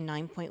Section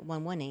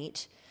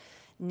 9.118.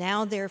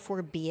 Now,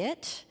 therefore, be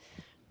it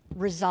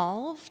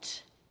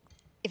resolved,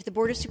 if the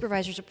Board of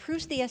Supervisors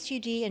approves the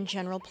SUD and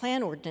general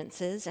plan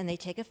ordinances and they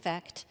take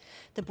effect,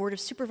 the Board of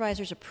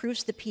Supervisors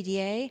approves the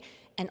PDA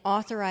and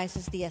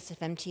authorizes the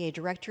SFMTA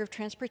Director of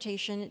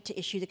Transportation to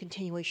issue the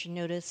continuation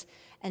notice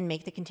and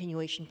make the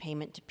continuation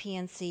payment to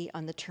PNC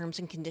on the terms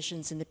and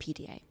conditions in the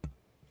PDA.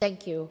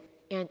 Thank you.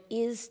 And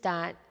is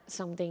that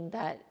something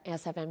that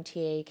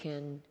SFMTA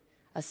can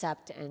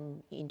accept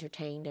and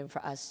entertain, and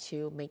for us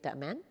to make that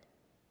amend?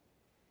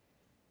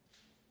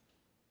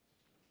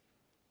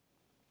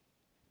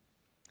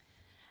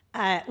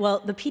 Well,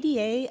 the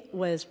PDA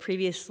was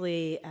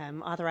previously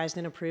authorized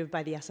and approved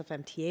by the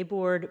SFMTA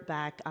board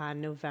back on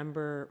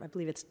November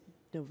 1st,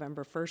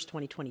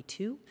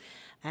 2022.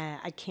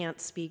 I can't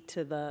speak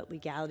to the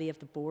legality of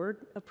the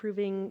board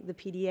approving the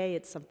PDA.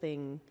 It's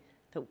something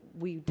that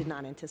we did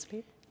not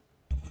anticipate.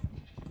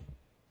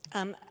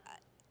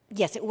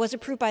 Yes, it was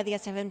approved by the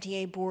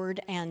SFMTA board,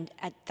 and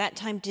at that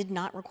time did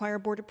not require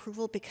board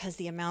approval because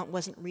the amount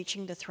wasn't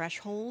reaching the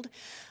threshold.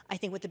 I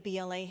think what the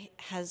BLA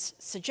has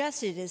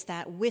suggested is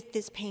that with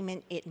this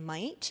payment, it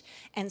might.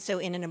 And so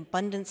in an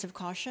abundance of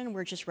caution,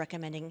 we're just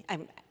recommending,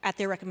 at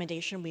their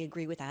recommendation, we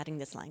agree with adding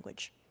this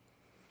language.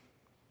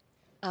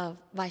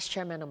 Vice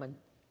Chair Mendelman.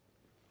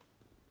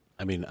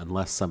 I mean,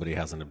 unless somebody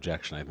has an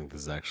objection, I think this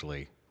is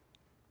actually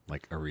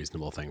like a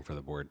reasonable thing for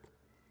the board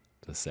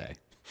to say.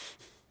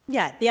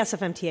 Yeah, the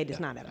SFMTA does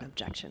not have an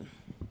objection.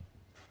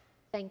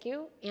 Thank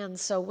you. And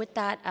so with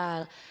that,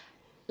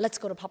 let's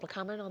go to public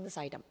comment on this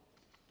item.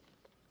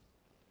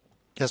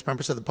 Yes,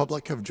 members of the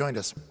public have joined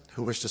us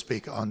who wish to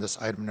speak on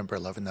this item number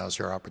 11. Now is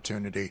your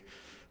opportunity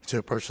to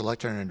approach the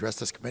lectern and address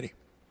this committee.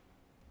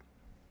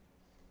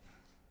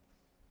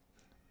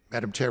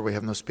 Madam Chair, we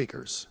have no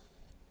speakers.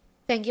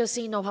 Thank you.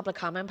 Seeing no public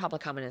comment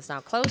is now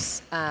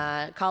closed.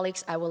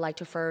 Colleagues, I would like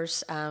to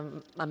first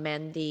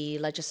amend the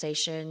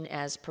legislation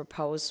as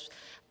proposed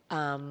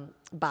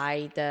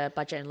by the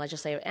Budget and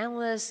Legislative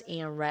Analyst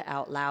and read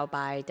out loud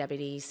by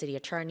Deputy City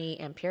Attorney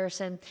Ann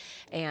Pearson.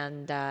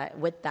 And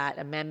with that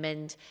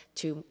amendment,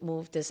 to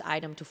move this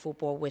item to full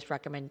board with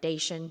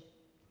recommendation.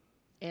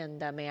 And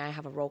may I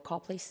have a roll call,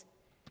 please?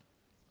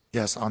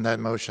 Yes, on that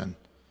motion,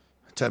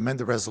 to amend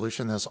the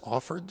resolution as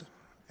offered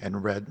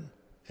and read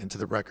into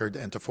the record,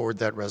 and to forward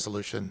that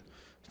resolution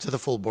to the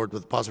full board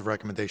with a positive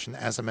recommendation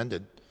as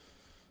amended.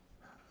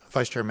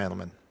 Vice Chair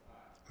Mandelman.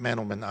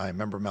 Mandelman, aye.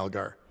 Member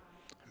Melgar.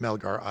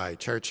 Melgar, aye.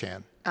 Chair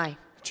Chan. Aye.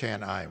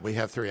 Chan, aye. We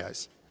have 3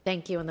 ayes.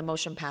 Thank you, and the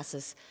motion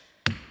passes.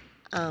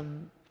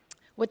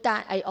 With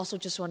that, I also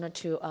just wanted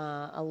to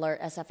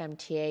alert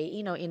SFMTA,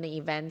 in the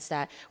events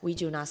that we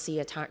do not see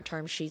a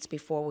term sheets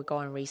before we go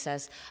on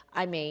recess,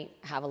 I may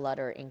have a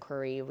letter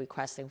inquiry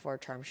requesting for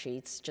term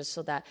sheets, just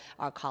so that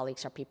our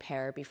colleagues are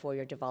prepared before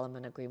your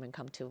development agreement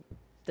come to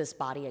this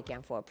body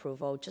again for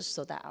approval, just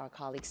so that our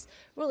colleagues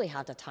really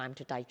have the time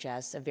to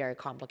digest a very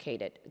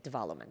complicated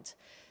development.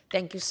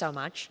 Thank you so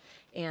much.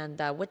 And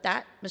with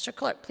that, Mr.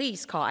 Clerk,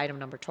 please call item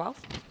number 12.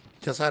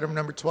 Yes, item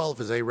number 12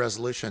 is a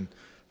resolution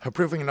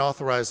approving and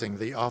authorizing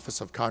the Office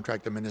of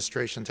Contract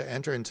Administration to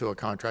enter into a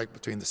contract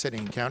between the City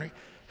and County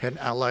and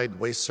Allied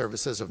Waste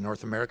Services of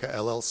North America,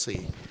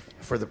 LLC,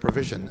 for the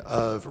provision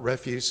of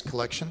refuse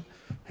collection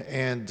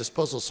and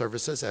disposal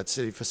services at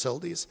city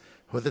facilities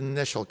with an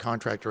initial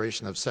contract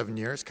duration of 7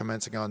 years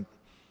commencing on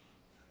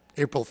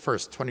April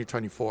 1st,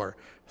 2024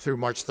 through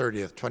March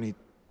 30th,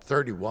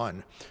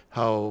 2031,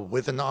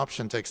 with an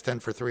option to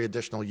extend for 3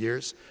 additional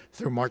years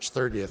through March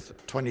 30th,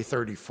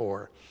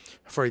 2034,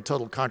 for a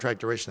total contract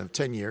duration of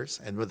 10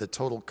 years, and with a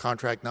total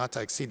contract not to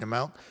exceed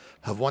amount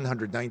of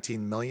 $119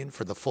 million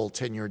for the full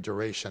 10-year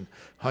duration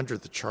under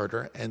the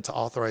charter, and to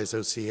authorize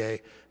OCA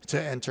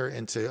to enter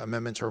into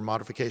amendments or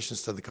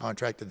modifications to the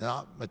contract that do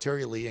not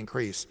materially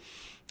increase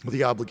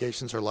the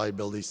obligations or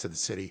liabilities to the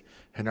city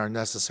and are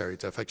necessary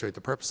to effectuate the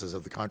purposes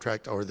of the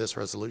contract or this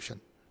resolution.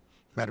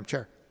 Madam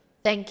Chair.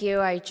 Thank you.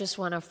 I just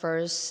want to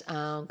first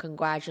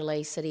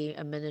congratulate City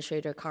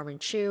Administrator Carmen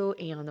Chu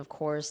and, of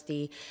course,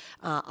 the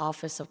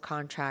Office of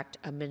Contract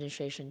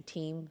Administration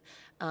team.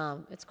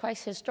 It's quite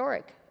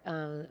historic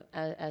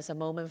as a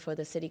moment for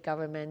the city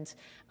government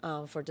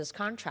for this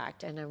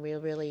contract. And we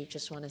really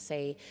just want to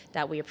say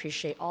that we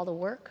appreciate all the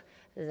work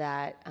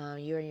that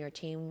you and your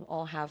team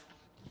all have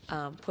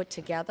put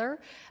together.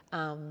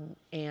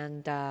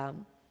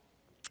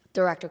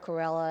 Director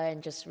Corella,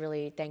 and just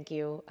really thank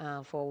you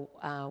for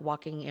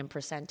walking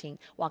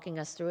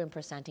us through and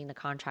presenting the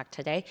contract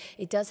today.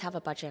 It does have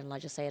a budget and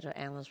legislative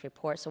analyst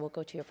report, so we'll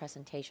go to your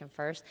presentation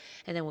first,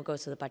 and then we'll go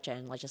to the budget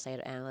and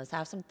legislative analyst. I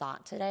have some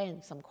thought today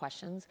and some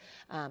questions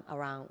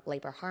around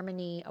labor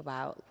harmony,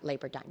 about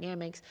labor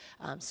dynamics,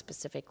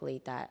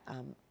 specifically that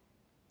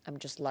I'm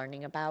just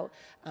learning about.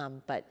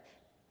 But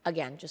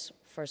again, just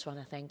first want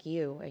to thank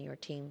you and your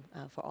team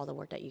for all the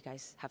work that you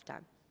guys have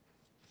done.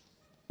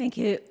 Thank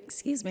you.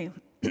 Excuse me.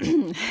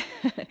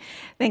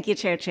 Thank you,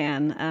 Chair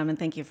Chan, and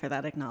thank you for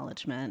that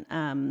acknowledgement.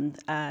 And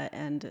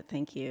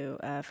thank you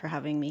for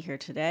having me here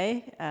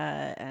today,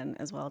 and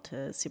as well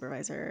to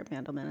Supervisor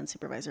Mandelman and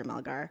Supervisor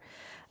Melgar.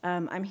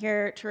 I'm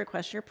here to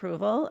request your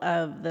approval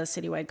of the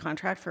citywide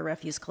contract for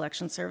refuse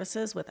collection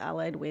services with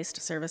Allied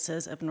Waste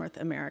Services of North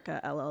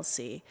America,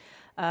 LLC.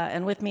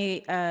 And with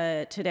me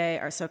today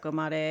are Soko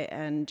Made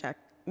and Jack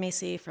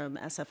Macy from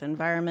SF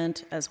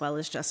Environment, as well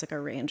as Jessica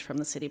Range from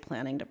the City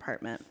Planning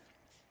Department.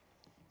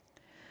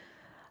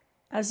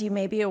 As you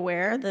may be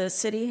aware, the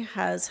city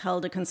has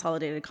held a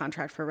consolidated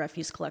contract for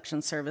refuse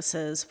collection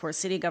services for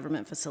city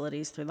government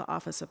facilities through the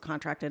Office of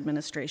Contract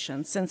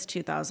Administration since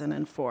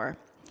 2004.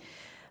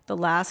 The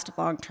last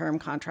long-term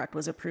contract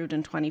was approved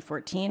in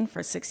 2014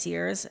 for 6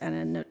 years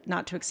and a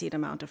not to exceed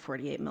amount of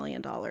 $48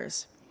 million.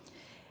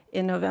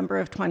 In November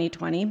of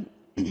 2020,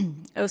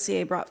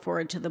 OCA brought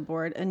forward to the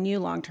board a new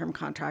long-term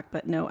contract,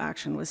 but no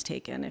action was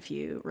taken, if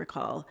you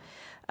recall.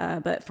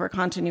 But for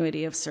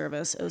continuity of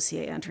service,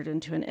 OCA entered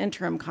into an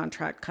interim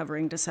contract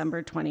covering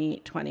December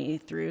 2020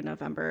 through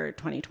November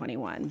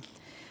 2021.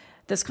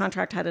 This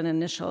contract had an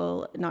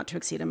initial not to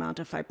exceed amount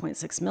of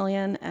 $5.6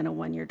 million and a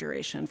 1-year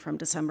duration from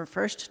December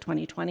 1st,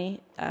 2020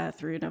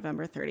 through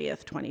November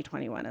 30th,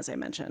 2021, as I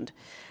mentioned.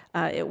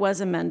 It was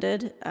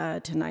amended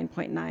to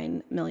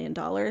 $9.9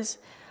 million.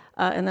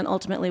 And then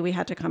ultimately, we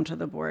had to come to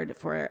the board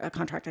for a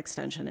contract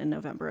extension in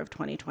November of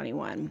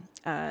 2021.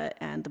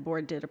 And the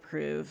board did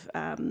approve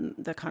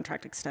the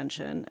contract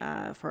extension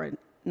for a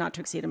not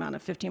to exceed amount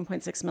of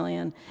 $15.6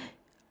 million,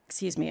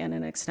 and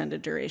an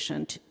extended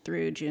duration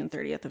through June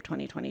 30th of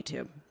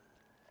 2022.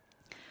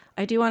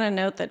 I do want to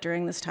note that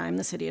during this time,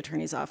 the City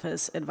Attorney's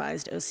Office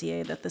advised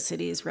OCA that the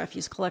city's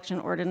refuse collection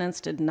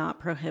ordinance did not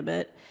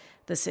prohibit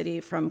the city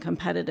from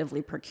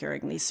competitively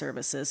procuring these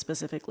services,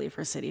 specifically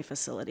for city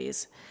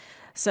facilities.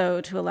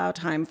 So to allow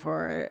time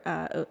for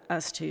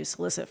us to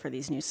solicit for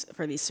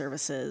these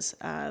services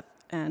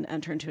and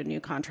enter into a new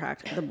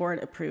contract, the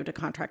board approved a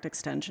contract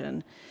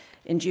extension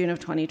in June of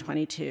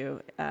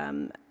 2022,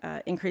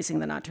 increasing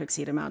the not to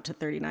exceed amount to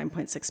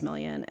 $39.6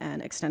 million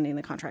and extending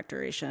the contract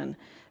duration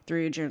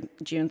through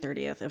June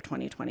 30th of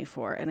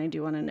 2024. And I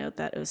do want to note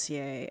that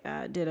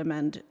OCA did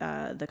amend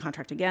the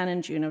contract again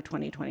in June of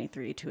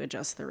 2023 to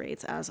adjust the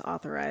rates as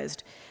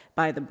authorized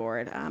by the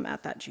board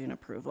at that June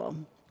approval.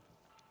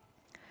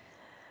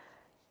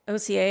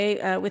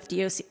 OCA, with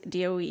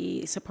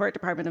DOE support,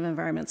 Department of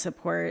Environment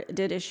support,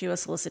 did issue a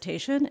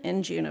solicitation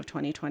in June of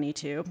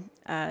 2022.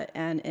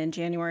 And in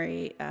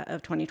January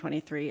of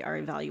 2023, our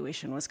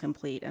evaluation was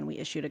complete, and we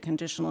issued a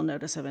conditional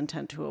notice of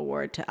intent to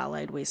award to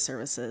Allied Waste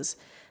Services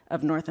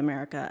of North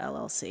America,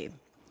 LLC.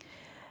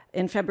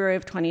 In February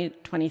of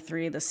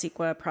 2023, the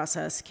CEQA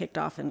process kicked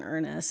off in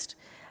earnest.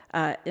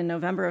 In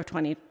November of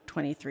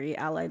 2023,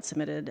 Allied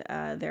submitted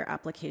their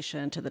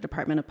application to the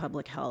Department of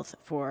Public Health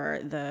for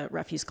the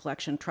refuse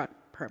collection truck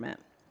permit.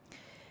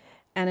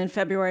 And in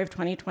February of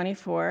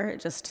 2024,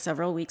 just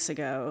several weeks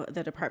ago,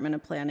 the Department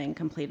of Planning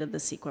completed the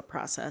CEQA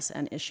process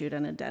and issued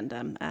an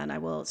addendum. And I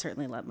will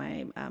certainly let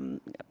my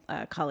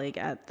colleague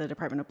at the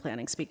Department of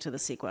Planning speak to the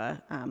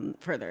CEQA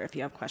further if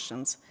you have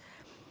questions.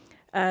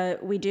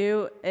 We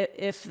do,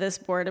 if this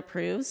board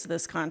approves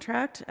this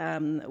contract,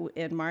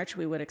 in March,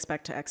 we would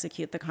expect to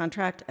execute the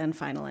contract and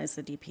finalize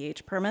the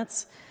DPH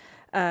permits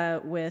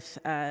with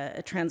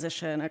a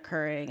transition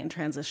occurring and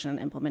transition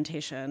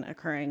implementation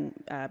occurring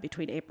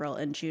between April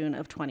and June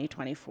of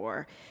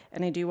 2024.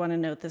 And I do want to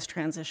note this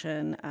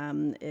transition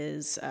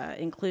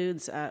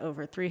includes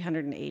over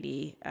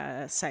 380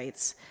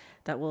 sites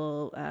that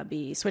will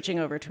be switching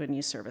over to a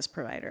new service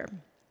provider.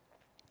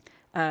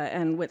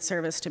 And with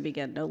service to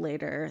begin no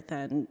later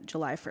than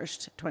July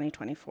 1st,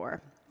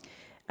 2024.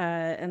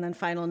 And then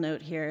final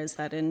note here is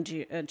that in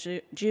June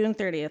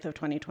 30th of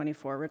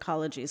 2024,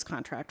 Recology's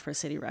contract for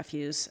city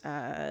refuse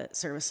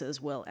services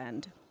will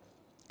end.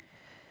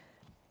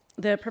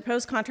 The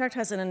proposed contract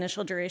has an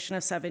initial duration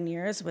of 7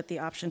 years with the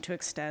option to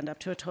extend up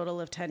to a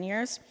total of 10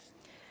 years.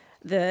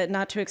 The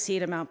not to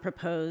exceed amount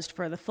proposed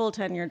for the full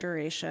 10-year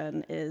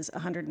duration is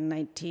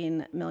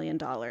 $119 million.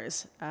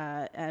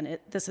 And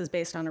this is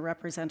based on a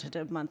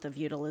representative month of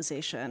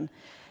utilization,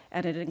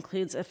 and it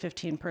includes a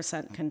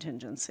 15%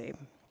 contingency.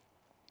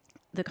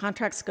 The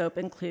contract scope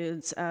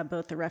includes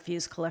both the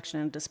refuse collection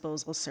and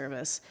disposal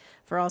service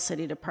for all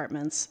city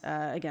departments,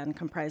 again,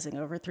 comprising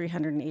over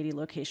 380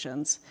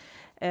 locations.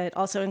 It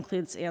also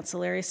includes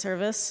ancillary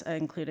service,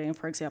 including,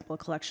 for example,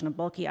 collection of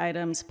bulky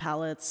items,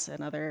 pallets,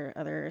 and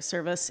other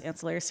service,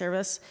 ancillary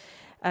service,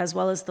 as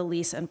well as the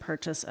lease and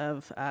purchase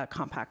of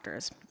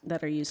compactors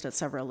that are used at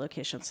several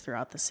locations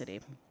throughout the city.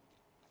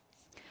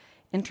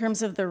 In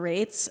terms of the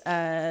rates,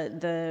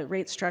 the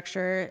rate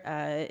structure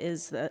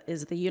is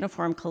the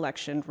uniform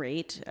collection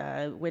rate,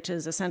 which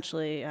is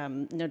essentially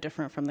no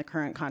different from the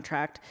current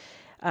contract.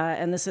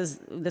 And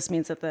this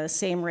means that the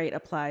same rate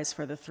applies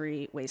for the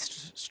 3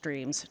 waste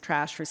streams: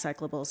 trash,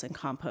 recyclables, and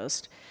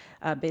compost,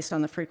 based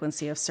on the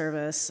frequency of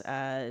service,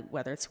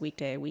 whether it's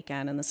weekday,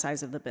 weekend, and the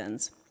size of the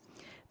bins.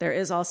 There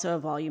is also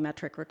a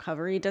volumetric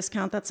recovery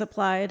discount that's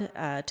applied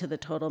to the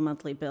total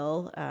monthly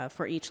bill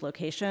for each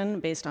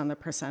location based on the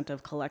 %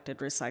 of collected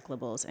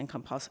recyclables and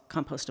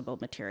compostable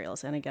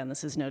materials. And again,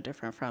 this is no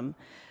different from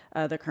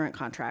the current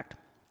contract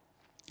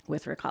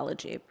with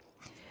Recology.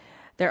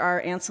 There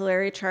are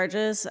ancillary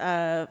charges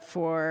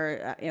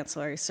for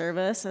ancillary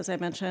service, as I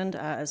mentioned,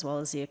 as well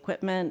as the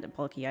equipment,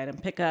 bulky item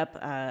pickup,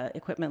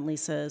 equipment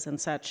leases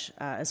and such,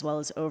 as well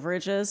as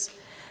overages,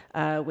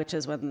 which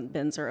is when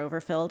bins are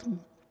overfilled.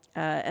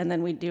 And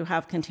then we do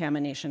have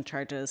contamination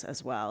charges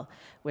as well,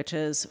 which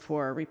is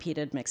for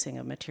repeated mixing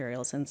of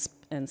materials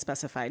in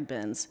specified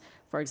bins,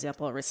 for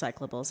example,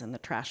 recyclables in the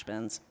trash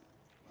bins.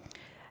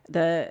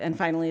 And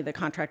finally, the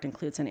contract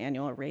includes an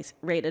annual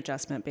rate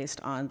adjustment based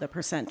on the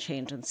 %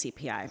 change in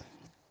CPI.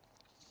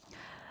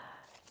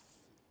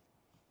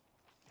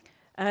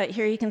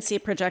 Here you can see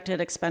projected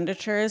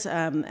expenditures,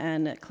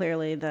 and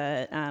clearly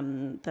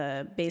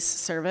the base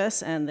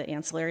service and the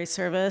ancillary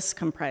service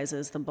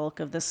comprises the bulk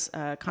of this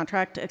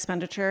contract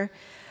expenditure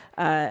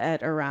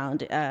at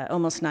around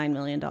almost $9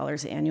 million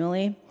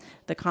annually.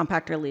 The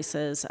compactor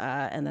leases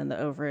and then the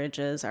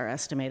overages are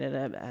estimated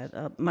at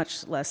a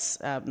much less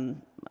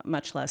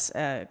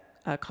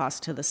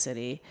cost to the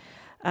city.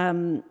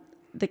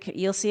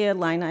 You'll see a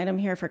line item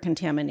here for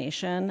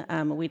contamination.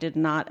 We did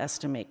not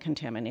estimate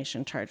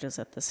contamination charges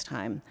at this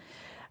time.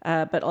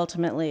 But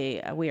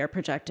ultimately, we are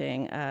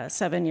projecting a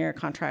 7-year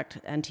contract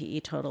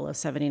NTE total of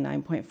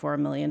 $79.4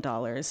 million.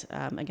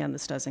 Again,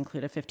 this does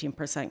include a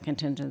 15%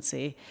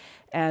 contingency,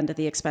 and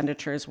the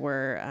expenditures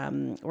were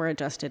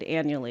adjusted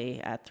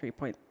annually at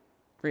 3%.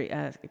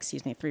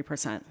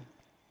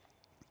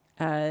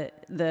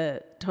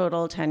 The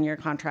total 10-year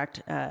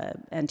contract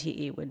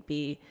NTE would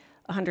be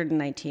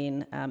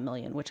 $119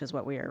 million, which is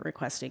what we are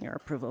requesting your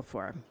approval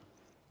for.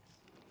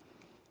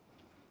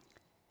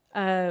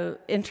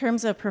 In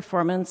terms of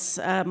performance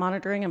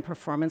monitoring and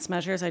performance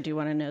measures, I do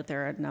want to note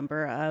there are a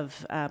number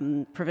of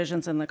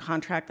provisions in the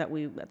contract that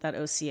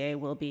OCA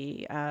will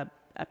be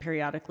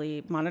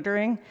periodically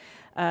monitoring.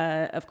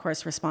 Of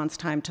course, response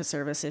time to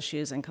service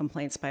issues and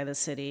complaints by the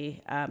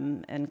city,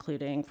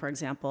 including, for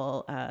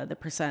example, the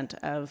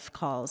 % of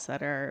calls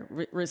that are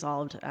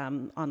resolved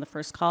on the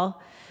first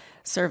call.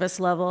 Service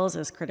levels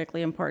is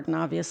critically important,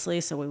 obviously,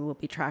 so we will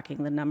be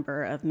tracking the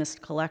number of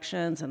missed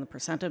collections and the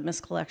 % of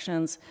missed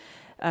collections,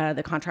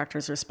 the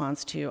contractor's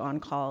response to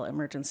on-call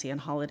emergency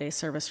and holiday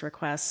service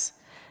requests,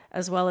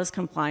 as well as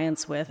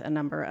compliance with a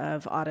number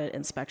of audit,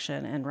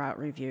 inspection, and route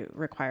review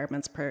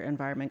requirements per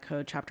Environment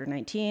Code Chapter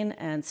 19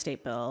 and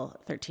State Bill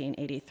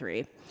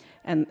 1383.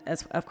 And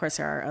of course,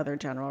 there are other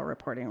general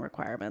reporting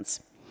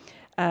requirements.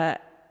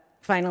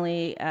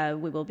 Finally,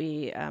 we will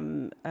be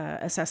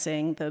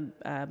assessing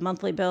the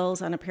monthly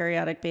bills on a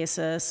periodic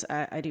basis.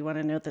 I do want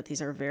to note that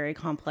these are very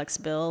complex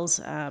bills,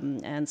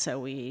 and so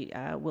we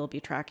will be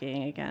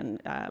tracking, again,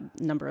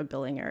 number of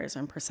billing errors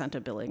and percent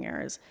of billing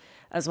errors,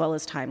 as well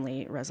as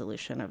timely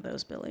resolution of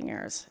those billing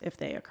errors if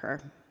they occur.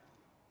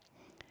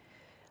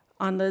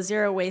 On the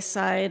zero waste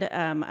side,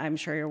 I'm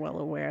sure you're well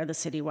aware the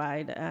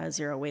citywide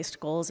zero waste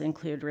goals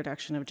include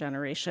reduction of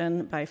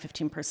generation by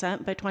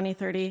 15% by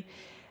 2030,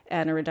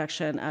 and a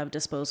reduction of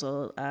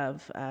disposal to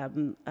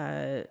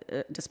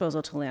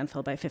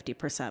landfill by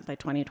 50% by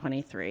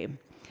 2023.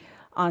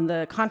 On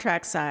the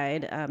contract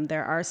side,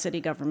 there are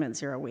city government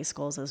zero waste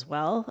goals as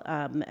well,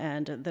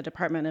 and the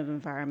Department of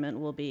Environment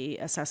will be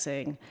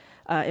assessing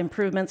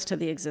improvements to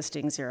the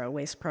existing zero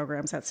waste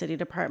programs at city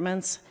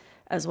departments,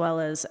 as well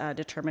as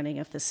determining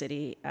if the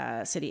city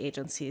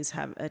agencies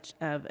have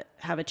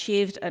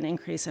achieved an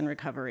increase in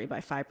recovery by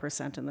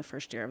 5% in the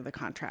first year of the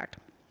contract.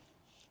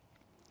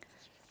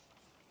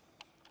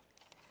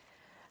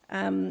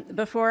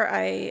 Before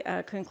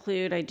I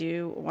conclude, I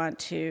do want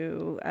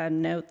to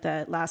note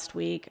that last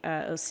week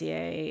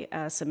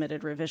OCA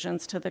submitted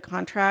revisions to the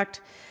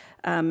contract,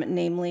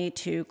 namely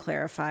to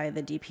clarify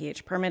the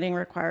DPH permitting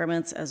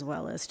requirements, as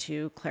well as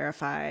to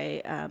clarify,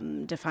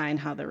 define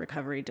how the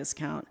recovery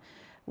discount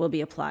will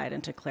be applied,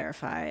 and to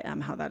clarify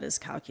how that is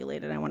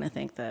calculated. I want to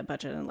thank the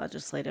Budget and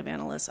Legislative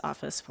Analyst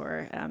Office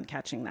for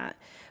catching that.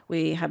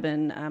 We have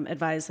been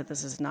advised that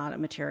this is not a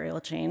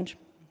material change.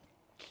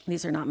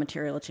 These are not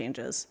material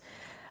changes.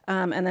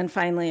 And then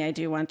finally, I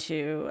do want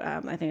to,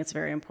 I think it's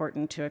very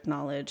important to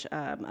acknowledge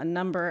a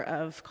number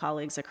of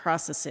colleagues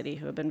across the city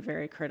who have been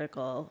very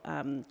critical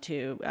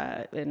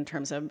in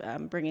terms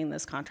of bringing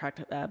this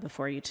contract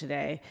before you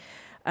today.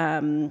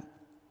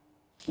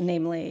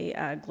 Namely,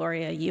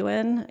 Gloria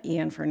Ewan,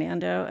 Ian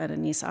Fernando, and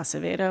Anise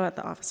Acevedo at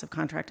the Office of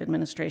Contract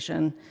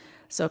Administration,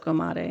 Soko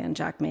Made and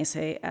Jack Mace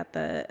at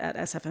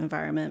SF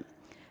Environment,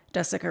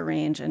 Jessica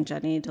Range and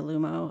Jenny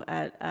DeLumo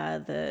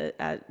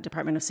at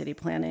Department of City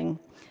Planning,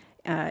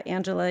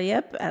 Angela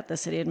Yip at the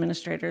City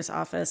Administrator's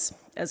Office,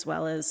 as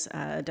well as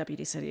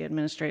Deputy City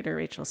Administrator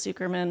Rachel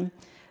Sukerman,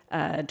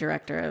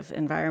 Director of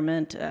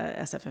Environment,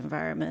 SF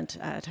Environment,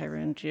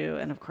 Tyrone Ju,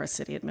 and of course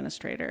City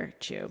Administrator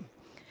Chu.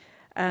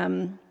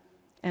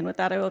 And with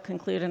that, I will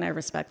conclude, and I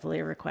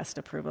respectfully request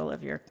approval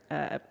of your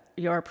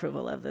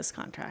approval of this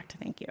contract.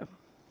 Thank you.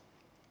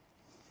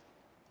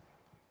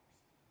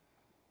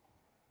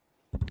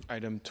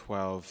 Item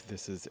 12,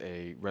 this is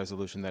a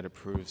resolution that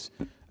approves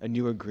a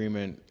new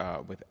agreement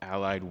with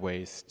Allied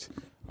Waste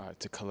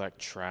to collect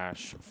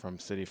trash from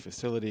city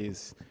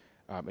facilities.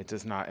 It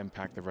does not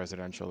impact the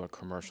residential or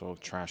commercial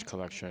trash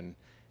collection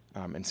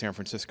in San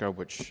Francisco,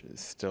 which is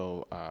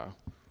still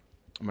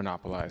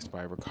monopolized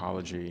by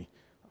Recology,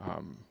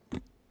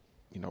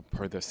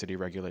 per the city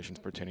regulations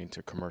pertaining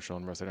to commercial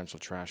and residential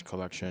trash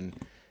collection.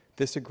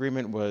 This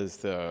agreement was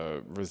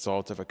the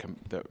result of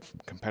the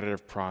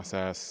competitive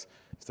process.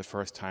 It's the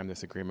first time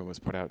this agreement was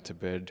put out to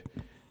bid,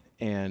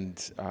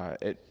 and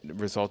it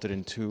resulted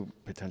in two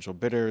potential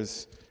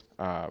bidders,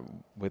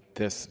 with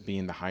this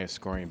being the highest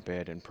scoring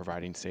bid and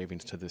providing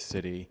savings to the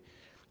city.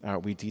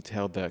 We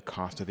detailed the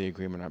cost of the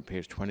agreement on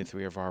page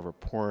 23 of our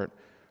report,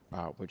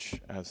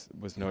 which, as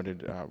was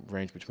noted,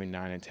 ranged between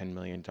 $9 and $10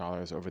 million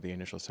over the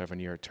initial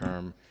 7-year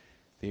term.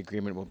 The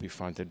agreement will be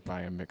funded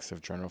by a mix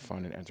of general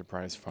fund and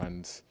enterprise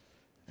funds,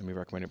 and we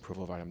recommend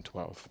approval of item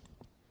 12.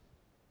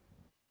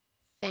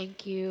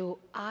 Thank you.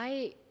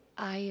 I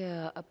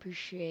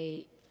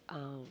appreciate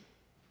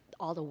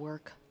all the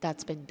work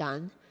that's been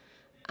done,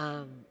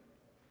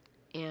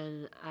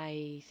 and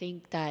I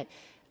think that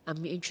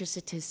I'm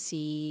interested to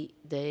see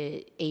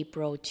the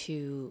April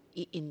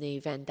in the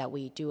event that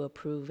we do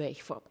approve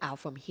it out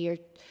from here,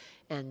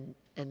 and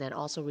then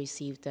also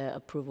receive the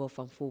approval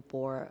from full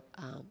board.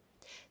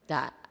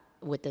 That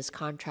with this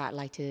contract, I'd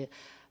like to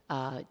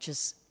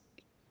just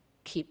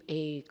keep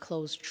a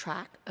close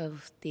track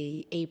of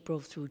the April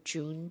through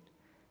June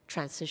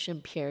transition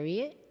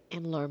period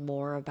and learn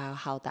more about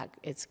how that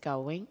is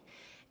going,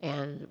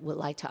 and would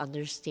like to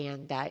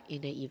understand that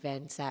in the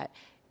event that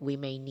we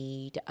may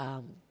need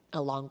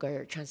a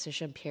longer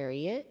transition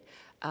period,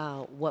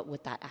 what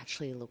would that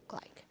actually look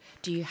like?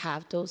 Do you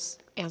have those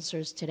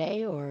answers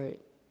today, or?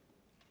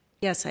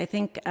 Yes, I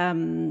think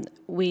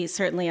we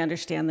certainly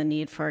understand the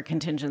need for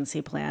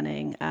contingency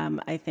planning.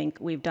 I think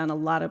we've done a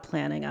lot of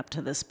planning up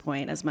to this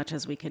point, as much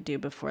as we could do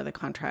before the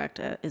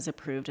contract is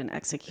approved and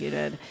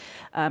executed.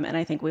 And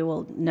I think we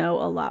will know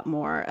a lot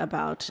more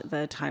about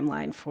the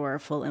timeline for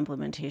full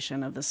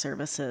implementation of the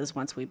services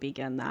once we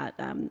begin that,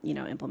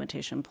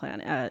 implementation plan,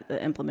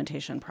 the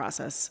implementation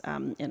process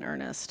in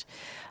earnest.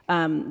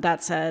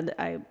 That said,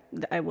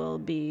 I will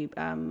be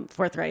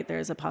forthright. There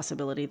is a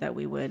possibility that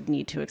we would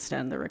need to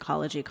extend the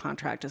Recology contract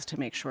contract is to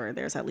make sure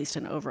there's at least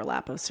an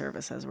overlap of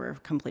service as we're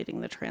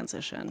completing the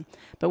transition.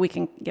 But we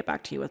can get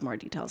back to you with more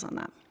details on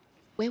that.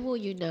 When will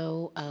you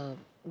know?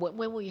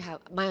 When will you have?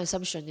 My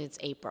assumption is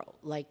April.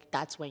 Like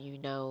that's when you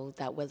know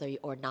that whether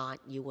or not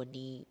you will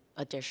need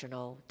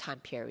additional time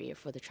period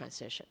for the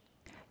transition.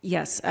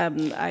 Yes,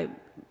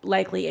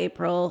 likely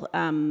April.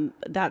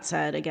 That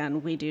said,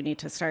 again, we do need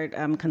to start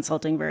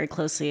consulting very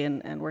closely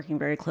and working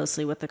very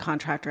closely with the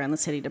contractor and the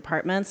city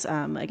departments.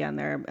 Again,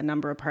 there are a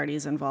number of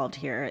parties involved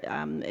here.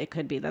 It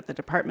could be that the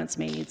departments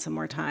may need some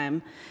more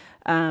time.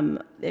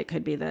 It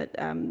could be that,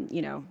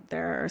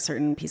 there are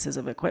certain pieces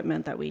of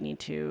equipment that we need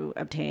to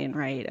obtain,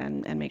 right,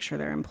 and make sure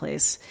they're in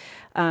place.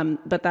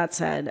 But that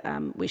said,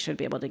 we should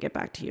be able to get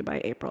back to you by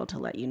April to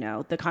let you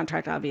know. The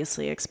contract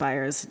obviously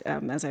expires,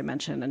 as I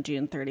mentioned, on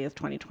June 30th,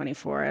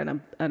 2024,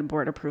 and a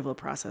board approval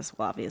process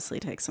will obviously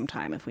take some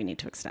time if we need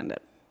to extend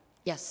it.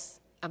 Yes,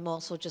 I'm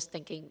also just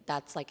thinking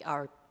that's like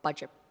our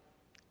budget.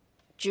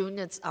 June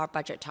is our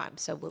budget time,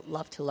 so we'd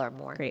love to learn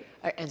more. Great.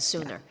 And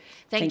sooner.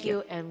 Yeah. Thank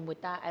you. And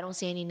with that, I don't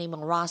see any name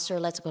on roster.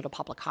 Let's go to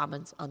public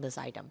comments on this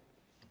item.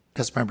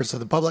 Yes, members of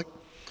the public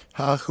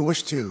who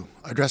wish to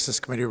address this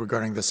committee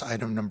regarding this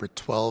item number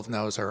 12,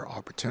 now is our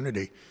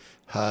opportunity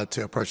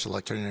to approach the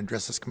lectern and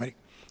address this committee.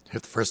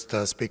 If the first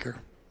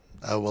speaker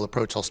will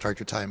approach, I'll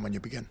start your time when you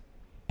begin.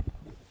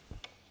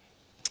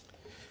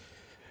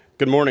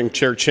 Good morning,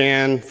 Chair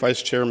Chan,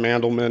 Vice Chair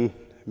Mandelman,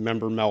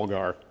 Member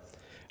Melgar.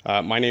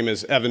 My name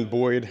is Evan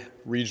Boyd,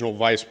 Regional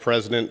Vice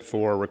President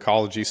for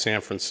Recology San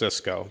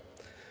Francisco.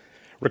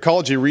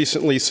 Recology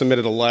recently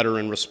submitted a letter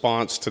in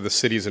response to the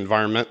city's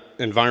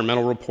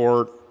environmental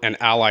report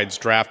and Allied's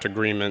draft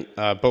agreement,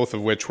 both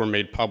of which were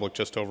made public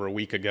just over a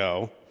week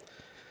ago.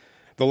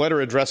 The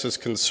letter addresses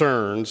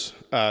concerns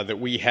that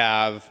we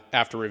have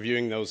after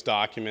reviewing those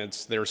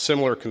documents. There are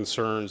similar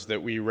concerns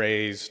that we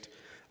raised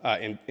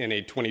in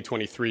a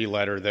 2023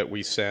 letter that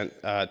we sent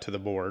to the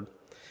board.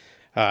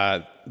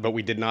 But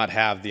we did not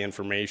have the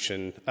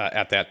information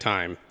at that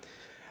time.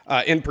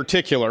 In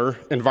particular,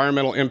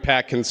 environmental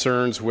impact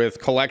concerns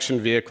with collection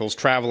vehicles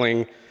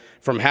traveling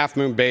from Half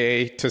Moon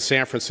Bay to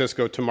San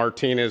Francisco to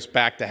Martinez,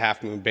 back to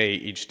Half Moon Bay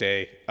each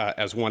day,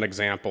 as one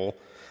example.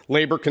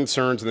 Labor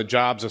concerns and the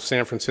jobs of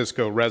San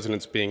Francisco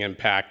residents being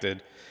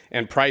impacted,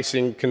 and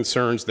pricing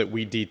concerns that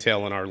we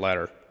detail in our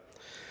letter.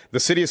 The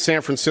city of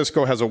San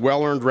Francisco has a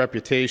well-earned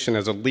reputation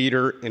as a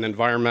leader in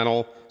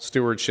environmental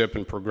stewardship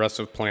and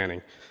progressive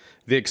planning.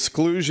 The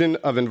exclusion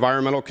of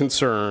environmental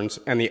concerns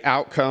and the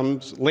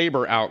outcomes,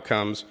 labor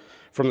outcomes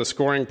from the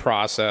scoring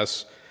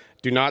process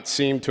do not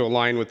seem to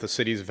align with the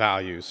city's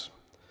values.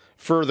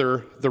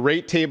 Further, the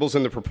rate tables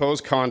in the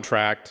proposed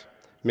contract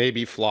may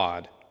be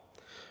flawed.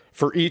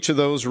 For each of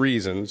those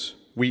reasons,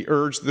 we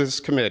urge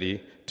this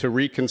committee to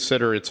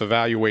reconsider its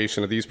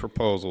evaluation of these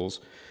proposals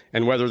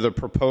and whether the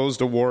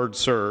proposed award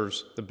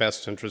serves the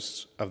best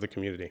interests of the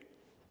community.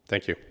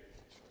 Thank you.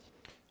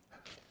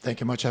 Thank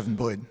you much, Evan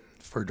Boyd,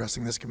 for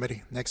addressing this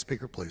committee. Next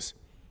speaker, please.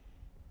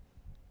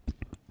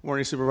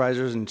 Morning,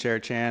 Supervisors and Chair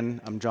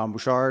Chan. I'm John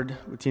Bouchard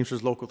with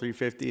Teamsters Local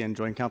 350 and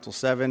Joint Council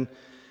 7,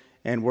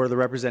 and we're the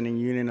representing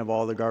union of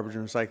all the garbage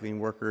and recycling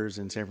workers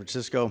in San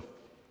Francisco.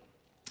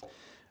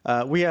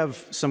 We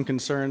have some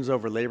concerns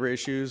over labor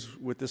issues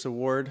with this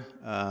award.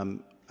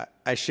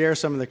 I share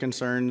some of the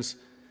concerns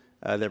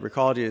that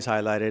Recology has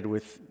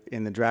highlighted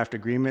in the draft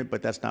agreement,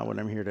 but that's not what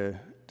I'm here to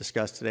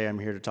discuss today. I'm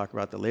here to talk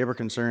about the labor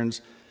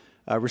concerns.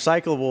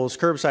 Recyclables,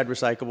 curbside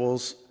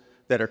recyclables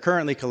that are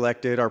currently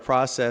collected are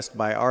processed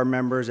by our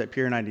members at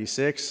Pier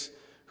 96,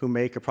 who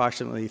make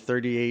approximately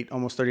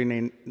almost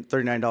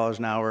 $39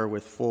 an hour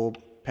with full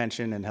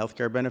pension and health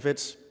care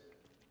benefits.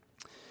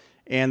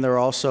 And they're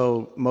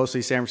also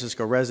mostly San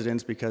Francisco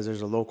residents because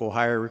there's a local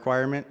hire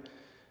requirement.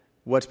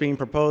 What's being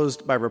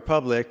proposed by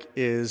Republic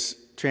is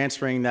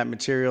transferring that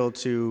material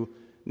to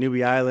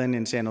Newbie Island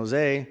in San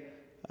Jose,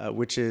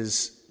 which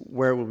is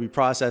where it will be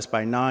processed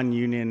by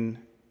non-union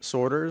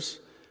sorters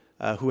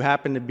who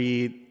happen to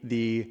be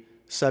the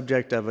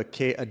subject of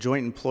a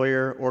joint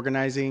employer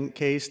organizing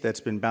case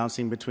that's been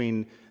bouncing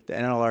between the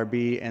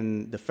NLRB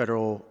and the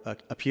Federal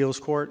Appeals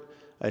Court.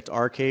 It's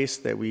our case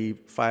that we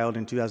filed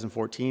in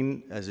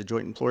 2014 as a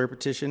joint employer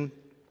petition.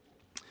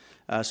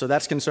 So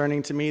that's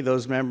concerning to me.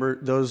 Those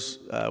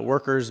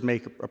workers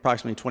make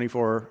approximately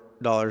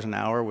 $24 an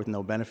hour with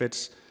no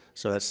benefits.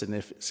 So that's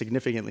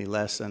significantly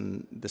less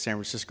than the San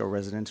Francisco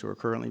residents who are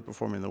currently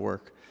performing the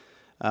work.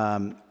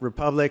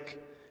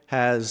 Republic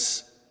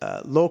has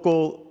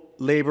local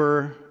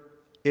labor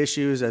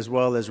issues as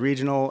well as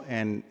regional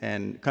and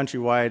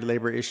countrywide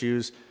labor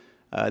issues.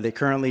 They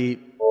currently,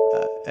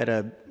 at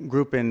a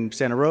group in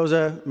Santa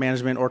Rosa,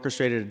 management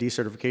orchestrated a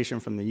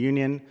decertification from the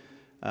union.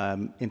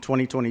 In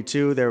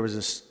 2022, there was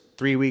a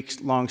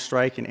 3-week-long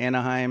strike in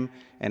Anaheim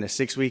and a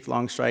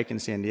 6-week-long strike in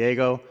San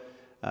Diego.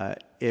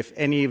 If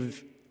any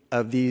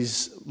of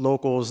these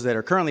locals that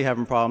are currently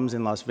having problems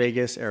in Las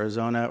Vegas,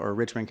 Arizona, or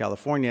Richmond,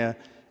 California,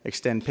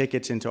 extend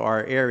pickets into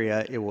our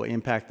area, it will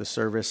impact the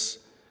service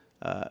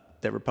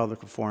that Republic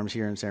performs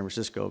here in San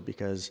Francisco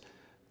because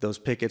Those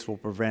pickets will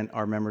prevent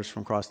our members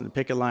from crossing the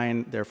picket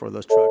line. Therefore,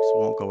 those trucks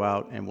won't go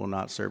out and will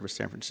not service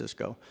San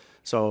Francisco.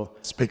 So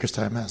Speaker's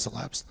time has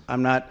elapsed.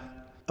 I'm not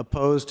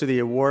opposed to the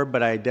award,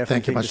 but I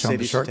definitely think the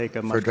city should take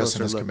a much addressing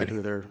closer this look committee. at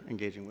who they're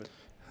engaging with.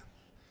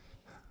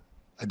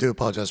 I do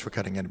apologize for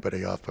cutting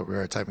anybody off, but we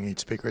are timing each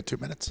speaker at 2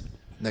 minutes.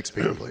 Next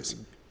speaker, please.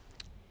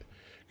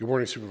 Good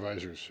morning,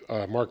 Supervisors.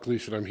 Mark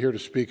Gleason. I'm here to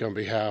speak on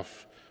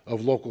behalf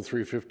of Local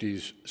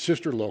 350's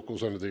sister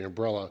locals under the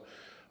umbrella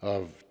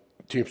of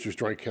Teamsters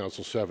Joint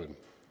Council 7.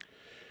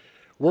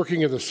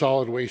 Working in the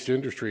solid waste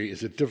industry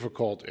is a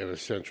difficult and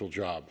essential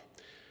job.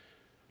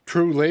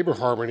 True labor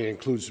harmony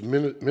includes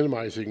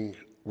minimizing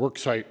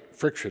worksite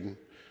friction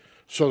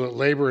so that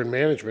labor and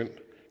management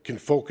can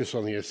focus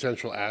on the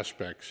essential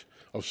aspects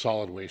of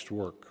solid waste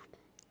work.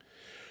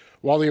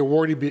 While the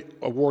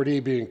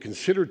awardee being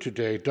considered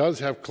today does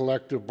have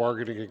collective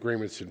bargaining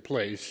agreements in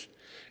place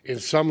in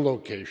some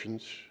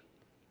locations,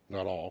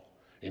 not all,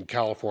 in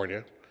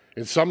California,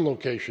 in some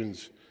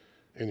locations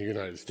in the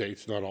United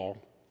States, not all,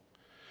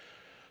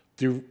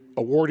 the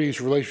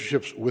awardee's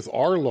relationships with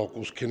our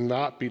locals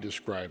cannot be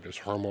described as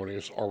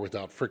harmonious or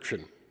without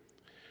friction.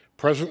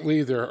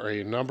 Presently, there are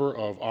a number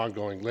of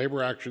ongoing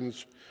labor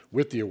actions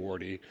with the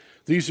awardee.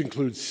 These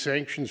include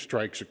sanctioned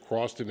strikes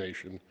across the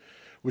nation,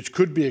 which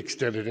could be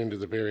extended into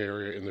the Bay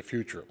Area in the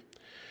future.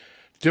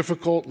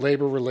 Difficult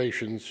labor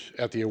relations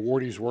at the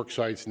awardee's work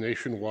sites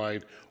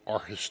nationwide are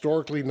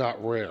historically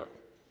not rare.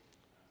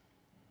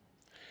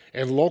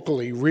 And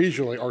locally,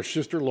 regionally, our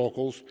sister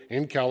locals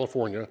in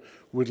California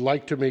would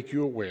like to make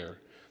you aware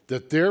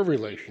that their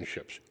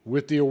relationships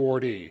with the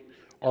awardee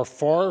are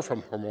far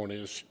from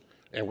harmonious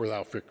and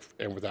without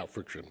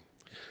friction.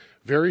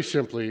 Very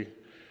simply,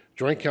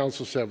 Joint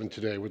Council 7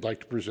 today would like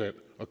to present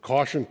a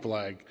caution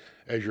flag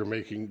as you're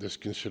making this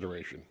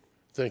consideration.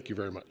 Thank you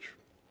very much.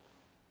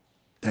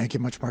 Thank you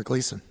much, Mark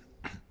Gleason.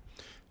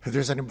 If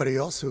there's anybody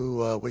else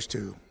who wish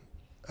to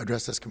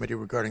address this committee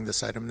regarding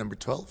this item number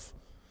 12?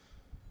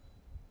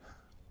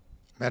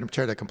 Madam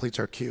Chair, that completes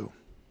our queue.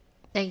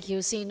 Thank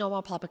you. Seeing no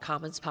more public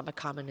comments, public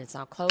comment is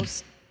now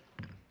closed.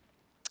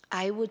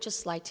 I would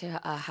just like to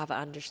have an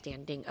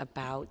understanding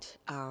about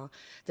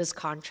this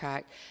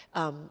contract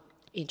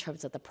in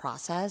terms of the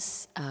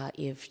process.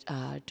 If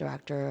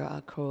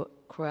Director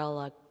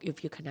Cruella,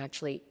 if you can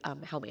actually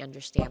help me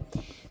understand.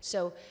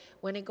 So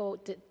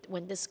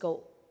when this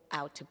go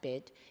out to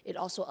bid, it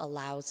also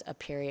allows a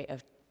period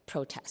of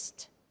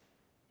protest.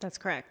 That's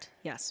correct.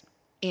 Yes.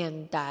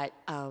 And that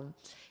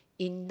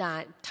in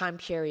that time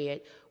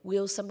period,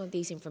 will some of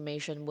these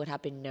information would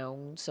have been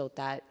known so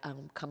that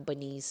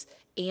companies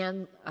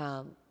and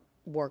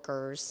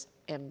workers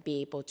and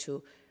be able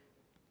to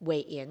weigh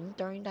in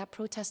during that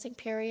protesting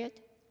period?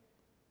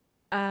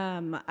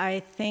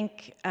 I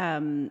think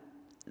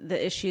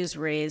the issues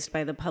raised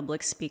by the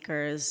public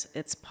speakers,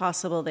 it's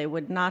possible they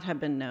would not have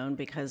been known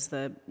because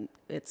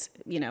it's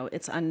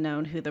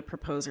unknown who the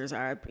proposers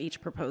are. Each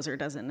proposer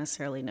doesn't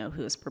necessarily know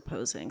who is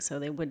proposing, so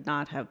they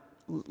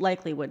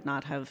likely would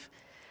not have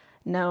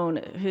known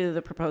who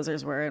the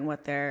proposers were and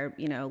what their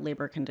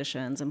labor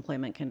conditions,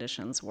 employment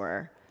conditions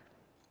were.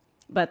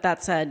 But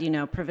that said,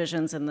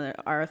 provisions in the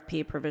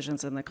RFP,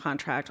 provisions in the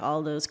contract,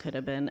 all those could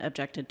have been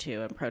objected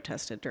to and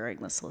protested during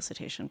the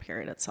solicitation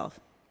period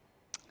itself.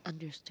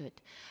 Understood.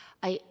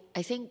 I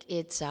think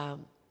it's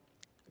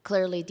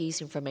clearly these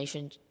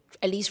information,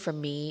 at least for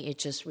me, it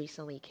just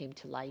recently came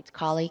to light,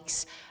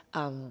 colleagues,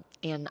 and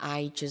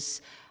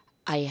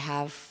I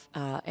have,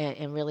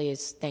 and really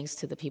it's thanks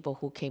to the people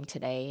who came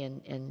today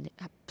and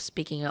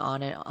speaking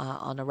on it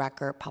on the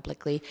record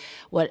publicly.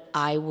 What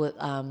I would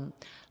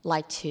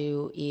like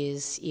to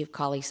is, if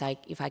colleagues,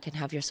 if I can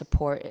have your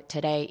support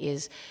today,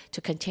 is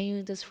to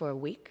continue this for a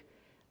week,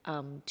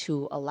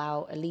 to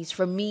allow, at least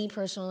for me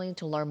personally,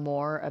 to learn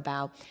more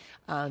about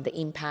the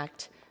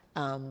impact.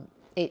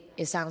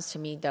 It sounds to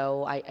me,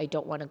 though, I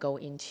don't want to go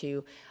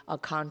into a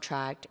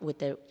contract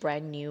with a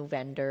brand new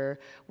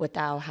vendor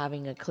without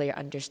having a clear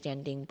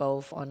understanding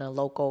both on a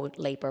local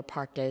labor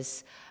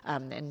practice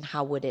and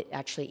how would it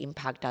actually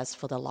impact us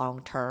for the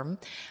long term.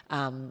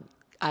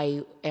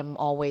 I am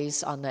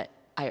always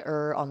I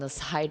err on the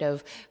side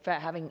of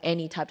having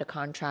any type of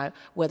contract,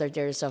 whether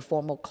there's a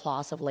formal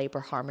clause of labor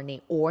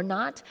harmony or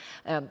not.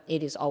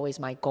 It is always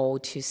my goal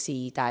to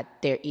see that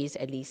there is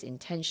at least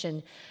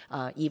intention,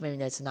 even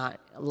if it's not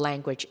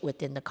language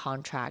within the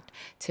contract,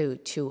 to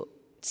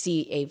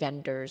see a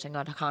vendors and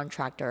not a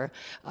contractor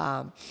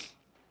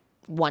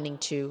wanting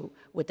to,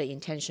 with the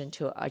intention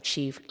to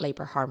achieve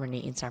labor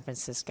harmony in San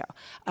Francisco.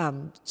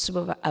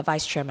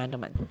 Vice Chair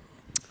Mandelman.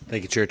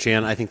 Thank you, Chair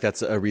Chan. I think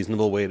that's a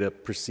reasonable way to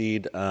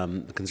proceed.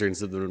 The concerns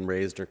that have been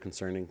raised are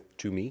concerning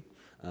to me,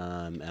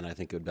 and I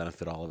think it would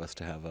benefit all of us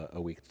to have a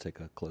week to take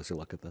a closer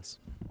look at this.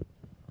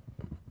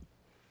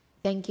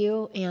 Thank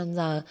you.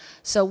 And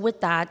so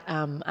with that,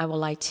 I would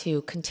like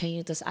to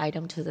continue this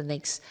item to the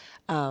next,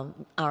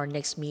 our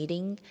next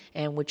meeting,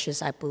 and which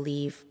is, I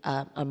believe,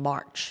 a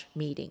March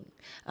meeting.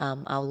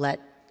 I'll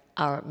let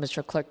our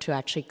Mr. Clerk to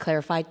actually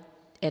clarify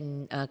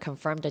and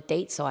confirm the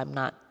date, so I'm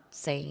not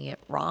saying it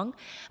wrong.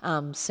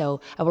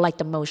 So I would like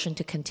the motion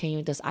to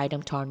continue this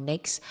item to our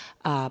next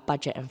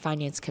Budget and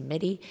Finance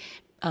Committee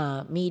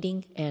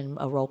meeting, and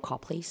a roll call,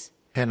 please.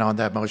 And on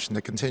that motion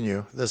to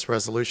continue this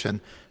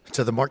resolution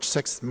to the March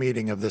 6th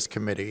meeting of this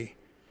committee,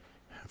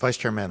 Vice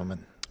Chair Mandelman.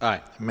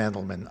 Aye.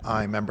 Mandelman,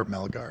 aye. Member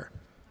Melgar.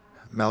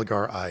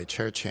 Melgar, aye.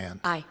 Chair Chan.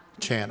 Aye.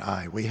 Chan,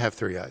 aye. We have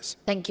 3 ayes.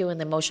 Thank you, and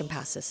the motion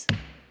passes.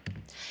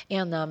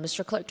 And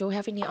Mr. Clerk, do we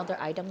have any other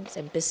items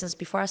and business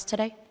before us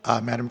today?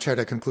 Madam Chair,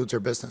 that concludes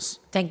our business.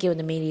 Thank you, and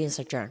the meeting is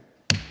adjourned.